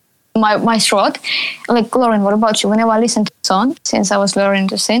my throat, like Lauren, what about you? Whenever I listen to a song, since I was learning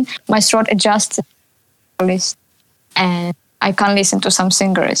to sing, my throat adjusts and I can't listen to some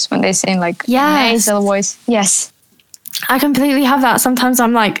singers when they sing like nasal voice. Yes. I completely have that. Sometimes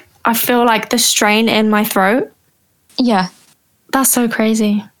I feel like the strain in my throat. Yeah. That's so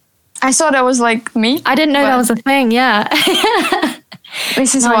crazy. I thought that was like me. I didn't know that was a thing. Yeah.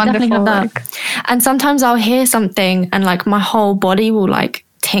 This is No, I definitely wonderful. have that. And sometimes I'll hear something and like my whole body will like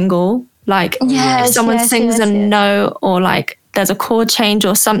tingle. Like if someone sings a note or like there's a chord change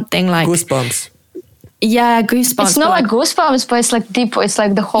or something like Goosebumps. Yeah, goosebumps. It's not like goosebumps, but it's like deep. It's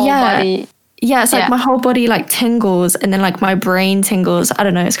like the whole body. Yeah, it's like my whole body like tingles and then like my brain tingles. I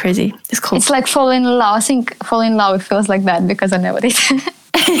don't know, it's crazy. It's cool. It's like falling in love. I think falling in love, it feels like that because I never did.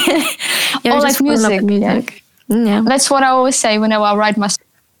 Yeah, or just like fall in love music. with music. Yeah. That's what I always say whenever I write my song.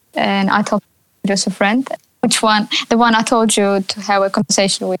 And I talk to just a friend. Which one? The one I told you to have a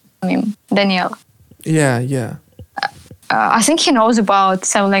conversation with him, Daniel. Yeah. I think he knows about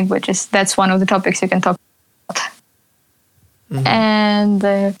 7 languages. That's one of the topics you can talk about. And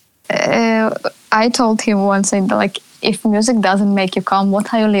I told him once, like, if music doesn't make you calm,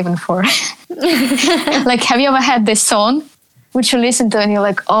 what are you living for? Like, have you ever had this song which you listen to and you're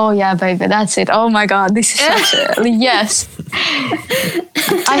like, oh yeah, baby, that's it. Oh my God, this is such a... Yes.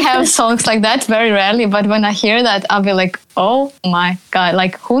 I have songs like that very rarely, but when I hear that, I'll be like, oh my God,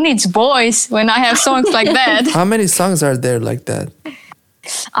 like who needs boys when I have songs like that? How many songs are there like that?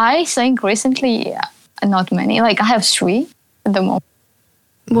 I think recently, not many. Like I have 3 at the moment.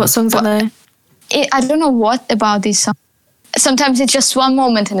 What songs are there? I don't know what about these songs. Sometimes it's just one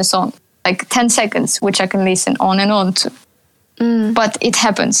moment in a song, like 10 seconds, which I can listen on and on to. But it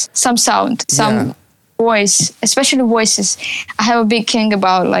happens. Some sound, some voice, especially voices. I have a big thing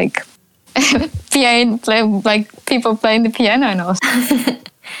about like piano, like people playing the piano and all.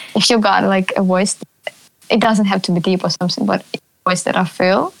 If you got like a voice, it doesn't have to be deep or something, but a voice that I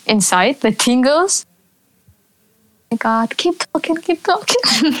feel inside, the tingles. My God, keep talking.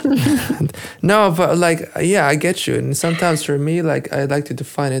 No, but like, yeah, I get you. And sometimes for me, like, I like to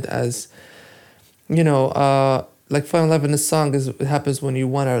define it as, you know, like falling in love in a song it happens when you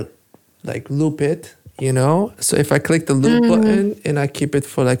want to like loop it, you know? So if I click the loop button and I keep it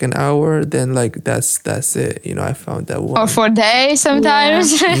for like an hour, then like that's it. You know, I found that one. Or for days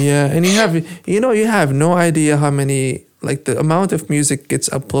sometimes. Yeah, and you have no idea how many, like the amount of music gets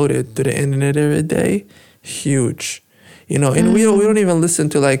uploaded to the internet every day. Huge, you know, and we don't even listen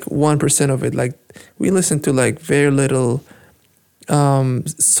to like 1% of it. Like we listen to like very little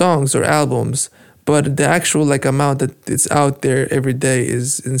songs or albums, but the actual like amount that it's out there every day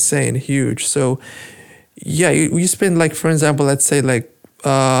is insane, huge. So yeah, you spend like, for example, let's say like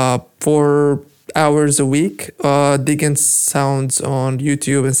 4 hours a week digging sounds on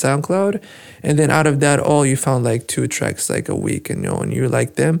YouTube and SoundCloud, and then out of that all you found like 2 tracks like a week, and you know, and you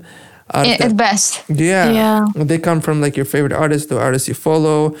like them. At best. Yeah. They come from like your favorite artist, the artists you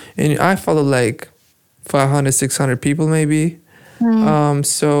follow. And I follow like 500, 600 people maybe.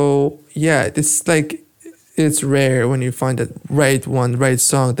 So yeah, it's like it's rare when you find that right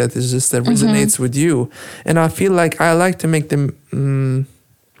song that is just that resonates with you. And I feel like I like to make the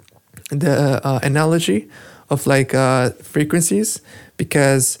analogy of like frequencies,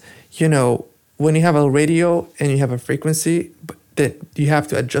 because you know when you have a radio and you have a frequency, that you have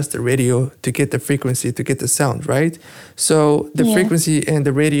to adjust the radio to get the frequency, to get the sound, right? So the frequency and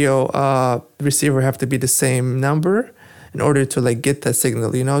the radio receiver have to be the same number in order to like get that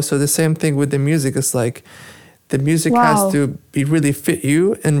signal, you know? So the same thing with the music. It's like the music has to be really fit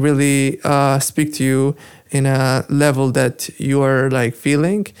you and really speak to you in a level that you are like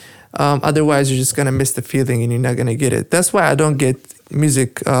feeling. Otherwise, you're just gonna miss the feeling and you're not gonna get it. That's why I don't get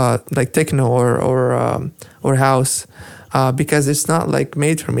music like techno or house, because it's not like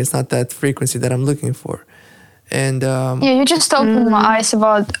made for me. It's not that frequency that I'm looking for. And you just opened my eyes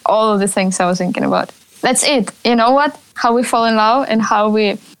about all of the things I was thinking about. That's it. You know what? How we fall in love and how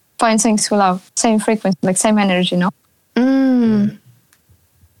we find things to love. Same frequency, like same energy, no?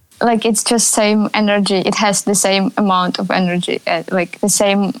 Like it's just same energy. It has the same amount of energy, like the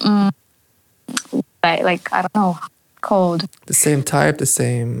same, like I don't know, called. The same type, the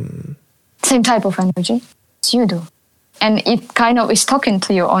same type of energy as you do. And it kind of is talking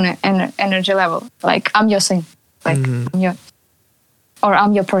to you on an energy level. Like I'm your thing, like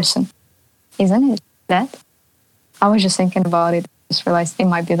I'm your person. Isn't it that? I was just thinking about it. Just realized it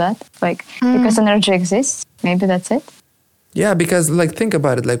might be that. Like because energy exists, maybe that's it. Yeah, because like think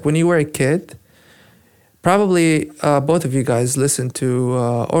about it. Like when you were a kid, probably both of you guys listened to,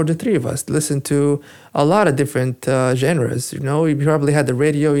 or the three of us listened to a lot of different genres. You know, you probably had the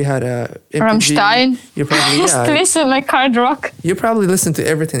radio, you had a Rammstein. You probably listen like hard rock. You probably listen to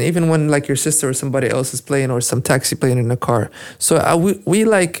everything, even when like your sister or somebody else is playing, or some taxi playing in the car. So we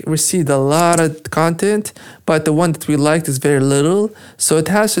like received a lot of content, but the one that we liked is very little. So it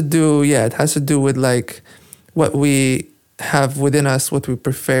has to do with like what we have within us, what we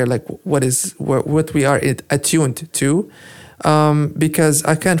prefer, like what we are attuned to, because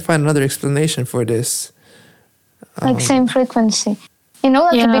I can't find another explanation for this. Like same frequency, you know,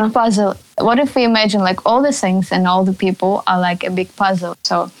 like a big puzzle. What if we imagine like all the things and all the people are like a big puzzle?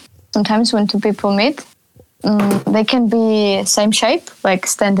 So sometimes when two people meet, they can be same shape, like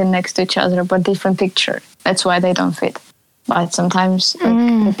standing next to each other, but different picture. That's why they don't fit. But sometimes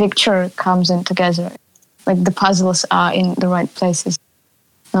like, the picture comes in together. Like the puzzles are in the right places.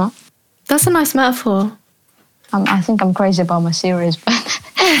 No? That's a nice metaphor. I think I'm crazy about my series, but...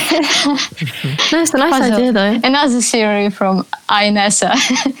 No, it's a nice idea though. Another series from Inessa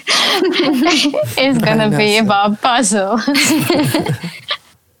is going to be about puzzles.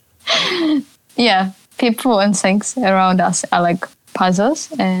 Yeah, people and things around us are like puzzles,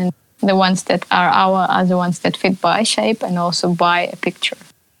 and the ones that are are the ones that fit by shape and also by a picture.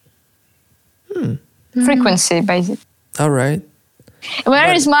 Frequency, basically. All right.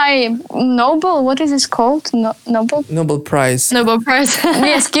 Where is my Nobel? What is this called? Nobel Prize. Nobel Prize.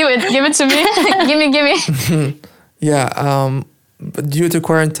 Yes, give it to me. give me. Yeah. But due to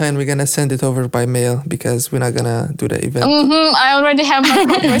quarantine, we're gonna send it over by mail because we're not gonna do the event. I already have my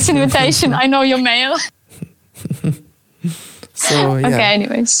Congress invitation. I know your mail. So yeah. Okay.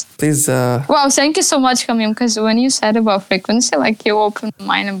 Anyways. Please. Wow. Thank you so much, Hamim. Because when you said about frequency, like you opened my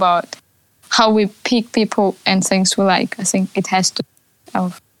mind about how we pick people and things we like. I think it has to.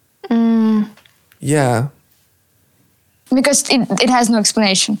 Yeah. Because it has no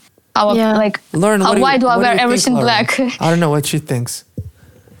explanation. Like, Lauren, why do I wear everything black? I don't know what she thinks.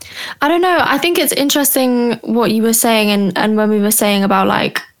 I don't know. I think it's interesting what you were saying, and when we were saying about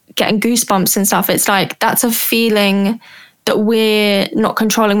like getting goosebumps and stuff, it's like that's a feeling that we're not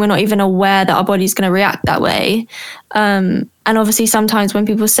controlling. We're not even aware that our body's going to react that way. And obviously sometimes when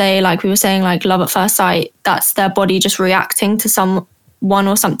people say, like we were saying, like love at first sight, that's their body just reacting to someone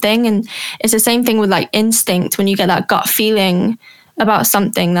or something. And it's the same thing with like instinct. When you get that gut feeling about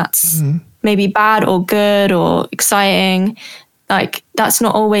something that's maybe bad or good or exciting, like that's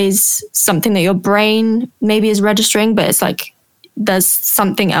not always something that your brain maybe is registering, but it's like there's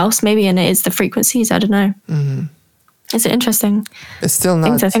something else maybe, and it is the frequencies. I don't know. Is it interesting? It's still not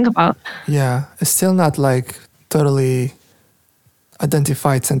thing to think about. Yeah, it's still not like totally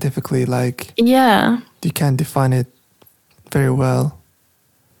identified scientifically. Like you can't define it very well.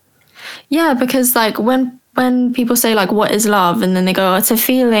 Yeah, because like when people say like what is love, and then they go, oh, it's a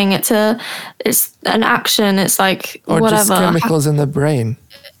feeling, it's an action, it's like or whatever. Just chemicals in the brain.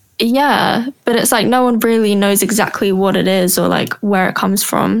 Yeah, but it's like no one really knows exactly what it is or like where it comes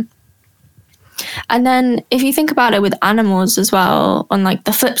from. And then if you think about it with animals as well, on like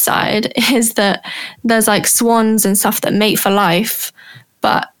the flip side is that there's like swans and stuff that mate for life,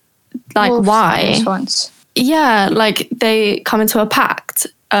 but like Wolves, why? Swans. yeah, like they come into a pact,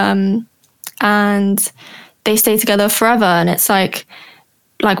 and they stay together forever. And it's like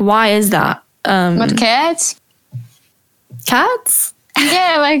why is that? But cats? Cats?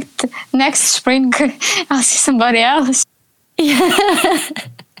 Yeah, like next spring I'll see somebody else. Yeah.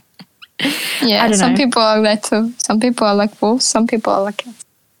 Yeah, I don't some know. people are like that too. Some people are like wolves, some people are like cats.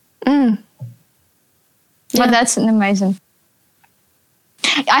 Mm. But Yeah. that's amazing.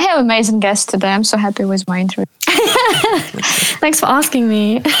 I have amazing guests today. I'm so happy with my interview. Thanks for asking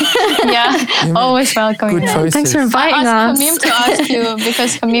me. Yeah, always welcome. Good choices. Thanks for I inviting asked us. Hamim to ask you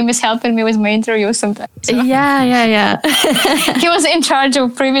because Hamim is helping me with my interview sometimes. So Yeah. he was in charge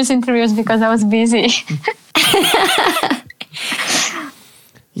of previous interviews because I was busy.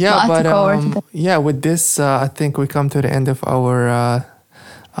 Yeah, Lots but to cover today. yeah, with this, I think we come to the end of our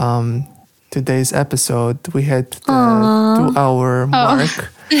today's episode. We hit the 2-hour mark.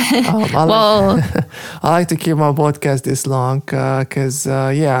 Whoa. I like to keep my podcast this long because,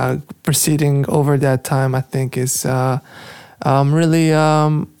 yeah, proceeding over that time, I think is really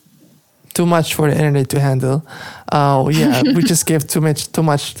too much for the internet to handle. Yeah, we just gave too much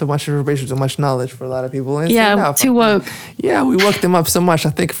information, too much knowledge for a lot of people. And it's Yeah, enough. too woke. Yeah, we woke them up so much.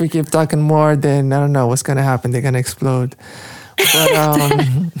 I think if we keep talking more, then I don't know what's gonna happen. They're gonna explode. But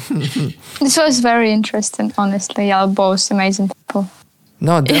This was very interesting, honestly. Y'all both amazing people.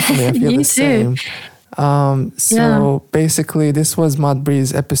 no, definitely, I feel You the too. same. So basically, this was Mad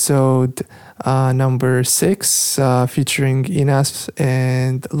Breeze episode number 6, featuring Inas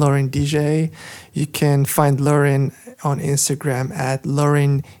and Lauren DJ. You can find Lauren on Instagram at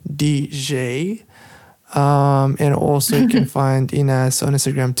Lauren DJ. And also you can find Inas on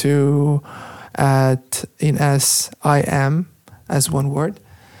Instagram too at INASIM as one word.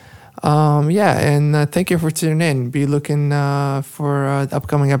 Yeah, and thank you for tuning in. Be looking for the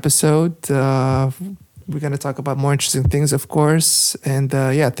upcoming episode. We're going to talk about more interesting things, of course. And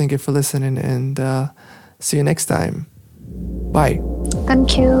yeah, thank you for listening, and see you next time. Bye.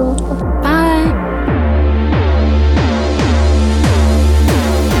 Thank you.